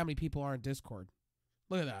because look at how many people are in Discord.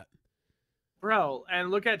 Look at that. Bro,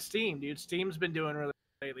 and look at Steam, dude. Steam's been doing really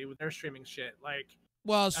lately with their streaming shit.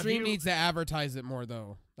 Well, Stream needs to advertise it more,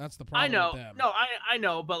 though. That's the problem. I know. With them. No, I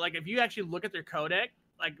know. But if you actually look at their codec,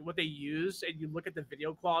 what they use, and you look at the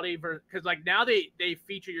video quality, because now they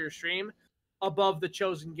feature your stream above the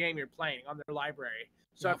chosen game you're playing on their library.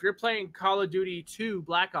 So if you're playing Call of Duty 2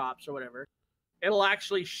 Black Ops or whatever, it'll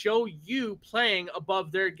actually show you playing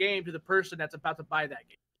above their game to the person that's about to buy that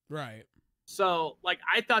game. Right. So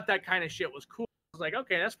I thought that kind of shit was cool. I was like,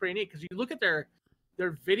 okay, that's pretty neat because you look at their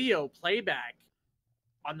video playback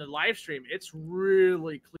on the live stream, it's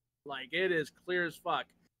really clear. It is clear as fuck.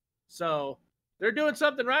 So they're doing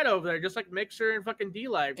something right over there, just like Mixer and fucking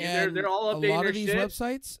D-Live. They're all updating a lot their of these shit.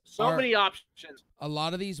 websites. Many options. A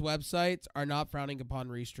lot of these websites are not frowning upon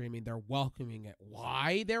restreaming. They're welcoming it.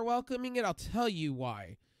 Why they're welcoming it? I'll tell you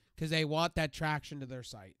why. Because they want that traction to their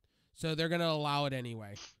site, so they're gonna allow it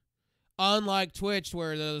anyway. Unlike Twitch,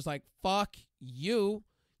 where there's fuck you,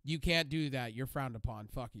 you can't do that. You're frowned upon.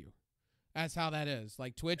 Fuck you. That's how that is.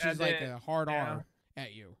 Twitch is a hard R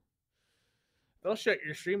at you. They'll shut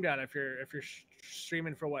your stream down if you're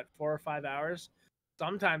streaming for 4 or 5 hours.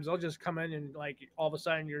 Sometimes they'll just come in and all of a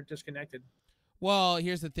sudden you're disconnected. Well,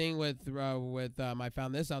 here's the thing with I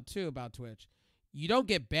found this out too about Twitch. You don't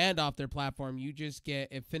get banned off their platform. You just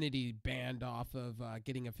get Affinity banned off of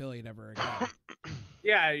getting affiliate ever again.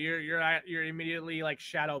 Yeah, you're immediately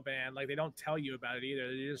shadow banned. They don't tell you about it either.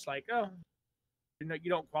 They're just oh, you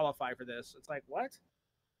don't qualify for this. It's what?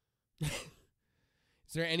 Is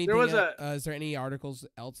there anything? Is there any articles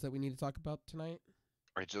else that we need to talk about tonight?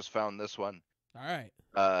 I just found this one. All right.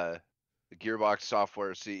 The Gearbox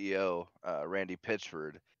Software CEO, Randy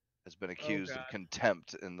Pitchford, has been accused of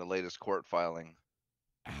contempt in the latest court filing.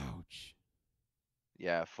 Ouch.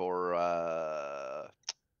 Yeah, for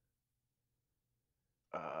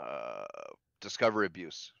discovery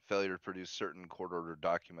abuse, failure to produce certain court-ordered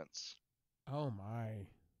documents. Oh my.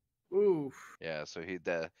 Oof. Yeah, so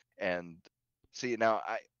and see now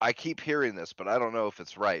I keep hearing this, but I don't know if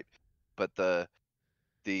it's right. But the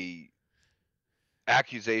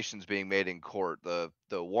accusations being made in court, the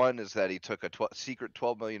one is that he took a secret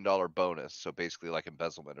 $12 million bonus, so basically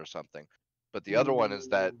embezzlement or something. But the other one is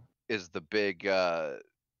the big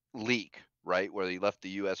leak, right, where he left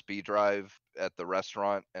the USB drive at the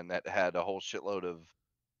restaurant and that had a whole shitload of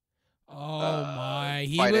my,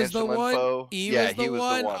 he was the one. He was the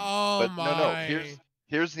one. Oh but my. No.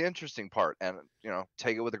 Here's the interesting part, and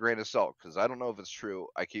take it with a grain of salt because I don't know if it's true.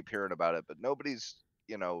 I keep hearing about it, but nobody's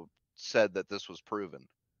said that this was proven.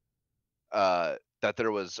 That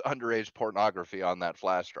there was underage pornography on that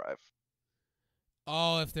flash drive.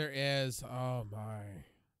 Oh, if there is, oh my.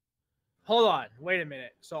 Hold on, wait a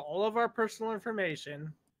minute. So all of our personal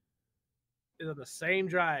information is on the same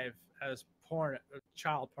drive as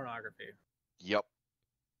child pornography. Yep.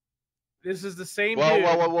 This is the same.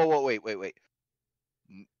 Whoa, wait.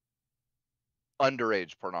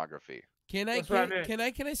 Underage pornography. Can I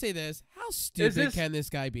say this? How stupid can this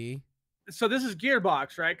guy be? So this is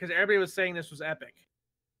Gearbox, right? Because everybody was saying this was Epic.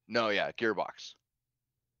 No, yeah, Gearbox.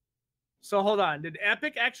 So hold on, did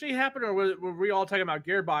Epic actually happen, or were we all talking about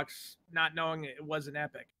Gearbox not knowing it wasn't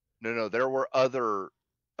Epic? No, there were other,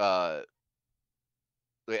 and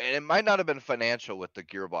it might not have been financial with the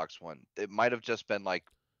Gearbox one. It might have just been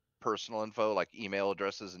personal info, email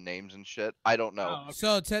addresses and names and shit. I don't know. Oh, okay.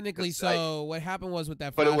 So technically, what happened was with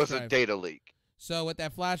that flash drive. But it was drive, a data leak. So with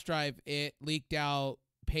that flash drive, it leaked out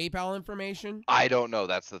PayPal information. I don't know.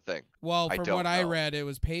 That's the thing. Well, from what I read, it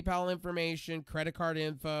was PayPal information, credit card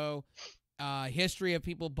info, history of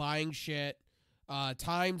people buying shit,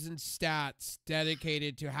 times and stats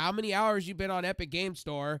dedicated to how many hours you've been on Epic Game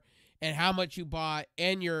Store and how much you bought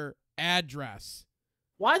and your address.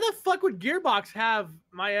 Why the fuck would Gearbox have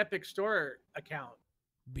my Epic Store account?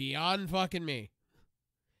 Beyond fucking me.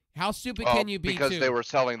 How stupid can you be? Because they were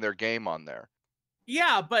selling their game on there.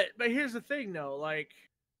 Yeah, but here's the thing, though. Like,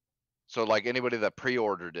 so like anybody that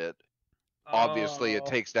pre-ordered it, obviously it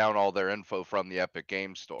takes down all their info from the Epic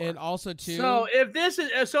Game Store. And also too. So if this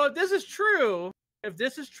is true,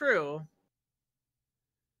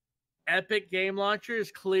 Epic Game Launcher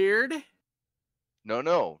is cleared.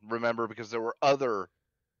 No. Remember, because there were other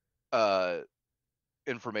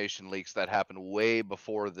information leaks that happened way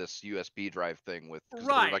before this USB drive thing.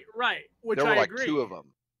 Right. Which there were I agree. 2 of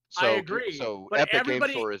them. So, I agree. So but Epic Game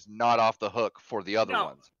Store is not off the hook for the other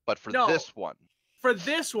ones, but for this one. For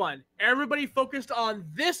this one, everybody focused on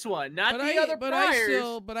this one, not the other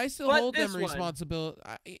priors. But I still hold them responsible.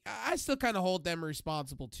 I still kind of hold them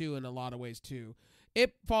responsible too in a lot of ways too.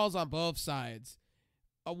 It falls on both sides.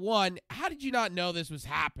 One, how did you not know this was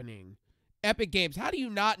happening? Epic Games, how do you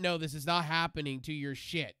not know this is not happening to your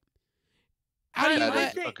shit?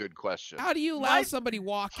 That's a good question. How do you allow somebody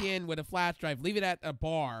walk in with a flash drive, leave it at a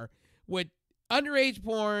bar with underage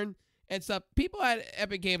porn and stuff? People at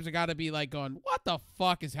Epic Games are got to be like going, what the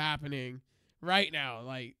fuck is happening right now?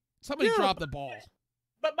 Like, somebody dropped the ball.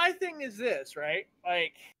 But my thing is this, right?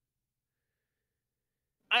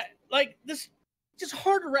 This just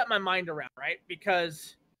hard to wrap my mind around, right?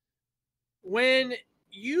 Because when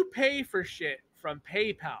you pay for shit from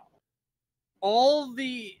PayPal, all of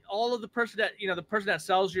the person that the person that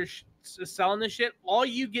sells selling the shit, all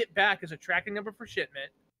you get back is a tracking number for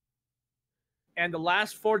shipment and the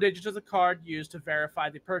last 4 digits of the card used to verify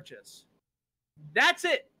the purchase. That's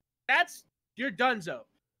it. That's your donezo.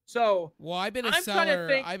 So well, I've been a seller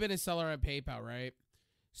on PayPal, right?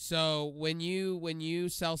 So when you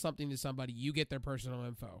sell something to somebody, you get their personal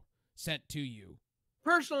info sent to you.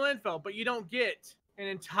 Personal info, but you don't get an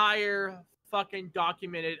entire fucking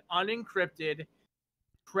documented, unencrypted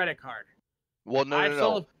credit card. Well,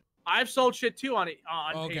 no. I've sold shit too on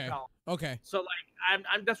PayPal. Okay. So like,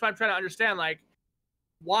 I'm that's what I'm trying to understand. Like,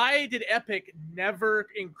 why did Epic never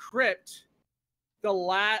encrypt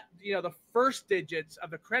the first digits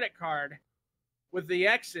of the credit card with the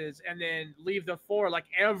X's and then leave the 4 like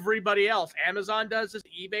everybody else? Amazon does this.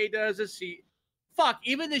 eBay does this.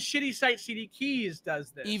 Even the shitty site CD Keys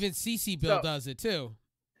does this. Even CC Bill does it too.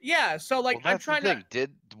 Yeah, so like I'm trying to.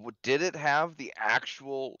 Did it have the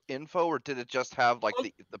actual info, or did it just have like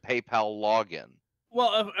the PayPal login?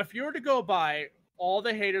 Well, if you were to go by all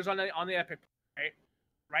the haters on the Epic, right?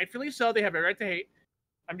 Rightfully so, they have a right to hate.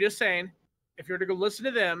 I'm just saying, if you were to go listen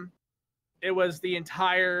to them, it was the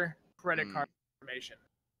entire credit card information.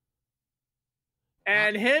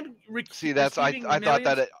 And him. See, that's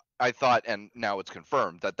I thought, and now it's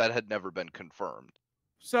confirmed that had never been confirmed.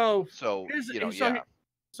 So here's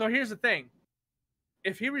the thing.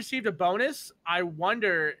 If he received a bonus, I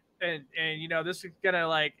wonder, and this is gonna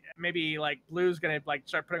like maybe like Blue's gonna like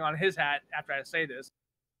start putting on his hat after I say this.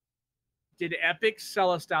 Did Epic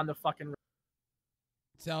sell us down the fucking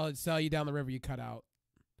river? Sell you down the river? You cut out.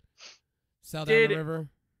 Sell down the river.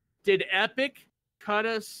 Did Epic cut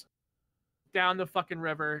us down the fucking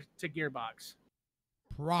river to Gearbox?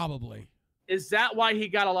 Probably. Is that why he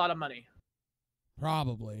got a lot of money?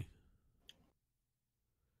 Probably.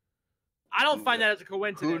 I don't find that as a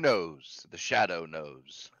coincidence. Who knows? The shadow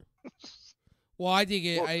knows. Well, I think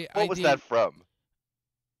it. What was that from?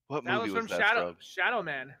 What movie was that from? Shadow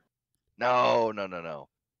Man. No. No,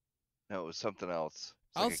 it was something else.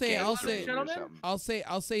 I'll say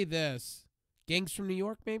this. Gangs from New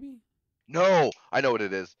York, maybe? No, I know what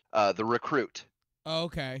it is. The Recruit. Oh,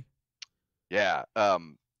 okay. Yeah.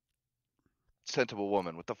 Sensible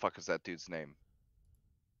Woman. What the fuck is that dude's name?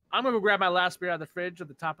 I'm gonna go grab my last beer out of the fridge at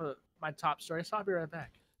the top of my top story, so I'll be right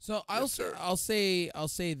back. So I'll say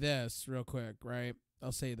this real quick, right?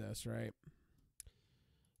 I'll say this, right?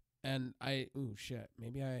 And maybe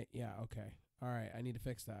okay. All right, I need to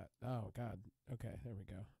fix that. Oh god. Okay, there we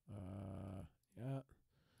go. Yeah.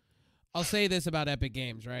 I'll say this about Epic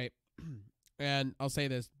Games, right? And I'll say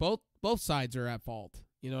this, both sides are at fault.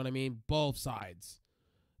 You know what I mean? Both sides.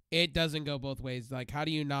 It doesn't go both ways. Like, how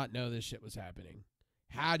do you not know this shit was happening?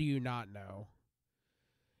 How do you not know?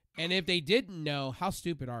 And if they didn't know, how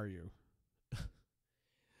stupid are you?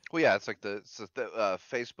 Well, yeah, it's like the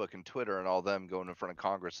Facebook and Twitter and all them going in front of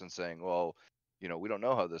Congress and saying, well, we don't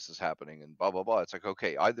know how this is happening and blah, blah, blah. It's like,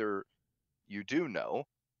 okay, either you do know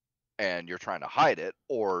and you're trying to hide it,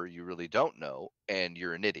 or you really don't know and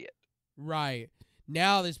you're an idiot. Right.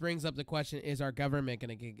 Now this brings up the question, is our government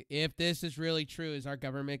going to, if this is really true, is our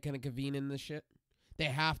government going to convene in this shit? They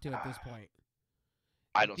have to at this point.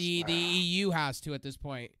 I don't. The EU has to at this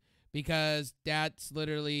point, because that's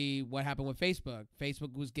literally what happened with Facebook.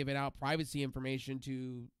 Facebook was giving out privacy information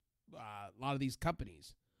to a lot of these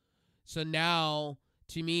companies. So now,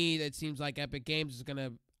 to me, it seems like Epic Games is going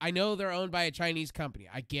to... I know they're owned by a Chinese company.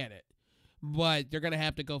 I get it. But they're going to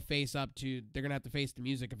have to go face up to... They're going to have to face the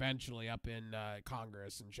music eventually up in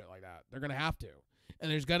Congress and shit like that. They're going to have to. And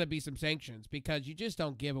there's going to be some sanctions because you just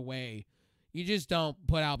don't give away... You just don't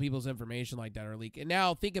put out people's information like that or leak. And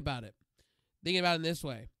now, think about it. Think about it in this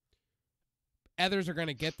way. Others are going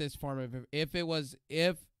to get this form of... If it was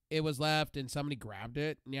left and somebody grabbed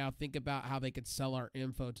it, now think about how they could sell our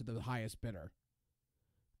info to the highest bidder.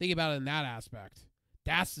 Think about it in that aspect.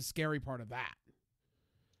 That's the scary part of that.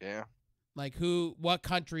 Yeah. Like what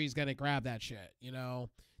country is going to grab that shit, you know?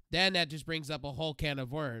 Then that just brings up a whole can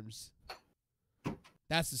of worms.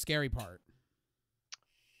 That's the scary part.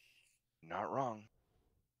 Not wrong.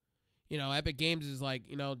 You know, Epic Games is like,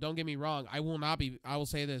 you know, don't get me wrong. I will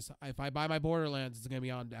say this. If I buy my Borderlands, it's going to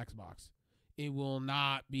be on Xbox. It will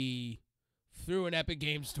not be through an Epic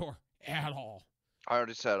Games store at all. I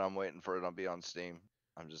already said I'm waiting for it to be on Steam.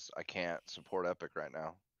 I can't support Epic right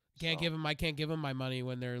now. I can't give them my money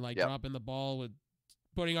when they're like dropping the ball with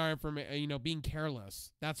putting our information, you know, being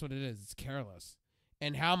careless. That's what it is. It's careless.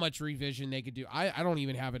 And how much revision they could do. I don't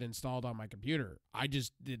even have it installed on my computer. I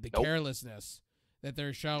just did the carelessness that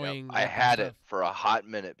they're showing. I had it for a hot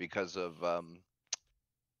minute because of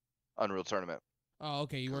Unreal Tournament. Oh,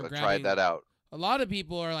 okay. You weren't grabbing. I tried that out. A lot of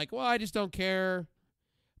people are like, well, I just don't care.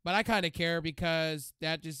 But I kind of care because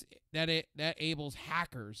that enables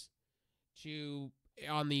hackers to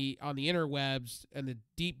on the interwebs and the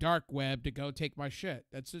deep dark web to go take my shit.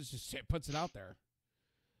 That's just it puts it out there.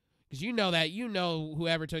 Because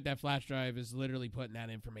whoever took that flash drive is literally putting that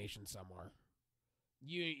information somewhere.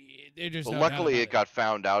 Luckily it got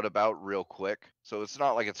found out about real quick, so it's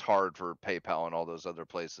not like it's hard for PayPal and all those other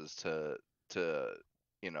places to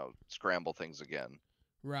scramble things again.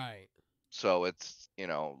 Right. So it's,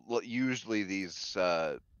 usually these,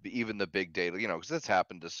 even the big data, because it's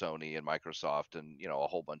happened to Sony and Microsoft and, a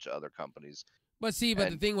whole bunch of other companies. But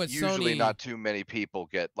the thing with usually Sony... not too many people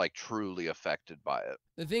get, truly affected by it.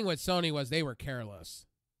 The thing with Sony was they were careless.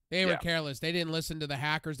 They were careless. They didn't listen to the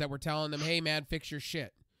hackers that were telling them, hey, man, fix your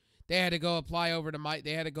shit. They had to go crawl over to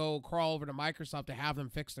Microsoft to have them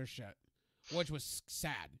fix their shit, which was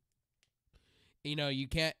sad. You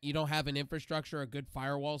don't have an infrastructure, a good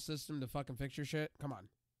firewall system to fucking fix your shit. Come on.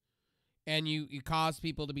 And you caused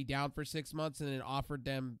people to be down for 6 months and then offered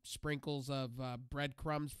them sprinkles of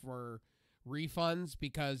breadcrumbs for refunds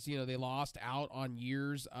because, they lost out on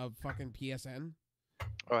years of fucking PSN.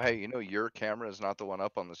 Oh, hey, your camera is not the one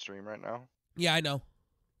up on the stream right now? Yeah, I know.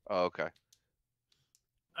 Oh, okay.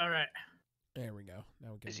 All right. There we go.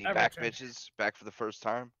 Now is he back, bitches? Back for the first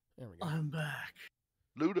time? There we go. I'm back.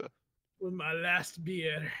 Luda. With my last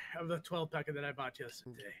beer of the 12-packer that I bought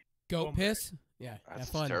yesterday. Goat piss? Yeah, that's have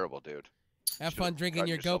fun. Terrible, dude. Have fun drinking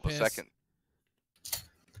your goat piss.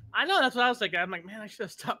 I know, that's what I was thinking. I'm like, man, I should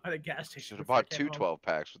have stopped by the gas station. Should have bought 2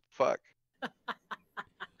 12-packs. What the fuck?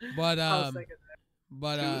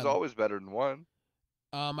 But 2 is always better than 1.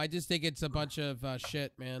 I just think it's a bunch of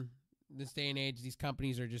shit, man. This day and age, these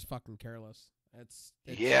companies are just fucking careless. It's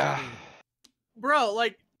yeah. Shitty. Bro,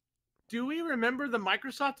 do we remember the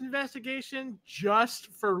Microsoft investigation just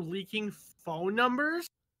for leaking phone numbers?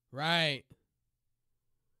 Right.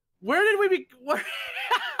 Where did we be?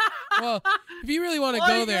 Well, if you really want to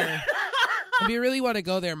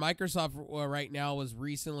go there, Microsoft right now was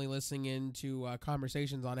recently listening into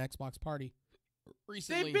conversations on Xbox Party.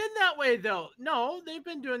 Recently. They've been that way, though. No, they've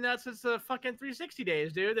been doing that since the fucking 360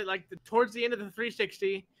 days, dude. Towards the end of the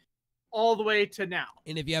 360, all the way to now.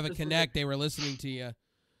 And if you have a Kinect, they were listening to you.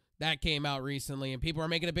 That came out recently, and people are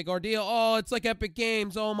making a big ordeal. Oh, it's like Epic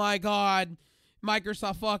Games. Oh, my God.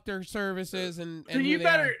 Microsoft fucked their services. And you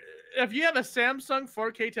better, if you have a Samsung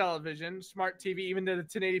 4K television, smart TV, even the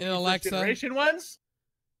 1080p first generation ones,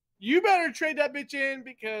 you better trade that bitch in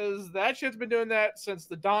because that shit's been doing that since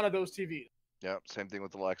the dawn of those TVs. Yep, same thing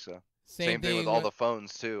with Alexa. Same thing with all the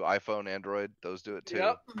phones, too. iPhone, Android, those do it, too.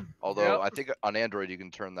 Yep. Although, I think on Android, you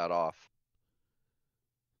can turn that off.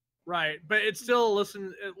 Right, but it's still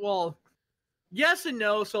well, yes and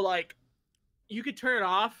no. So you could turn it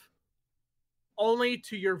off only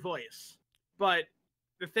to your voice. But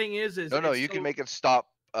the thing is no, you can make it stop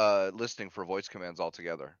listening for voice commands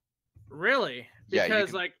altogether. Really?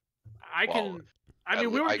 Because we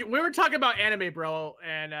were talking about anime, bro,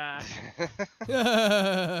 and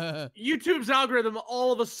YouTube's algorithm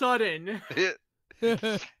all of a sudden.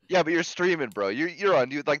 Yeah, but you're streaming, bro. You're on.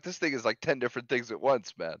 This thing is 10 different things at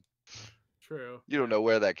once, man. True. You don't know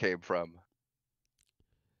where that came from.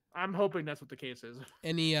 I'm hoping that's what the case is.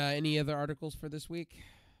 Any other articles for this week?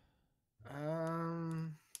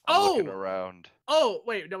 I'm looking around. Oh,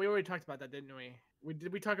 wait, no, we already talked about that, didn't we?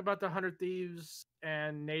 Did we talk about the 100 Thieves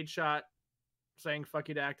and Nade Shot saying fuck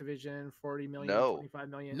you to Activision, 40 million, No. 25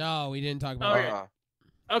 million? No, we didn't talk about that.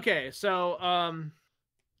 Okay, so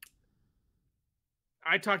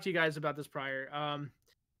I talked to you guys about this prior.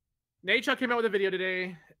 Nade Shot came out with a video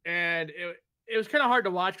today, and it was kind of hard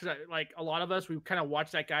to watch because like a lot of us, we kind of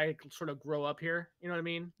watched that guy sort of grow up here. You know what I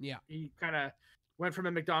mean? Yeah. He kind of went from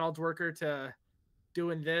a McDonald's worker to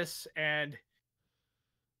doing this, and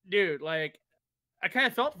dude, like, I kind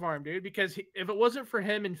of felt for him, dude, because if it wasn't for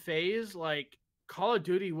him and FaZe, like, Call of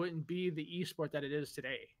Duty wouldn't be the esport that it is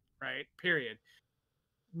today, right? Period.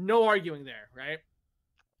 No arguing there, right?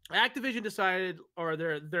 Activision decided, or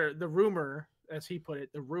the rumor, as he put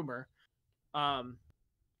it, the rumor,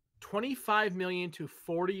 25 million to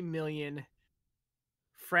 40 million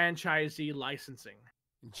franchisee licensing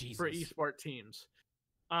for esport teams.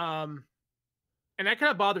 And that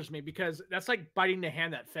kind of bothers me because that's like biting the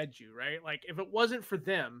hand that fed you, right? Like, if it wasn't for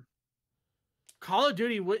them, Call of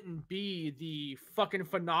Duty wouldn't be the fucking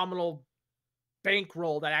phenomenal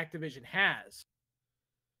bankroll that Activision has.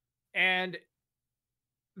 And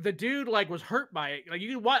the dude, like, was hurt by it. Like,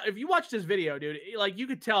 you could watch, if you watched this video, dude, like, you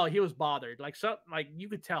could tell he was bothered. Like, you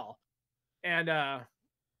could tell. And I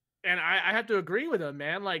have to agree with him,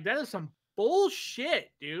 man. Like, that is some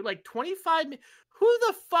bullshit, dude. Like, 25. Who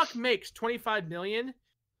the fuck makes 25 million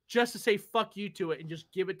just to say fuck you to it and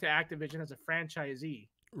just give it to Activision as a franchisee?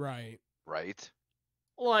 Right.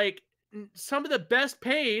 Like, some of the best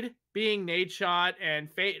paid, being Nade Shot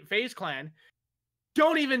and FaZe Clan,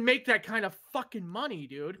 don't even make that kind of fucking money,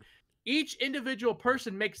 dude. Each individual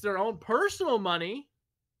person makes their own personal money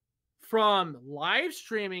from live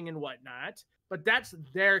streaming and whatnot, but that's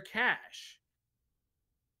their cash.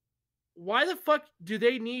 Why the fuck do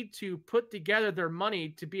they need to put together their money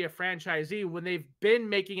to be a franchisee when they've been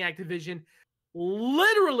making Activision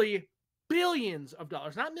literally billions of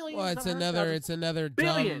dollars, not millions? Well, it's another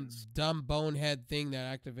billions. dumb bonehead thing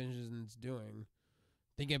that Activision's doing.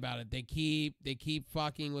 Think about it. They keep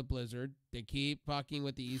fucking with Blizzard. They keep fucking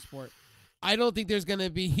with the esport. I don't think there's gonna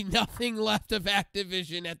be nothing left of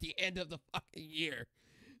Activision at the end of the fucking year.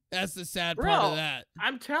 That's the sad part of that.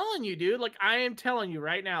 I'm telling you, dude. Like, I am telling you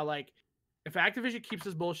right now, like, if Activision keeps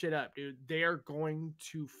this bullshit up, dude, they are going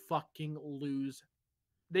to fucking lose.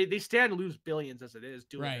 They stand to lose billions as it is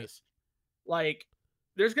doing this. Like,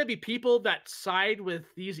 there's going to be people that side with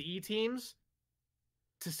these E-teams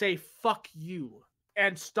to say, fuck you,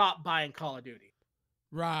 and stop buying Call of Duty.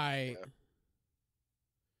 Right. Yeah.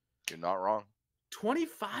 You're not wrong.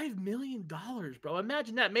 $25 million, bro.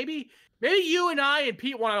 Imagine that. Maybe you and I and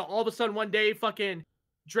Pete want to all of a sudden one day fucking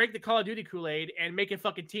drink the Call of Duty Kool-Aid and make a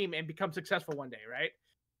fucking team and become successful one day, right?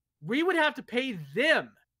 We would have to pay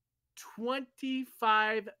them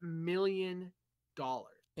 $25 million.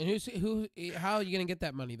 And how are you gonna get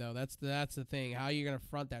that money though? That's the thing. How are you gonna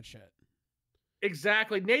front that shit?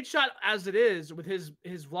 Exactly. Nade Shot, as it is, with his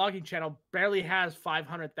vlogging channel, barely has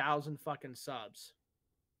 500,000 fucking subs.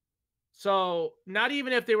 So not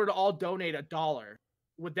even if they were to all donate $1,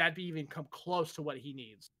 would that be even come close to what he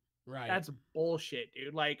needs? Right. That's bullshit,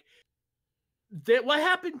 dude. Like, what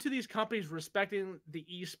happened to these companies respecting the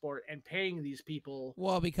esport and paying these people?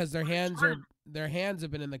 Well, because their hands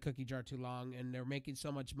have been in the cookie jar too long, and they're making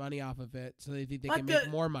so much money off of it, so they think they can make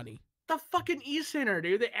more money. The fucking E-Center,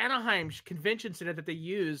 dude, the Anaheim Convention Center that they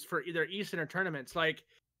use for their E-Center tournaments, like,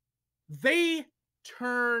 they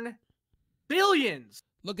turn billions.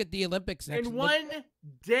 Look at the Olympics next in one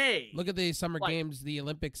day. Look at the Summer Games, the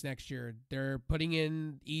Olympics next year. They're putting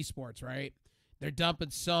in esports, right? They're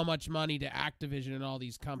dumping so much money to Activision and all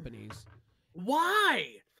these companies.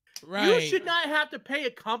 Why? Right. You should not have to pay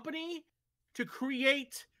a company to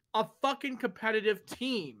create a fucking competitive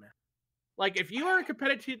team. Like, if you are a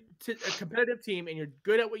competitive team and you're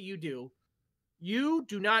good at what you do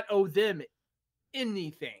not owe them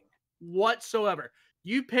anything whatsoever.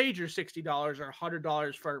 You paid your $60 or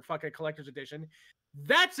 $100 for fucking collector's edition.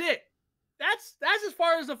 That's it. That's as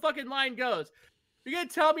far as the fucking line goes. You're going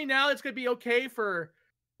to tell me now it's going to be okay for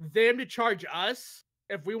them to charge us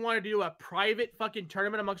if we want to do a private fucking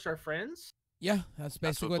tournament amongst our friends? Yeah, that's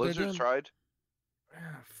basically what Blizzard they're doing. Tried.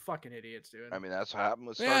 Fucking idiots, dude. I mean, that's what happened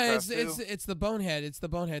with StarCraft. Yeah, it's the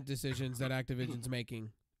bonehead decisions that Activision's making.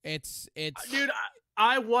 It's dude,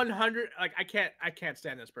 I 100 like I can't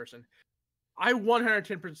stand this person. I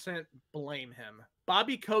 110% blame him.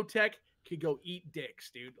 Bobby Kotick could go eat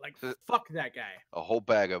dicks, dude. Like, fuck that guy. A whole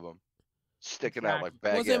bag of them. sticking out like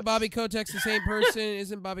baguettes. Wasn't Bobby Kotick the same person?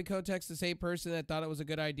 Isn't Bobby Kotick the same person that thought it was a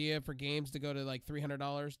good idea for games to go to like $300,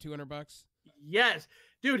 $200? Yes.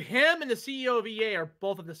 Dude, him and the CEO of EA are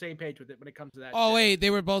both on the same page with it when it comes to that. Oh, shit. wait. They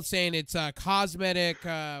were both saying it's cosmetic.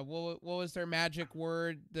 What was their magic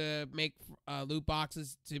word to make loot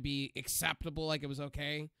boxes to be acceptable, like it was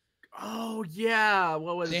okay? Oh, yeah.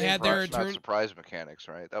 What was They it? had their Crush, not attorney. surprise mechanics,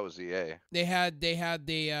 right? That was EA. They had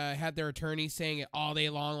their attorney saying it all day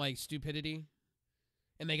long like stupidity,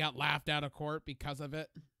 and they got laughed out of court because of it.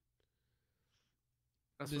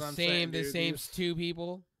 That's The what I'm same, saying, the dude. same two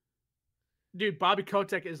people. Dude, Bobby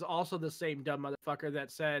Kotick is also the same dumb motherfucker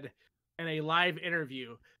that said in a live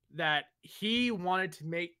interview that he wanted to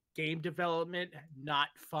make game development not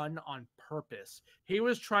fun on purpose. He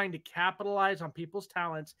was trying to capitalize on people's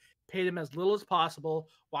talents, pay them as little as possible,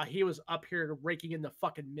 while he was up here raking in the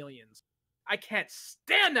fucking millions. I can't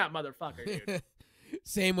stand that motherfucker, dude.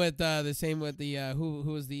 Same with the who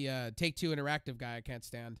was the Take-Two Interactive guy. I can't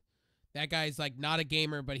stand. That guy's like not a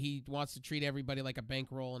gamer, but he wants to treat everybody like a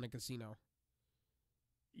bankroll in a casino.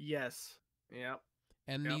 Yes. Yep.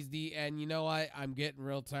 And Yep. and you know what? I'm getting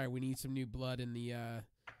real tired. We need some new blood in the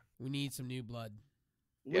we need some new blood.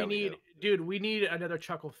 Yeah, We need another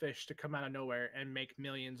Chucklefish to come out of nowhere and make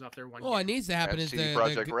millions off their one. Well, what needs to happen And is CD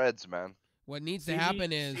Projekt Reds, man. what needs to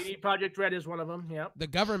happen is CD Projekt Red is one of them. Yep. the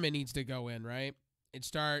government needs to go in, right? And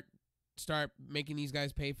start making these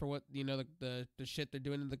guys pay for what the shit they're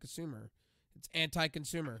doing to the consumer. It's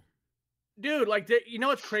anti-consumer. Dude, like you know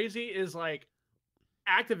what's crazy is like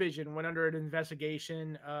Activision went under an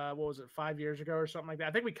investigation. What was it, 5 years ago or something like that?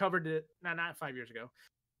 I think we covered it. No, not 5 years ago.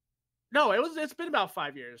 No, it's been about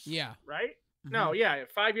 5 years. Yeah. Right? Mhm. No, yeah,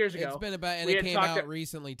 5 years ago. It's been about, and we it had came talked out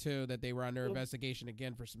recently too that they were under investigation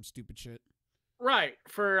again for some stupid shit. Right.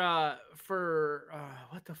 For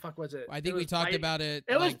what the fuck was it? I think we talked about it.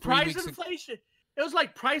 It was like price inflation. It was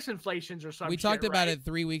like price inflations or something. We talked about it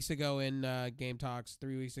 3 weeks ago in Game Talks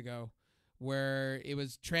 3 weeks ago, where it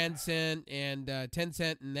was Transcend and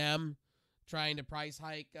Tencent and them trying to price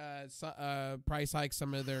hike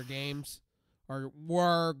some of their games, or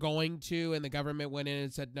were going to, and the government went in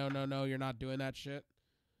and said, no, you're not doing that shit.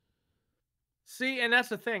 See, and that's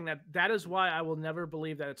the thing, that is why I will never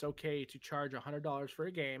believe that it's okay to charge $100 for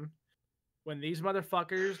a game when these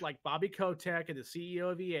motherfuckers like Bobby Kotick and the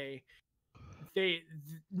CEO of EA,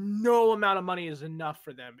 no amount of money is enough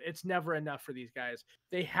for them. It's never enough for these guys.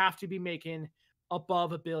 They have to be making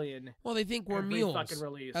above $1 billion. Well, they think we're every mules. fucking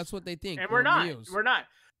release. That's what they think. And we're not. Mules. We're not.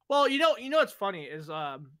 Well, you know what's funny is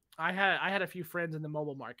I had a few friends in the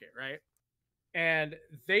mobile market, right? And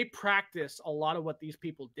they practiced a lot of what these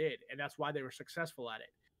people did, and that's why they were successful at it.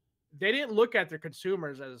 They didn't look at their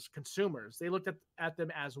consumers as consumers. They looked at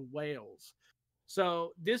them as whales.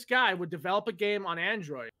 So this guy would develop a game on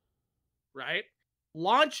Android, right?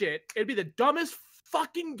 Launch it. It'd be the dumbest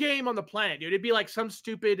fucking game on the planet, dude. It'd be like some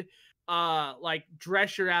stupid like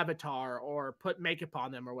dress your avatar or put makeup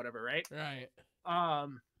on them or whatever, right? Right.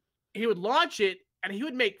 He would launch it and he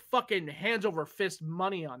would make fucking hands over fist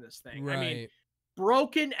money on this thing. Right. I mean,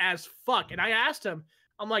 broken as fuck. And I asked him,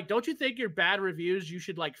 I'm like, don't you think your bad reviews, you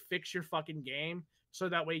should like fix your fucking game so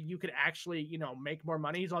that way you could actually, make more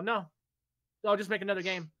money? He's like, no, I'll just make another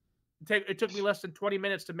game. It took me less than 20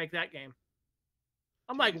 minutes to make that game.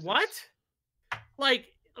 I'm like, what? Like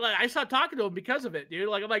I stopped talking to him because of it, dude.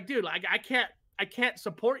 Like, I'm like, dude, like I can't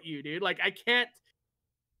support you, dude. Like I can't,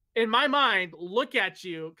 in my mind, look at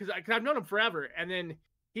you because I've known him forever. And then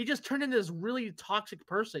he just turned into this really toxic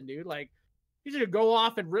person, dude. Like he's gonna go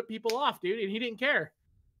off and rip people off, dude. And he didn't care.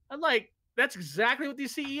 I'm like, that's exactly what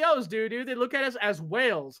these CEOs do, dude. They look at us as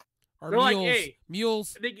whales. Or They're mules. like, hey,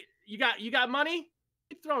 mules. You got money?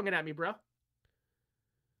 Keep throwing it at me, bro.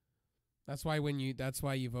 That's why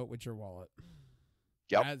you vote with your wallet.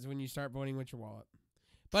 Yep. That's when you start voting with your wallet.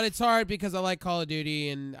 But it's hard because I like Call of Duty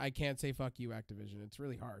and I can't say fuck you, Activision. It's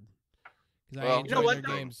really hard because I enjoy their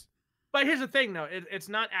games. But here's the thing, though. It's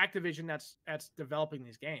not Activision that's developing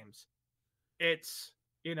these games. It's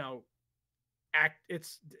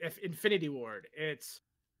it's Infinity Ward. It's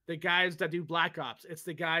the guys that do Black Ops. It's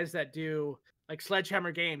the guys that do like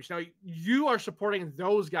Sledgehammer Games. You are supporting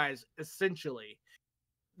those guys essentially.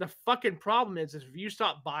 The fucking problem is if you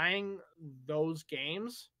stop buying those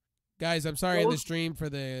games, guys, I'm sorry in the stream for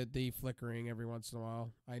the flickering every once in a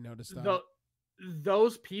while. I noticed that.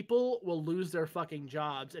 Those people will lose their fucking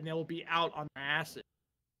jobs and they will be out on their asses.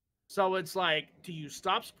 So it's like, do you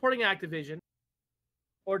stop supporting Activision,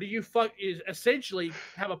 or do you essentially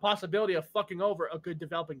have a possibility of fucking over a good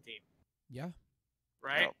developing team? Yeah.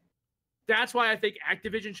 Right? No. That's why I think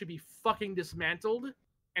Activision should be fucking dismantled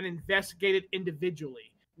and investigated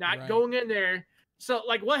individually. not going in there. So,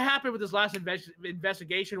 like, what happened with this last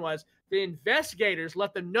investigation was the investigators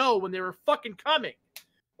let them know when they were fucking coming.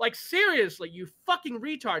 Like, seriously, you fucking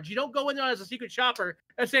retards. You don't go in there as a secret shopper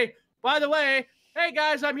and say, by the way, hey,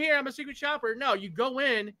 guys, I'm here. I'm a secret shopper. No, you go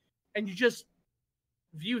in and you just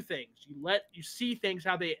view things. You see things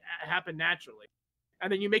how they happen naturally.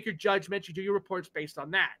 And then you make your judgments. You do your reports based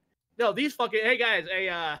on that. No, these fucking, hey, guys,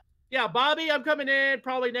 yeah, Bobby, I'm coming in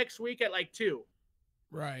probably next week at like 2.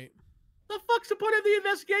 Right. The fuck's the point of the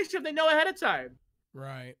investigation if they know ahead of time?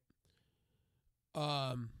 Right.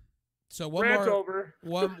 So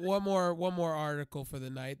one more article for the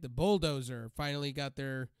night. The Bulldozer finally got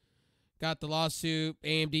the lawsuit.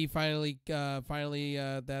 AMD finally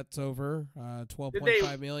that's over.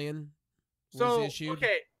 12.5 million was issued.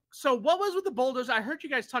 Okay. So what was with the Bulldozer? I heard you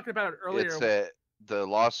guys talking about it earlier. The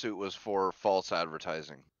lawsuit was for false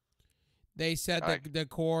advertising. They said that the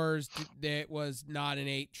cores, that was not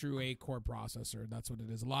a true 8-core processor. That's what it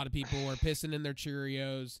is. A lot of people were pissing in their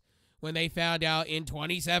Cheerios when they found out in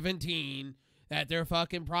 2017 that their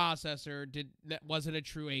fucking processor wasn't a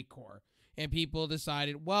true 8-core. And people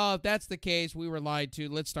decided, well, if that's the case, we were lied to.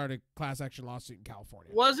 Let's start a class action lawsuit in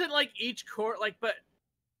California. Wasn't like each core, like, but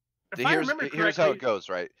if I remember correctly, here's how it goes,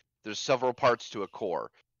 right? There's several parts to a core.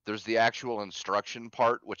 There's the actual instruction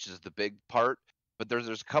part, which is the big part. But there's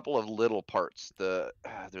a couple of little parts.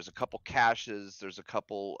 There's a couple caches. There's a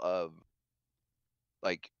couple of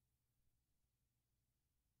like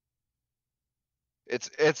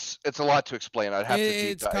it's a lot to explain. I'd have to.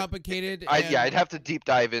 It's complicated. I'd have to deep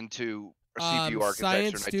dive into CPU architecture,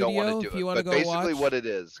 Science and I don't want to do it. But basically, watch, what it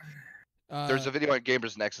is, there's a video on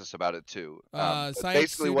Gamers Nexus about it too. Science basically,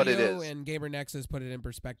 Studio what it is, and Gamer Nexus put it in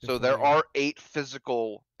perspective. So there are 8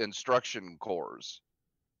 physical instruction cores,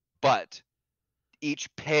 but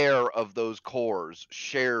each pair of those cores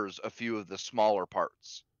shares a few of the smaller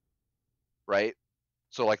parts, right?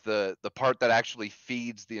 So like the part that actually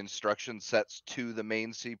feeds the instruction sets to the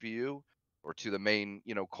main CPU or to the main,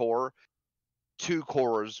 core, 2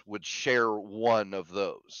 cores would share one of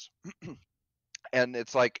those. And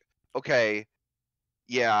it's like, okay,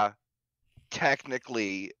 yeah,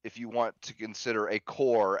 technically, if you want to consider a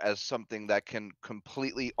core as something that can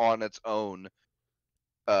completely on its own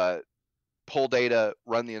pull data,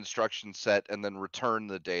 run the instruction set, and then return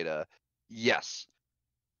the data. Yes,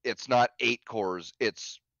 it's not 8 cores.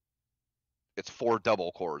 It's 4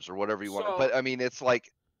 double cores or whatever you want. But I mean, it's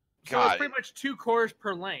like, so it's pretty much 2 cores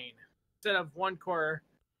per lane instead of 1 core,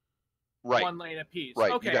 right? 1 lane apiece.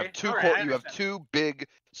 Right. Okay. You have 2 you have 2 big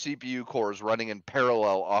CPU cores running in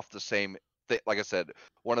parallel off the same. Like I said,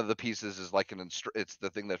 one of the pieces is like it's the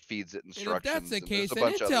thing that feeds it instructions. And if that's the case,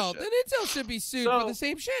 then Intel should be sued for the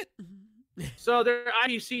same shit. So their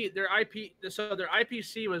IPC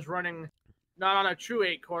was running not on a true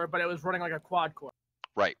 8-core, but it was running like a quad core.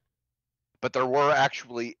 Right. But there were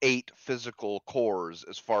actually 8 physical cores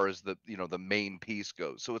as far as the main piece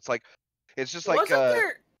goes. So it's like, it's just like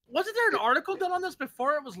wasn't there an article done on this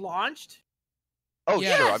before it was launched? Oh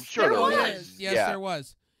yes, sure, I'm sure there was. Yes, there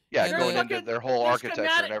was. Yeah, going into their whole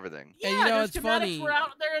architecture and everything. Yeah, and it's funny. Were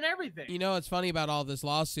out there and everything. It's funny about all this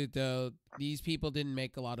lawsuit though. These people didn't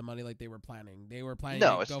make a lot of money like they were planning. They were planning.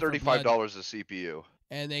 No, it's $35 a CPU,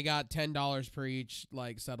 and they got $10 per each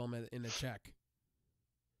settlement in a check.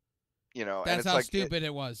 That's and how stupid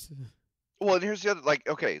it was. Well, and here's the other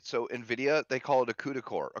okay, so NVIDIA, they call it a CUDA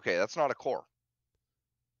core. Okay, that's not a core.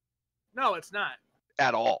 No, it's not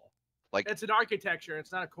at all. It's an architecture.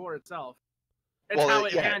 It's not a core itself. It's how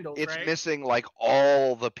it handles, it's right? missing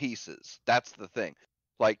all the pieces. That's the thing.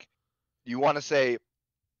 You want to say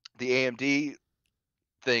the AMD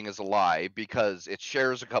thing is a lie because it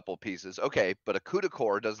shares a couple pieces. Okay, but a CUDA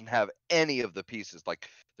core doesn't have any of the pieces.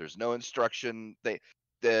 There's no instruction. The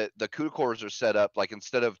CUDA cores are set up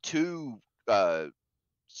instead of 2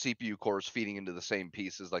 CPU cores feeding into the same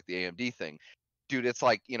pieces like the AMD thing. Dude, it's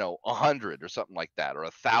 100 or something like that, or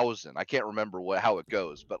 1,000. I can't remember how it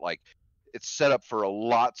goes, but it's set up for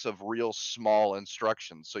lots of real small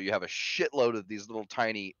instructions. So you have a shitload of these little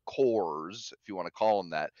tiny cores, if you want to call them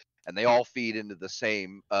that, and they all feed into the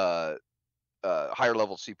same higher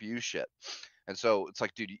level CPU shit. And so it's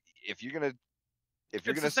like, dude, if you're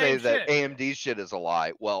gonna say that AMD shit is a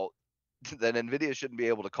lie, well, then NVIDIA shouldn't be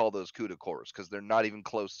able to call those CUDA cores because they're not even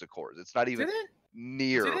close to cores. It's not even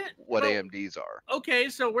near what AMDs are. Okay,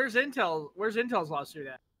 so where's Intel's lawsuit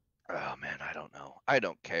at? Oh man, I don't know. I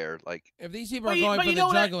don't care. If these people are going for the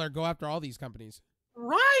jugular, go after all these companies.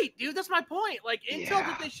 Right, dude. That's my point. Intel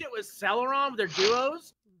did this shit with Celeron with their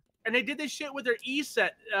duos, and they did this shit with their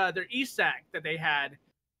ESAC that they had,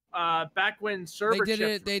 back when server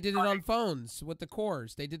chips They did it were on phones with the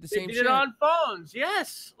cores. They did the They same did shit. it on phones.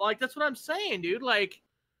 Yes, like that's what I'm saying, dude. Like,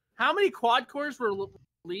 how many quad cores were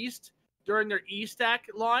released during their E-Stack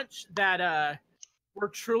launch that were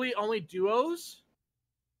truly only duos?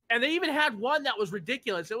 And they even had one that was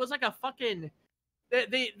ridiculous. It was like a fucking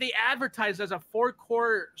they advertised as a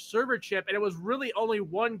 4-core server chip, and it was really only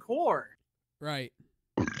 1 core. Right.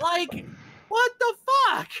 Like, what the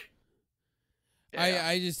fuck? Yeah.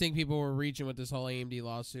 I just think people were reaching with this whole AMD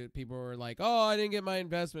lawsuit. People were like, "Oh, I didn't get my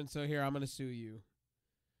investment, so here I'm gonna sue you."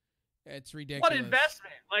 It's ridiculous. What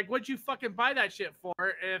investment? Like, what'd you fucking buy that shit for?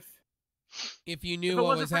 If you knew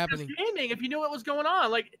what was happening, gaming, if you knew what was going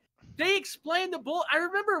on, like they explained the bull. I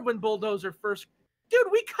remember when Bulldozer first, dude.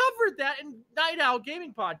 We covered that in Night Owl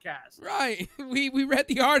Gaming Podcast. right? We read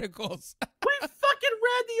the articles. We fucking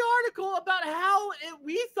read the article about how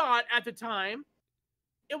we thought at the time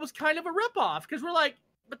it was kind of a ripoff because we're like,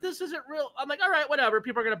 but this isn't real. I'm like, all right, whatever.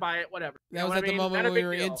 People are gonna buy it, whatever. That was at the moment when we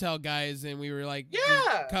were Intel guys and we were like,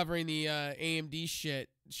 yeah, covering the AMD shit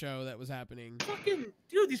show that was happening. Fucking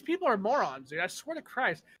dude, these people are morons, dude. I swear to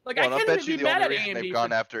Christ. Like, Well, I can't bet even you be the mad only at reason AMD. they've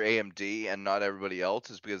gone after AMD and not everybody else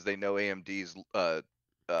is because they know AMD's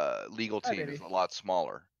legal team is a lot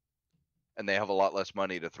smaller, and they have a lot less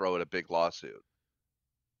money to throw at a big lawsuit.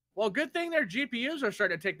 Well, good thing their GPUs are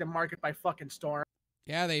starting to take the market by fucking storm.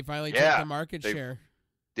 Yeah, they finally took the market share.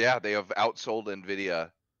 Yeah, they have outsold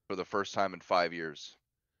Nvidia for the first time in 5 years.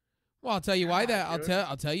 Well, I'll tell you why that. Dude.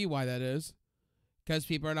 I'll tell you why that is. Because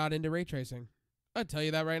people are not into ray tracing. I'll tell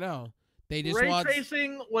you that right now. They just Ray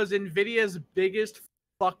tracing was Nvidia's biggest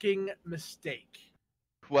fucking mistake.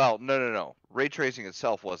 Well, no. Ray tracing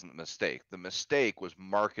itself wasn't the mistake. The mistake was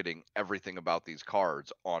marketing everything about these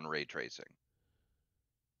cards on ray tracing.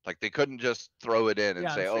 Like, they couldn't just throw it in and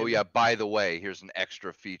say, oh, yeah, by the way, here's an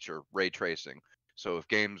extra feature, ray tracing. So if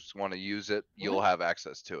games want to use it, you'll have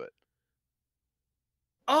access to it.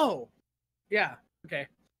 Oh, yeah. Okay.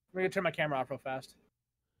 I'm going to turn my camera off real fast.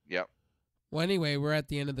 Yep. Well, anyway, we're at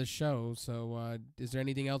the end of the show. So is there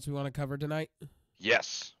anything else we want to cover tonight?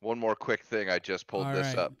 Yes. One more quick thing. I just pulled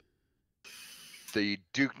this up. The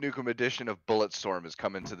Duke Nukem edition of Bulletstorm is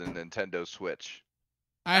coming to the Nintendo Switch.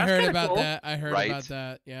 I heard about that. I heard about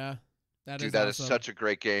that. Yeah. That is such a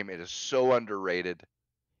great game. It is so underrated.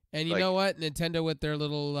 And you know what? Nintendo with their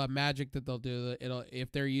little magic that they'll do,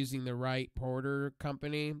 if they're using the right porter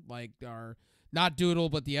company, like our not Doodle,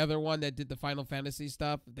 but the other one that did the Final Fantasy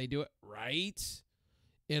stuff, if they do it right,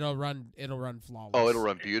 it'll run flawless. Oh, it'll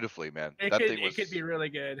run beautifully, man. It could be really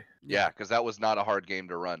good. Yeah, because that was not a hard game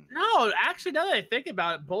to run. No, actually, now that I think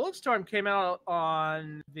about it, Bulletstorm came out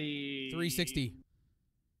on the 360.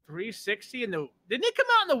 360 and didn't it come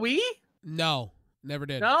out on the Wii? No, never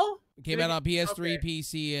did. No, it came out on PS3,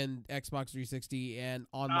 PC, and Xbox 360, and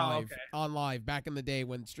on live back in the day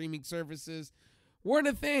when streaming services weren't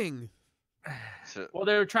a thing. Well,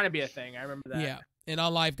 they were trying to be a thing. I remember that. Yeah, and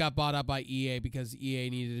on live got bought up by EA because EA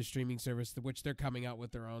needed a streaming service, which they're coming out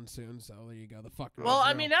with their own soon. So there you go. The fucking. Well,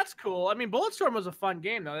 I mean that's cool. I mean, Bulletstorm was a fun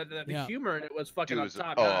game though. The humor in it was fucking on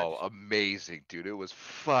top. Oh, amazing, dude! It was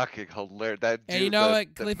fucking hilarious. That dude, and you know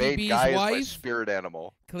what? Cliffy B's wife, my spirit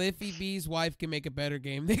animal. Cliffy B's wife can make a better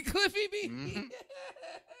game than Cliffy B. Mm-hmm.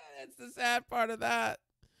 That's the sad part of that.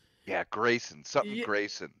 Yeah, Grayson,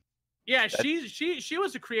 Grayson. Yeah, she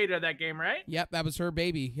was the creator of that game, right? Yep, that was her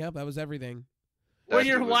baby. Yep, that was everything. When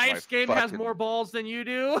your wife's game has more balls than you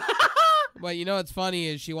do. But you know what's funny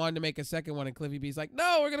is she wanted to make a second one, and Cliffy B's like,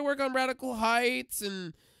 no, we're gonna work on Radical Heights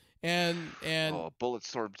and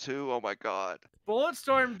Bulletstorm 2. Oh my god.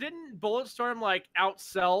 Didn't Bulletstorm like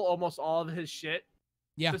outsell almost all of his shit?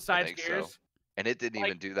 Yeah, besides Gears. So. And it didn't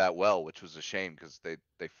even do that well, which was a shame because they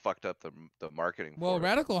fucked up the marketing. Well,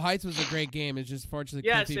 Radical Heights was a great game. It's just fortunately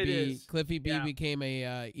Cliffy B became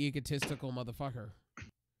a egotistical motherfucker.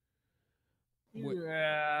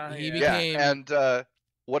 Yeah, he became. Yeah, and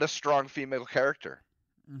what a strong female character.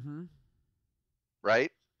 Mm-hmm.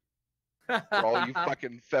 Right? For all you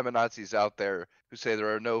fucking feminazis out there who say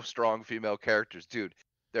there are no strong female characters, dude,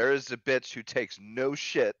 there is a bitch who takes no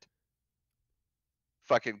shit.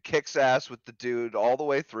 Fucking kicks ass with the dude all the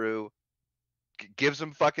way through, gives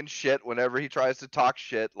him fucking shit whenever he tries to talk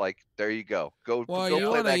shit. Like, there you go. Go play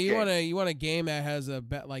that game. You want a game that has a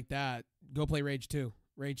bet like that? Go play Rage 2.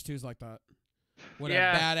 Rage 2's like that. With a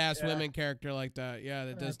badass women character like that. Yeah,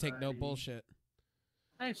 that does take no bullshit.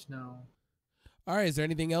 Nice, no. All right, is there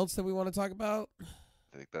anything else that we want to talk about?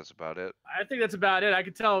 I think that's about it. I think that's about it. I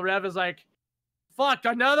could tell Rev is like Fuck,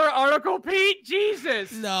 another article, Pete?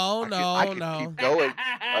 Jesus. No, I no, could no. keep going.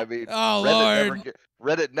 I mean, Oh, Lord.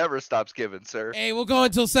 Reddit never stops giving, sir. Hey, we'll go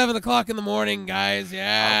until 7 o'clock in the morning, guys. I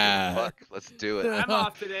Yeah. don't give a fuck. Let's do it. I'm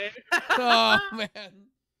off today. Oh, man. I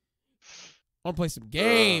want to play some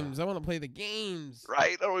games. I want to play the games.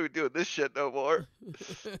 Right? I don't even doing this shit no more.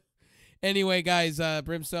 Anyway, guys,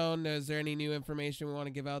 Brimstone, is there any new information we want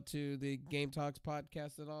to give out to the Game Talks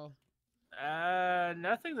podcast at all?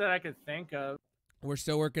 Nothing that I could think of. We're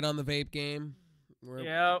still working on the vape game.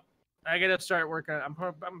 Yep. I gotta start working. I'm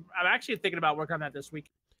actually thinking about working on that this week.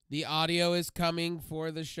 The audio is coming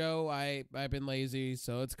for the show. I've been lazy,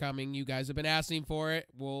 so it's coming. You guys have been asking for it.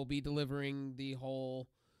 We'll be delivering the whole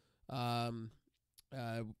audio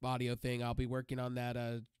thing. I'll be working on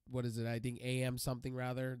that. What is it? I think AM something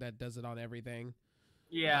rather that does it on everything.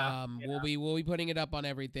 Yeah. We'll be putting it up on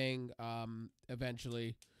everything.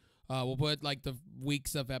 Eventually. We'll put like the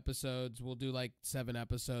weeks of episodes. We'll do like 7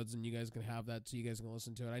 episodes, and you guys can have that so you guys can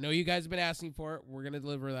listen to it. I know you guys have been asking for it. We're gonna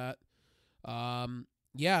deliver that.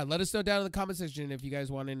 Yeah, let us know down in the comment section if you guys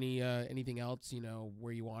want anything else. You know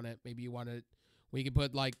where you want it. Maybe you want it. We could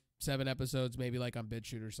put like 7 episodes, maybe like on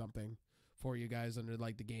BitChute or something, for you guys under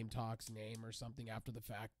like the Game Talks name or something after the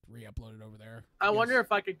fact. Re-upload it over there. I wonder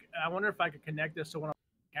if I could connect this to one of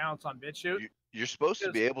my accounts on BitChute. You're supposed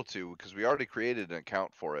to be able to, because we already created an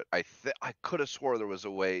account for it. I could have swore there was a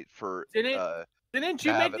way for. Didn't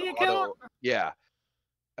you make the account? Yeah,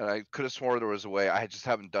 and I could have swore there was a way. I just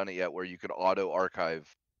haven't done it yet, where you could auto archive,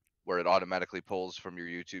 where it automatically pulls from your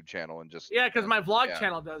YouTube channel and just. Yeah, because my vlog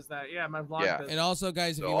channel does that. Yeah, my vlog. Does and also,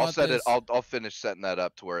 guys, if so you want this, I'll finish setting that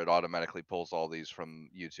up to where it automatically pulls all these from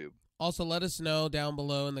YouTube. Also, let us know down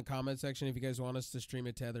below in the comment section if you guys want us to stream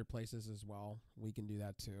it to other places as well. We can do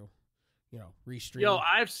that too. You know, restream. Yo,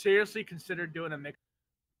 I've seriously considered doing a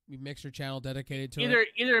Mixer channel dedicated to it.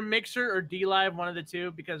 Either Mixer or DLive, one of the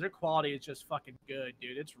two, because their quality is just fucking good,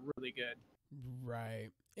 dude. It's really good.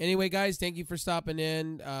 Right. Anyway, guys, thank you for stopping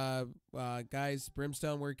in. Guys,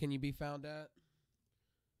 Brimstone, where can you be found at?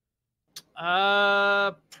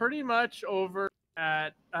 Pretty much over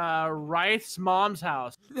at Rice's mom's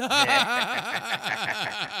house.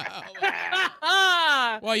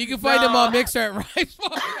 Well, you can find him on Mixer at Rice.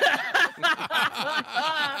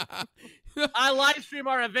 I live stream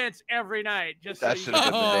our events every night. That should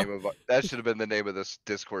have been the name of that should have been the name of this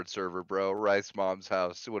Discord server, bro. Rice Mom's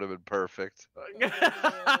house. It would have been perfect.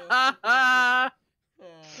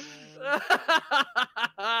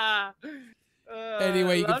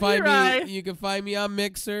 Anyway, you can find me. You can find me on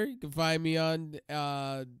Mixer. You can find me on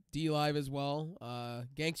DLive as well.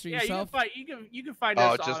 Gangster yourself. You can find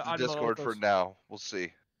us. Just on the Discord for now. We'll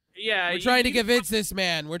see. Yeah, we're trying to convince this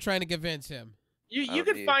man. We're trying to convince him. You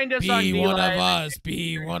can find us on Be DLive. one of us.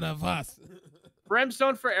 Be one of us.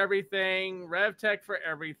 Brimstone for everything. RevTech for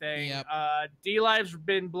everything. Yep. DLive's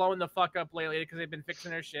been blowing the fuck up lately because they've been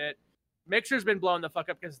fixing their shit. Mixer's been blowing the fuck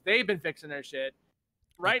up because they've been fixing their shit.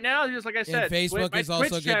 Right now, just like I said, and Facebook is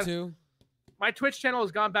also good too. My Twitch channel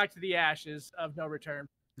has gone back to the ashes of no return.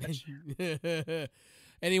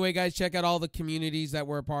 Anyway, guys, check out all the communities that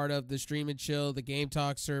we're a part of: the Stream and Chill, the Game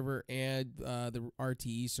Talk server, and the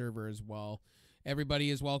RTE server as well. Everybody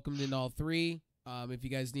is welcomed in all 3. If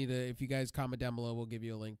you guys comment down below, we'll give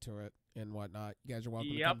you a link to it and whatnot. You guys are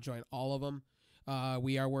welcome to come join all of them.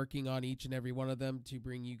 We are working on each and every one of them to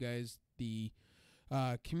bring you guys the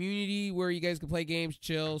community where you guys can play games,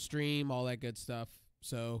 chill, stream, all that good stuff.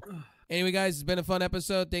 So anyway, guys, it's been a fun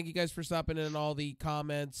episode. Thank you guys for stopping in and all the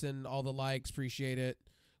comments and all the likes. Appreciate it.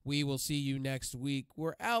 We will see you next week.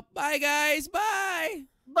 We're out. Bye, guys. Bye.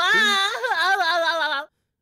 Bye.